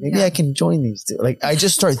efficiently? Maybe I can join these two. Like, I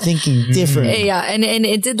just start thinking differently. Yeah. And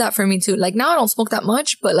it did that for me too. Like now I don't smoke that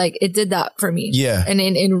much, but like it did that for me. Yeah. And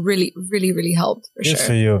it really, really, really helped for Good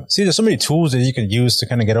for you. See, there's so many tools that you can use to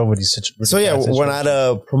kind of get over these situations. So yeah, we're not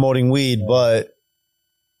promoting weed, but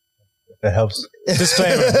that helps.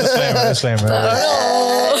 Disclaimer.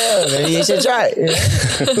 Maybe you should try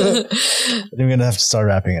it. I'm going to have to start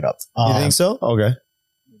wrapping it up. You think so? Okay.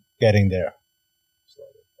 Getting there.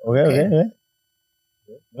 Okay.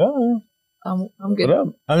 I'm good.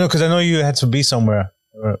 I know, because I know you had to be somewhere.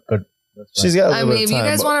 But she's got a little bit of time. If you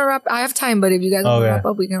guys want to wrap, I have time, but if you guys want to wrap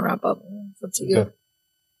up, we can wrap up. It's up to you.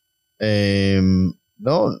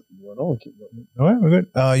 No. All right, we're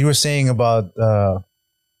good. You were saying about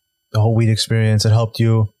the whole weed experience. It helped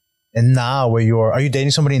you. And now where you are you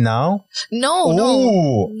dating somebody now?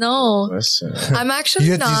 No. Listen. I'm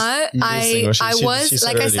actually not. I was,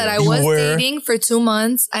 like I said, I was dating for 2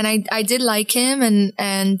 months and I did like him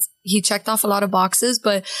and he checked off a lot of boxes,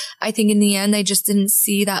 but I think in the end, I just didn't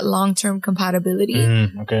see that long-term compatibility.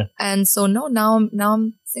 Okay. And so now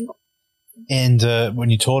I'm single. And when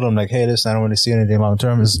you told him, like, hey, listen, I don't want to see anything long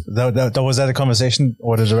term, was that a conversation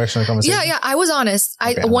or the direction of the conversation? Yeah, I was honest.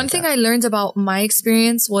 One thing I learned about my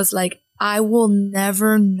experience was like, I will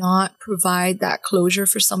never not provide that closure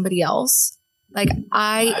for somebody else. Like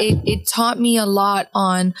it taught me a lot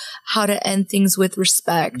on how to end things with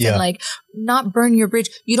respect and like not burn your bridge.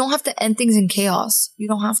 You don't have to end things in chaos. You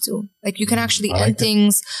don't have to. Like you can actually end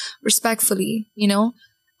things respectfully, you know?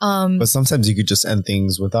 But sometimes you could just end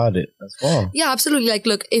things without it as well. Yeah, absolutely. Like,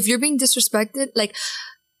 look, if you're being disrespected, like,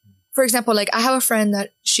 for example, like I have a friend that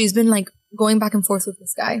she's been like going back and forth with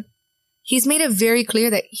this guy. He's made it very clear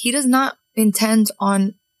that he does not intend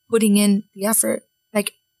on putting in the effort.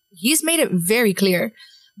 Like he's made it very clear,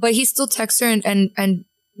 but he still texts her and,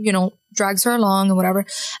 you know, drags her along and whatever.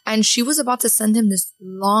 And she was about to send him this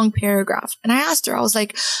long paragraph. And I asked her, I was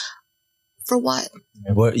like, for what?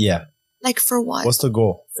 What? Yeah. Like for what? What's the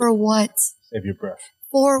goal? For what? Save your breath.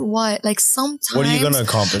 For what? Like sometimes. What are you going to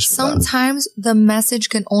accomplish? Sometimes the message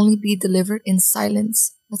can only be delivered in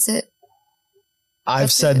silence. That's it.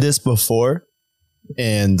 I've said this before,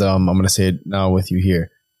 and I'm going to say it now with you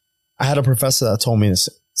here. I had a professor that told me this,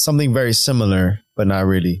 something very similar, but not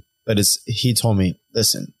really. But he told me,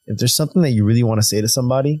 listen, if there's something that you really want to say to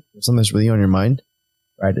somebody, something that's really on your mind,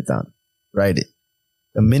 write it down. Write it.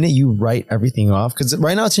 The minute you write everything off, because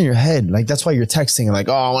right now it's in your head. Like, that's why you're texting. Like,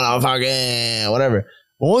 oh, I want to fucking whatever.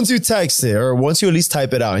 But once you text it, or once you at least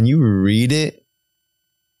type it out and you read it,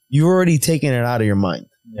 you've already taken it out of your mind.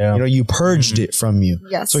 Yeah. You know, you purged it from you.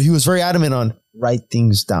 Yes. So he was very adamant on write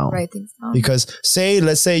things down. Write things down. Because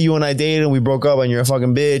let's say you and I dated and we broke up and you're a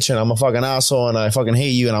fucking bitch and I'm a fucking asshole and I fucking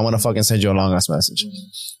hate you and I want to fucking send you a long ass message. Mm-hmm.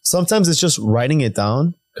 Sometimes it's just writing it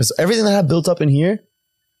down because everything that I have built up in here,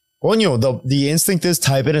 coño, the instinct is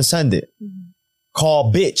type it and send it. Mm-hmm.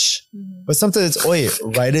 Call bitch. Mm-hmm. But sometimes it's, oye,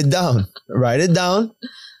 write it down. Write it down.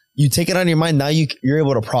 You take it on your mind. Now you're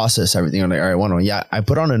able to process everything. I'm like, all right, I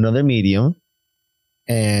put on another medium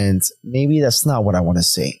and maybe that's not what I want to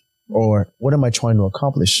say. Or what am I trying to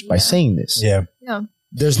accomplish by saying this? Yeah.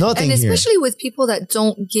 There's nothing here. And especially here. With people that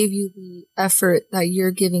don't give you the effort that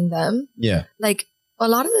you're giving them. Yeah. Like a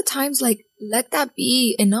lot of the times, like, let that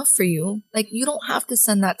be enough for you. Like, you don't have to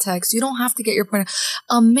send that text. You don't have to get your point.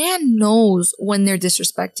 A man knows when they're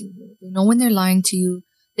disrespecting you. They know when they're lying to you.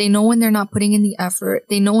 They know when they're not putting in the effort.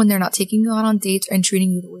 They know when they're not taking you out on dates and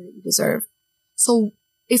treating you the way that you deserve. So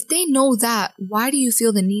if they know that, why do you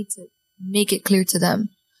feel the need to make it clear to them?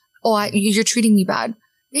 Oh, you're treating me bad.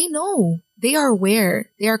 They know. They are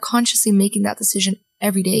aware. They are consciously making that decision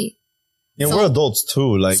every day. Yeah, we're adults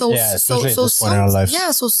too. Like, so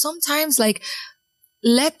sometimes, like,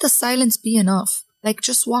 let the silence be enough. Like,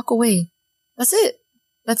 just walk away. That's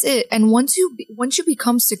it. And once you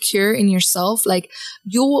become secure in yourself, like,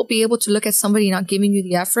 you will be able to look at somebody not giving you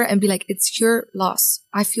the effort and be like, it's your loss.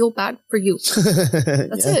 I feel bad for you.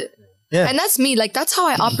 That's it. Yeah. And that's me. Like, that's how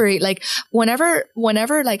I operate. Like,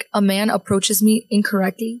 whenever like a man approaches me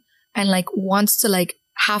incorrectly and like wants to like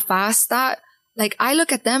half-ass that, like, I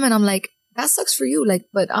look at them and I'm like, that sucks for you. Like,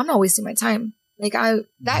 but I'm not wasting my time. Like, I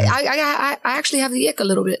actually have the ick a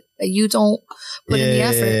little bit that you don't put in the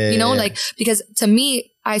effort, you know, like, because to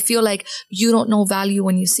me, I feel like you don't know value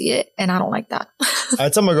when you see it. And I don't like that. I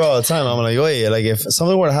tell my girl all the time, I'm like, wait, like, if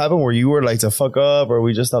something were to happen where you were like to fuck up or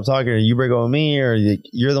we just stopped talking or you break up with me or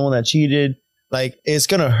you're the one that cheated, like, it's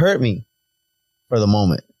going to hurt me for the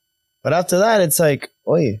moment. But after that, it's like,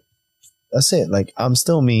 wait, that's it. Like, I'm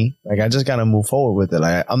still me. Like, I just got to move forward with it.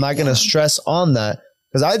 Like, I'm not going to stress on that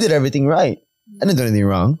because I did everything right. I didn't do anything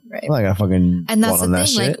wrong. Right. I'm not gonna fucking. And that's the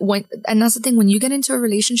thing. Like, that's the thing. When you get into a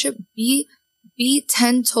relationship, be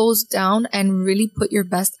 10 toes down and really put your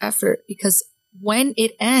best effort, because when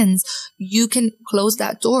it ends, you can close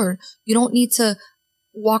that door. You don't need to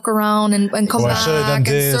walk around and come back and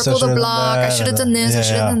circle the block. I should have done this. I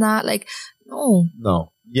should have done that. Like,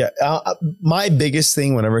 no. Yeah. My biggest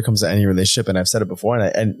thing whenever it comes to any relationship, and I've said it before,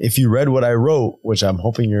 and if you read what I wrote, which I'm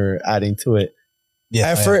hoping you're adding to it,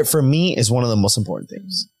 effort for me is one of the most important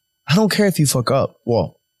things. I don't care if you fuck up.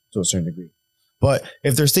 Well, to a certain degree. But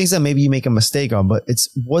if there's things that maybe you make a mistake on, but it's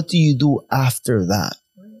what do you do after that?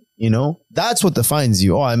 You know, that's what defines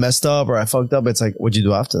you. Oh, I messed up or I fucked up. It's like, what'd you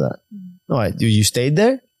do after that? No, you stayed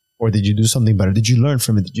there Or did you do something better? Did you learn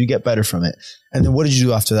from it? Did you get better from it? And then what did you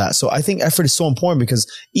do after that? So I think effort is so important because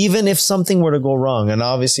even if something were to go wrong, and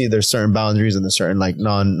obviously there's certain boundaries and there's certain like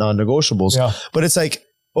non-negotiables, but it's like,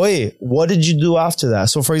 wait, what did you do after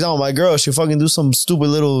that? So for example, my girl, she fucking do some stupid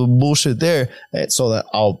little bullshit there, so that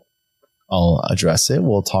I'll address it.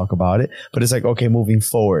 We'll talk about it. But it's like, okay, moving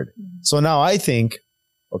forward. So now I think,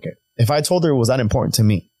 okay, if I told her it was that important to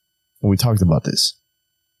me, and we talked about this,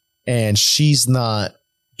 and she's not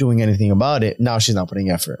doing anything about it, now she's not putting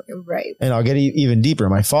effort. Right. And I'll get even deeper.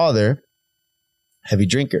 My father, heavy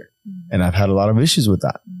drinker, and I've had a lot of issues with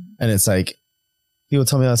that. And it's like, he will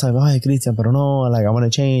tell me all the time, "Ay, Cristian, pero no, like, I'm going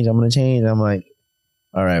to change. I'm like,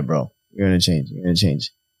 all right, bro, you're going to change.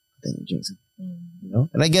 Then you jinx it. You know?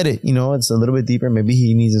 And I get it. You know, it's a little bit deeper. Maybe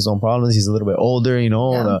he needs his own problems. He's a little bit older, you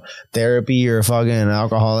know, the therapy or fucking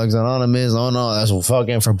Alcoholics Anonymous. Oh no, that's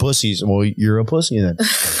fucking for pussies. Well, you're a pussy then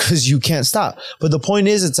because you can't stop. But the point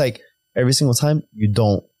is, it's like every single time you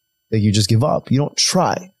don't, like you just give up. You don't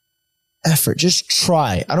try. Effort. Just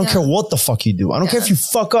try. I don't care what the fuck you do. I don't care if you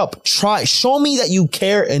fuck up. Try. Show me that you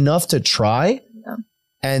care enough to try.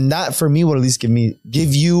 And that for me would at least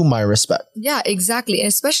give you my respect. Yeah, exactly. And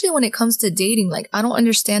especially when it comes to dating, like I don't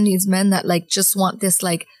understand these men that like just want this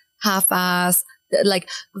like half-ass, like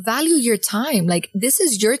value your time. Like this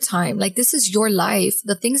is your time. Like this is your life.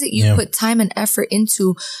 The things that you put time and effort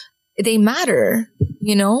into, they matter,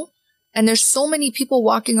 you know? And there's so many people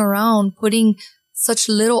walking around putting such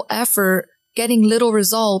little effort, getting little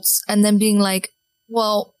results, and then being like,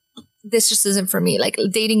 well, this just isn't for me. Like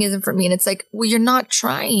dating isn't for me. And it's like, well, you're not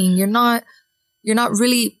trying. You're not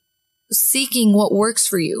really seeking what works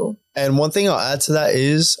for you. And one thing I'll add to that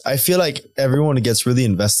is I feel like everyone gets really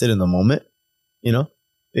invested in the moment, you know,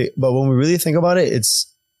 but when we really think about it,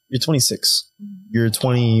 you're 26. You're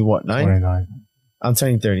 20, what, 9? 29. I'm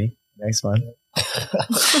turning 30 next month.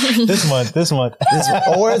 This month.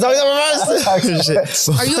 Oh, we're talking about shit.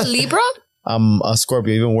 Are you a Libra? I'm a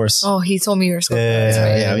Scorpio, even worse. Oh, he told me you're a Scorpio.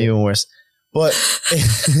 Yeah, I'm even worse. But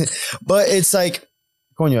it's like,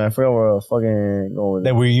 coño, I forgot where I was fucking going with it.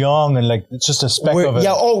 That we're young and like it's just a speck of it.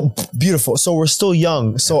 Yeah, oh, beautiful. So we're still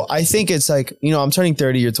young. So I think it's like, you know, I'm turning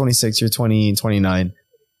 30, you're 26, you're 20, 29.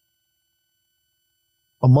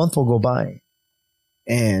 A month will go by.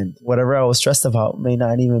 And whatever I was stressed about may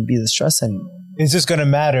not even be the stress anymore. It's just going to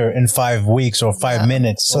matter in 5 weeks or 5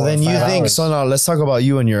 minutes. So then you think, so now let's talk about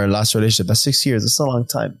you and your last relationship. That's 6 years. That's a long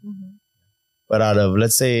time. But out of,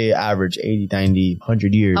 let's say, average 80, 90,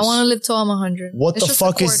 100 years. I want to live till I'm 100. What the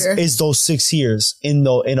fuck is those 6 years in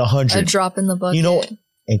 100? A drop in the bucket. You know,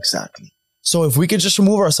 exactly. So if we could just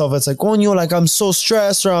remove ourselves, it's like, coño, like I'm so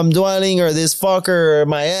stressed or I'm dwelling or this fucker or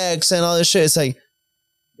my ex and all this shit. It's like,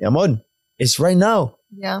 yeah, man, it's right now.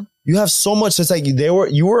 Yeah. You have so much. It's like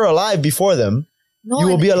you were alive before them. No, you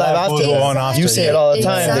will be alive after. Exactly. You say it all the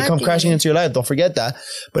time. They come crashing into your life. Don't forget that.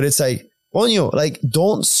 But it's like, Onyo, like,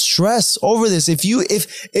 don't stress over this. If you're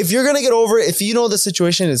going to get over it, if you know the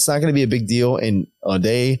situation, it's not going to be a big deal in a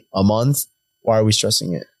day, a month. Why are we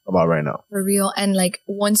stressing it about right now? For real. And like,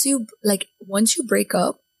 once you break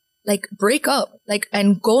up,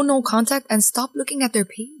 and go no contact and stop looking at their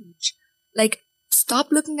page. Like,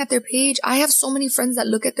 stop looking at their page. I have so many friends that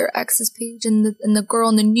look at their ex's page and the girl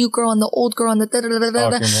and the new girl and the old girl and the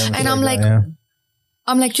da-da-da-da-da. And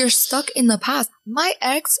I'm like, you're stuck in the past. My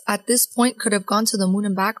ex at this point could have gone to the moon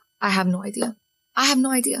and back. I have no idea.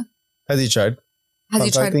 Has he tried?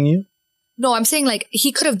 Contacting you? No, I'm saying like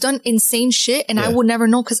he could have done insane shit and I would never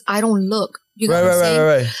know because I don't look. You know what I'm saying?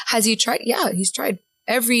 Right. Has he tried? Yeah, he's tried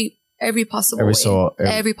every possible way.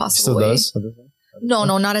 Every possible way. Still does?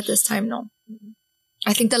 No, not at this time. No.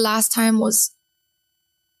 I think the last time was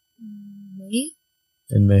May.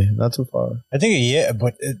 In May, not too far. I think a year,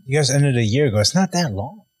 but you guys ended a year ago. It's not that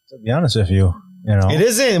long, to be honest with you. You know, it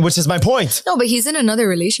isn't, which is my point. No, but he's in another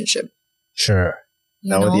relationship. Sure.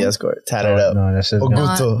 Not with the escort. Tat it up. No, that's it.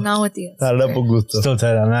 Not with the escort. Tat it up, Augusto. Still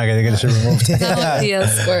tat it. I'm not gonna get this removed. Not with the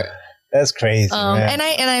escort. That's crazy. And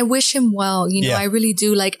I wish him well. You know, I really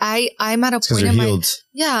do. Like I'm at a point in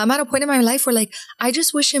I'm at a point in my life where like I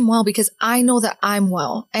just wish him well because I know that I'm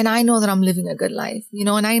well and I know that I'm living a good life. You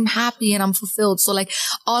know, and I am happy and I'm fulfilled. So like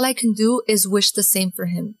all I can do is wish the same for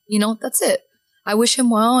him. You know, that's it. I wish him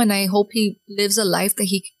well and I hope he lives a life that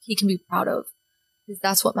he can be proud of. Because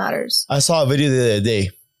that's what matters. I saw a video the other day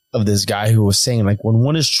of this guy who was saying like when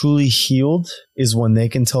one is truly healed is when they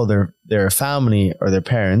can tell their family or their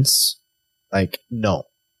parents like, no.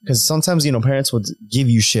 Because sometimes, you know, parents would give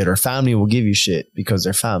you shit or family will give you shit because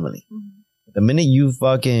they're family. The minute you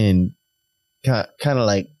fucking kind of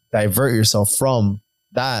like divert yourself from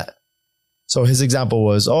that, So his example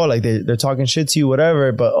was, oh, like they're talking shit to you,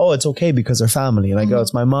 whatever, but oh, it's okay because they're family. Like, oh,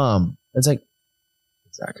 it's my mom. It's like,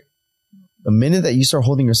 exactly. The minute that you start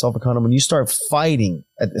holding yourself accountable and you start fighting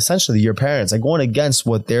at essentially your parents, like going against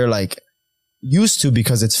what they're like used to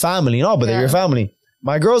because it's family. No, but they're your family.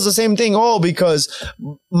 My girl's the same thing. Oh, because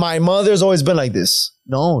my mother's always been like this.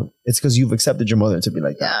 No, it's because you've accepted your mother to be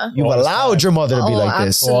like that. You've allowed your mother to be like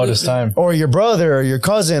this all this time. Or your brother or your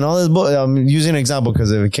cousin. All this. I'm using an example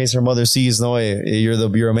because in case her mother sees, no way,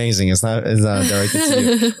 you're amazing. It's not directed to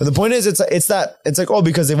you. But the point is, it's like, oh,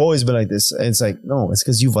 because they've always been like this. And it's like, no, it's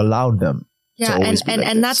because you've allowed them. Yeah,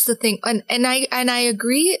 and that's the thing. And I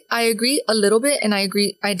agree a little bit, and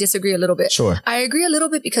I disagree a little bit. Sure. I agree a little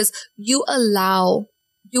bit because you allow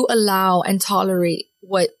and tolerate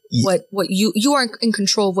what you are in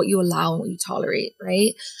control of what you allow and what you tolerate,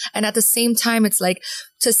 right? And at the same time, it's like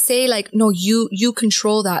to say like, no, you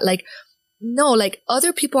control that. Like, no, like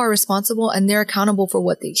other people are responsible and they're accountable for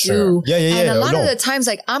what they do. Yeah. And a lot of the times,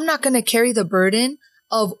 like, I'm not going to carry the burden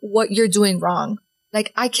of what you're doing wrong.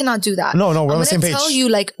 Like, I cannot do that. No, we're on the same page. I'm going to tell you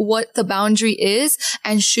like what the boundary is,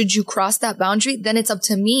 and should you cross that boundary, then it's up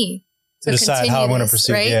to me to decide how I'm going to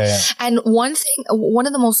proceed. Right? Yeah. And one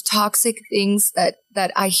of the most toxic things that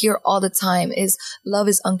I hear all the time is love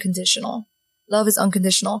is unconditional. Love is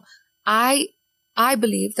unconditional. I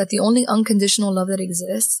believe that the only unconditional love that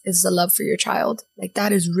exists is the love for your child. Like,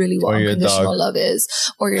 that is really what unconditional love is.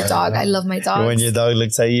 Or your dog. I love my dog. When your dog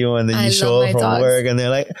looks at you and then you show up from work and they're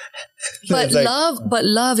like, but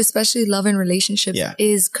love, especially love in relationships,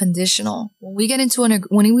 is conditional. When we get into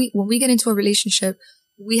a relationship,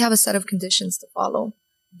 we have a set of conditions to follow.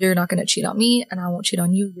 You're not going to cheat on me and I won't cheat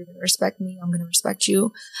on you. You're going to respect me. I'm going to respect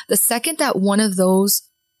you. The second that one of those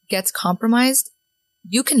gets compromised,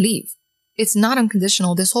 you can leave. It's not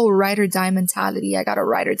unconditional. This whole ride or die mentality. I got to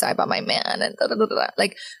ride or die by my man and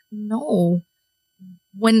like, no.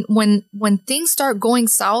 When things start going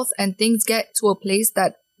south and things get to a place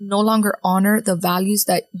that no longer honor the values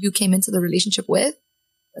that you came into the relationship with,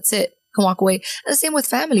 that's it. Can walk away. And the same with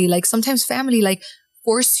family. Like, sometimes family like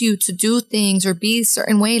force you to do things or be a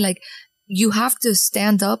certain way. Like, you have to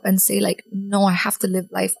stand up and say like, no, I have to live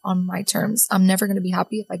life on my terms. I'm never going to be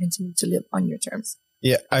happy if I continue to live on your terms.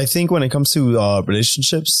 Yeah, I think when it comes to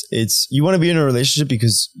relationships, it's you want to be in a relationship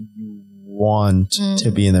because you want to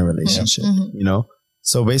be in a relationship, you know?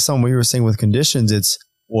 So based on what you were saying with conditions, it's,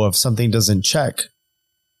 well, if something doesn't check,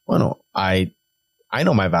 well, no, I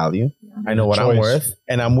know my value. I know what I'm worth,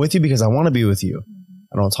 and I'm with you because I want to be with you.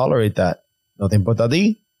 I don't tolerate that. No te importa a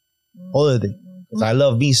ti, jódete. Because I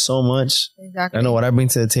love me so much. Exactly. I know what I bring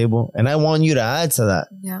to the table. And I want you to add to that.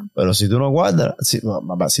 Yeah. Pero si tú no cuadras,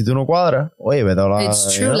 oye, vete a la,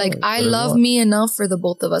 it's true. Like, I love me enough for the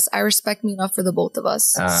both of us. I respect me enough for the both of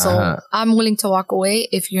us. So I'm willing to walk away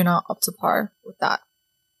if you're not up to par with that.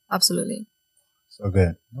 Absolutely. So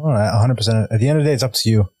good. No, 100%. At the end of the day, it's up to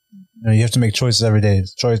you. You know, you have to make choices every day.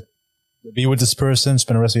 It's choice to be with this person,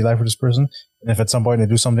 spend the rest of your life with this person. And if at some point they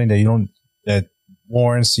do something that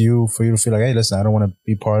warrants you for you to feel like, hey, listen, I don't want to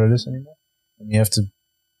be part of this anymore. And you have to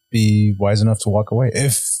be wise enough to walk away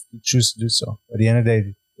if you choose to do so. At the end of the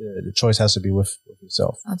day, the choice has to be with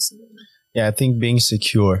yourself. Absolutely. Yeah, I think being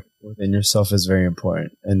secure within yourself is very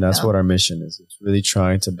important. And that's what our mission is. It's really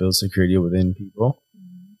trying to build security within people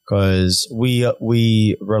because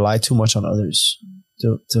we rely too much on others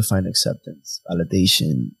to find acceptance,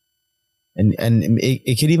 validation. And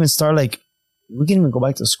it could even start like, we can even go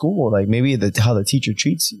back to school, like maybe how the teacher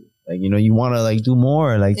treats you. Like, you know, you want to like do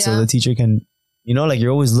more, like so the teacher can, you know, like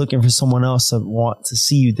you're always looking for someone else to want to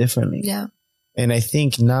see you differently. Yeah. And I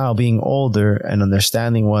think now being older and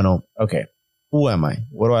understanding, well, okay, who am I?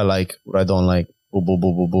 What do I like? What I don't like? Boo, boo,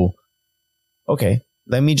 boo, boo, boo. Okay,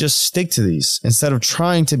 let me just stick to these instead of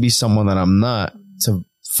trying to be someone that I'm not to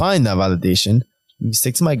find that validation. Let me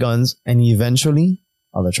stick to my guns, and eventually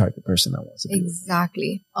I'll attract the person that wants to be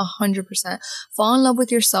exactly 100%. Fall in love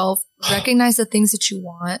with yourself, recognize the things that you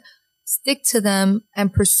want, stick to them,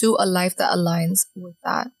 and pursue a life that aligns with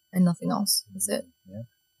that and nothing else. That's it. Yeah,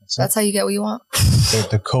 that's how you get what you want.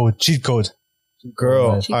 The code, cheat code. Girl.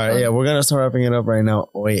 All right. Yeah, we're going to start wrapping it up right now.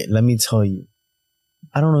 Wait, let me tell you.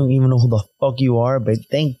 I don't even know who the fuck you are, but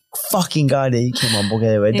thank fucking God that you came on Boca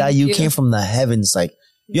de Verdad. You came from the heavens. Like,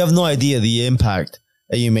 you have no idea the impact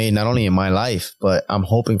that you made not only in my life, but I'm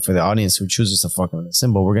hoping for the audience who chooses to fucking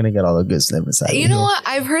listen, but we're going to get all the good stuff inside. You know what?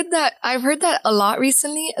 I've heard that a lot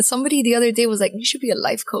recently. Somebody the other day was like, you should be a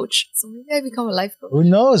life coach. So maybe I become a life coach. Who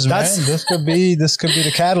knows, man? This could be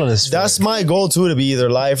the catalyst. That's my goal too, to be either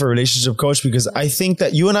life or relationship coach, because I think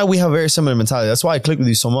that you and I, we have very similar mentality. That's why I click with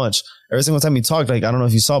you so much. Every single time we talk, like, I don't know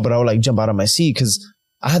if you saw, but I would like jump out of my seat because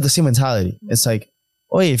I had the same mentality. It's like,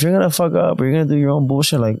 oh, if you're going to fuck up or you're going to do your own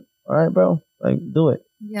bullshit, like, all right, bro, like do it.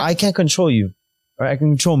 Yeah. I can't control you. Or I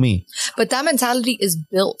can control me. But that mentality is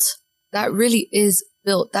built. That really is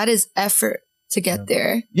built. That is effort to get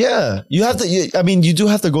there. Yeah. You have to, you do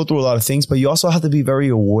have to go through a lot of things, but you also have to be very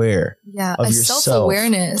aware of yourself.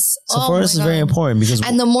 Self-awareness. Self-awareness is very important because...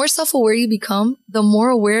 And the more self-aware you become, the more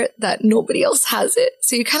aware that nobody else has it.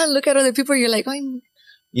 So you kind of look at other people, you're like, oh,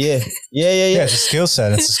 yeah. It's a skill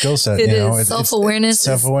set. It's a skill set. It is. Self-awareness.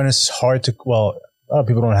 Self-awareness is hard to, well, a lot of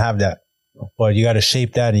people don't have that, but you got to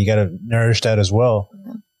shape that and you got to nourish that as well.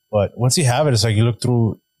 Yeah. But once you have it, it's like you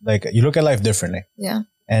look at life differently. Yeah.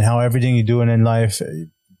 And how everything you're doing in life,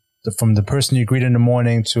 from the person you greet in the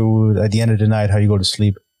morning to at the end of the night, how you go to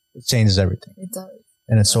sleep, it changes everything. It does.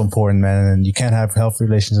 And it's so important, man. And you can't have healthy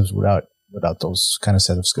relationships without those kind of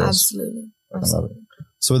set of skills. Absolutely.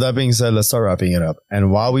 So with that being said, let's start wrapping it up.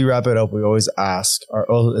 And while we wrap it up, we always ask,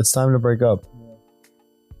 it's time to break up.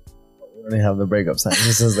 We don't even have the breakup sign.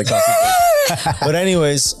 This is the coffee break. But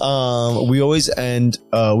anyways, we always end,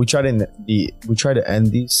 we try to end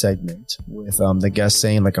the segment with the guest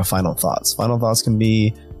saying like a final thoughts. Final thoughts can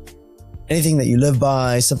be anything that you live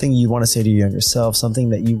by, something you want to say to your younger self, something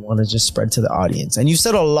that you want to just spread to the audience. And you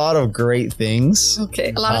said a lot of great things.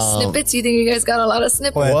 Okay. A lot of snippets. You think you guys got a lot of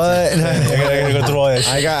snippets? What? I gotta go through all this.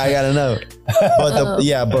 I gotta know.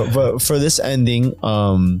 But but for this ending,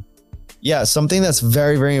 something that's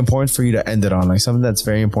very, very important for you to end it on, like something that's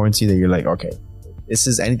very important to you that you're like, okay, this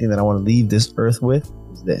is anything that I want to leave this earth with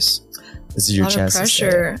is this. This is your chance.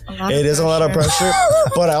 It is a lot of pressure,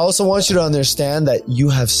 but I also want you to understand that you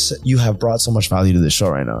have brought so much value to this show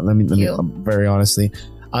right now. Let me very honestly,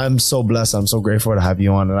 I'm so blessed. I'm so grateful to have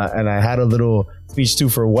you on, and I had a little speech too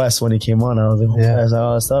for Wes when he came on. I was like,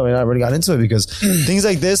 all that stuff, and I really got into it because things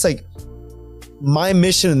like this, like my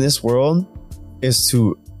mission in this world is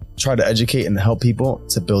to try to educate and help people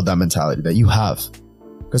to build that mentality that you have,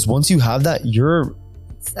 because once you have that, you're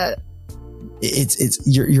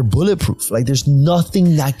bulletproof. Like there's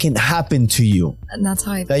nothing that can happen to you, and that's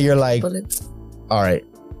how that you're like, all right,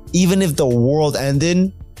 even if the world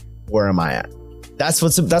ended, where am I at? That's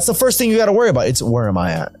the first thing you got to worry about. It's where am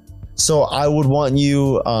I at? So I would want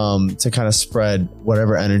you to kind of spread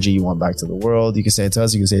whatever energy you want back to the world. You can say it to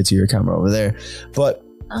us, you can say it to your camera over there, but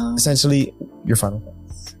essentially your final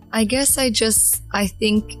thoughts. I guess I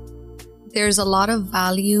think there's a lot of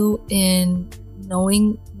value in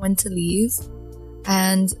knowing when to leave,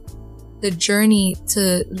 and the journey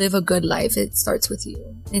to live a good life, it starts with you.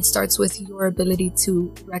 It starts with your ability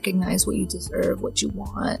to recognize what you deserve, what you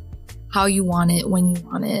want, how you want it, when you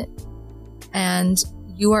want it, and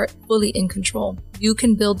you are fully in control. You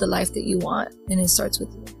can build the life that you want, and it starts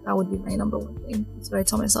with you. That would be my number one thing. That's what I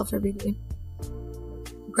tell myself every day.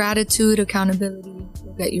 Gratitude, accountability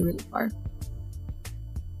will get you really far.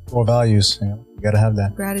 Core values, you gotta have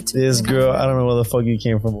that. Gratitude. This girl, I don't know where the fuck you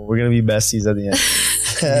came from, but we're gonna be besties at the end.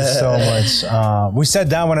 Thank you so much. We sat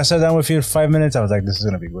down. When I sat down with you for 5 minutes, I was like, this is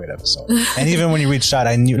gonna be a great episode. And even when you reached out,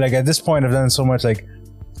 I knew, like at this point, I've done so much. Like,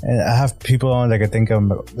 and I have people on, like I think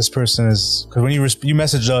this person is, because when you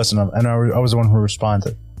messaged us, and I was the one who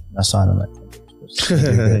responded. I saw it, I'm like,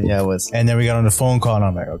 yeah, it was. And then we got on the phone call, and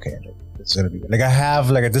I'm like, okay, this is gonna be good. Like I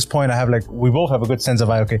have, like at this point, I have like, we both have a good sense of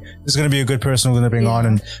like, okay, this is gonna be a good person we're gonna bring on.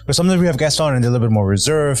 And because sometimes we have guests on and they're a little bit more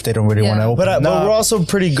reserved, they don't really want to open up. But we're also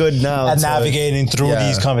pretty good now at navigating through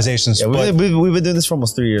these conversations. Yeah, we've been doing this for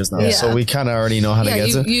almost 3 years now, so we kind of already know how to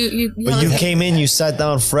get to. But you came in, you sat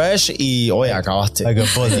down fresh, like a bullet. Like a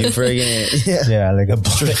friggin', like a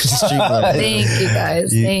bullet. Thank you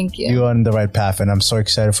guys. Thank you. You're on the right path, and I'm so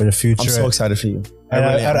excited for the future. I'm so excited for you.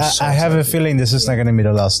 I have a feeling this is not going to be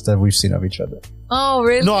the last that we've seen of each other. Oh,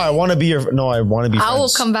 really? No, I want to be friends. I will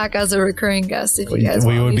come back as a recurring guest if you guys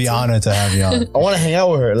want. We would be honored to have you on. I want to hang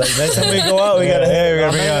out with her. Like next time we go out, we gotta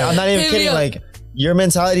bring her. I'm not even kidding. Like your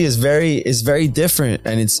mentality is very different,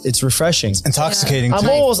 and it's refreshing. It's intoxicating. I'm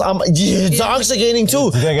intoxicating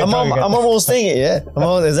too. I'm almost thinking, it's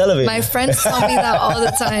elevating. My friends tell me that all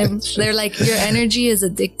the time. They're like, your energy is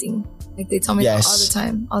addicting. Like they tell me that all the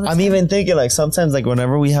time. I'm even thinking like sometimes like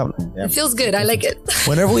whenever we have, it feels good. I like it.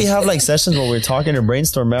 Whenever we have like sessions where we're talking or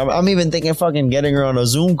brainstorming, I'm even thinking fucking getting her on a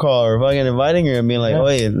Zoom call or fucking inviting her and being like,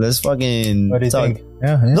 "Wait, let's fucking what do you talk." Think?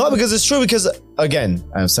 Yeah. No, because it's true. Because again,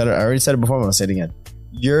 I already said it before. I'm gonna say it again.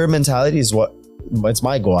 Your mentality is it's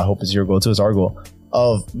my goal. I hope it's your goal too. It's our goal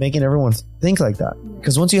of making everyone think like that.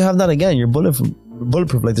 Because once you have that, again, you're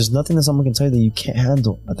bulletproof. Like there's nothing that someone can tell you that you can't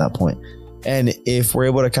handle at that point. And if we're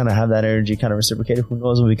able to kind of have that energy kind of reciprocated, who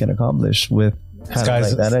knows what we can accomplish with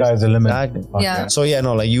Sky's the limit. Exactly. Yeah. So yeah,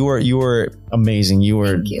 no, like you were amazing. You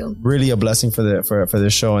were Thank you. really a blessing for the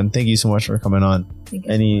show, and thank you so much for coming on.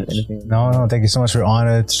 Anything? No, thank you so much for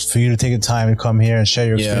honored for you to take the time to come here and share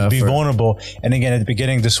your experience, be vulnerable. And again, at the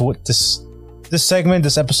beginning, this segment,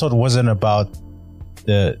 this episode wasn't about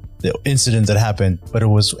the incident that happened, but it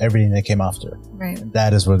was everything that came after. Right. And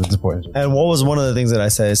that is what is important. And what was one of the things that I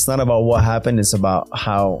said? It's not about what happened; it's about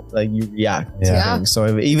how like you react to things.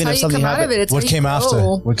 So even if something happened, what came after,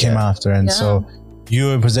 and so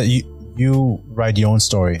you write your own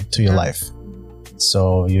story to your life.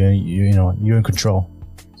 So you're in control.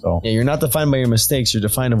 So you're not defined by your mistakes. You're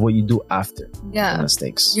defined of what you do after. Yeah,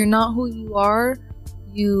 mistakes. You're not who you are.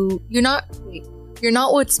 You're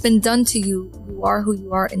not what's been done to you. You are who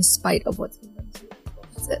you are in spite of what's been done to you.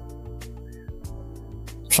 That's it.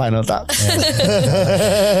 Final thoughts.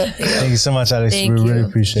 Thank you so much, Alex. We really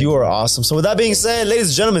appreciate it. You are awesome. So with that being said, ladies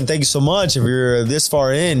and gentlemen, thank you so much. If you're this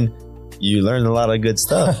far in, you learned a lot of good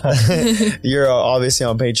stuff. You're obviously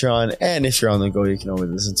on Patreon, and if you're on the go, you can always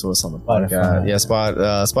listen to us on the podcast.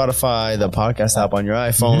 Spotify, the podcast app on your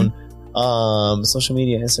iPhone, social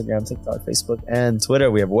media, Instagram, TikTok, Facebook, and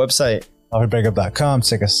Twitter. We have a website, coffeebreakup.com.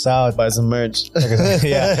 Check us out. Buy some merch.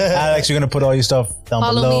 Alex, you're gonna put all your stuff down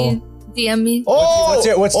below. Follow me, DM me.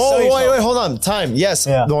 Wait, hold on. Time. Yes.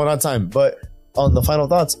 No, not time. But on the final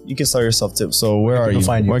thoughts, you can start yourself too. So where are you?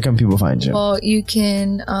 Where can people find you? Well, you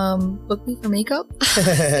can book me for makeup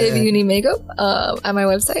if you need makeup at my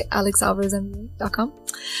website, alexalvarezmba.com.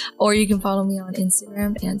 Or you can follow me on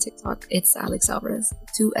Instagram and TikTok. It's Alex Alvarez,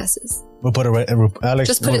 2 S's. We'll put it Alex.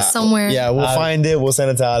 Just put it somewhere. We'll find it. We'll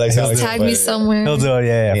send it to Alex. Tag me somewhere. He'll do it.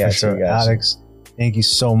 Yeah, for sure. Alex, thank you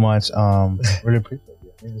so much. Really appreciate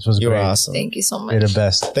it. This was great. You're awesome. Thank you so much. You're the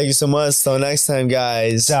best. Thank you so much. Till next time,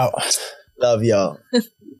 guys. Ciao. Love y'all.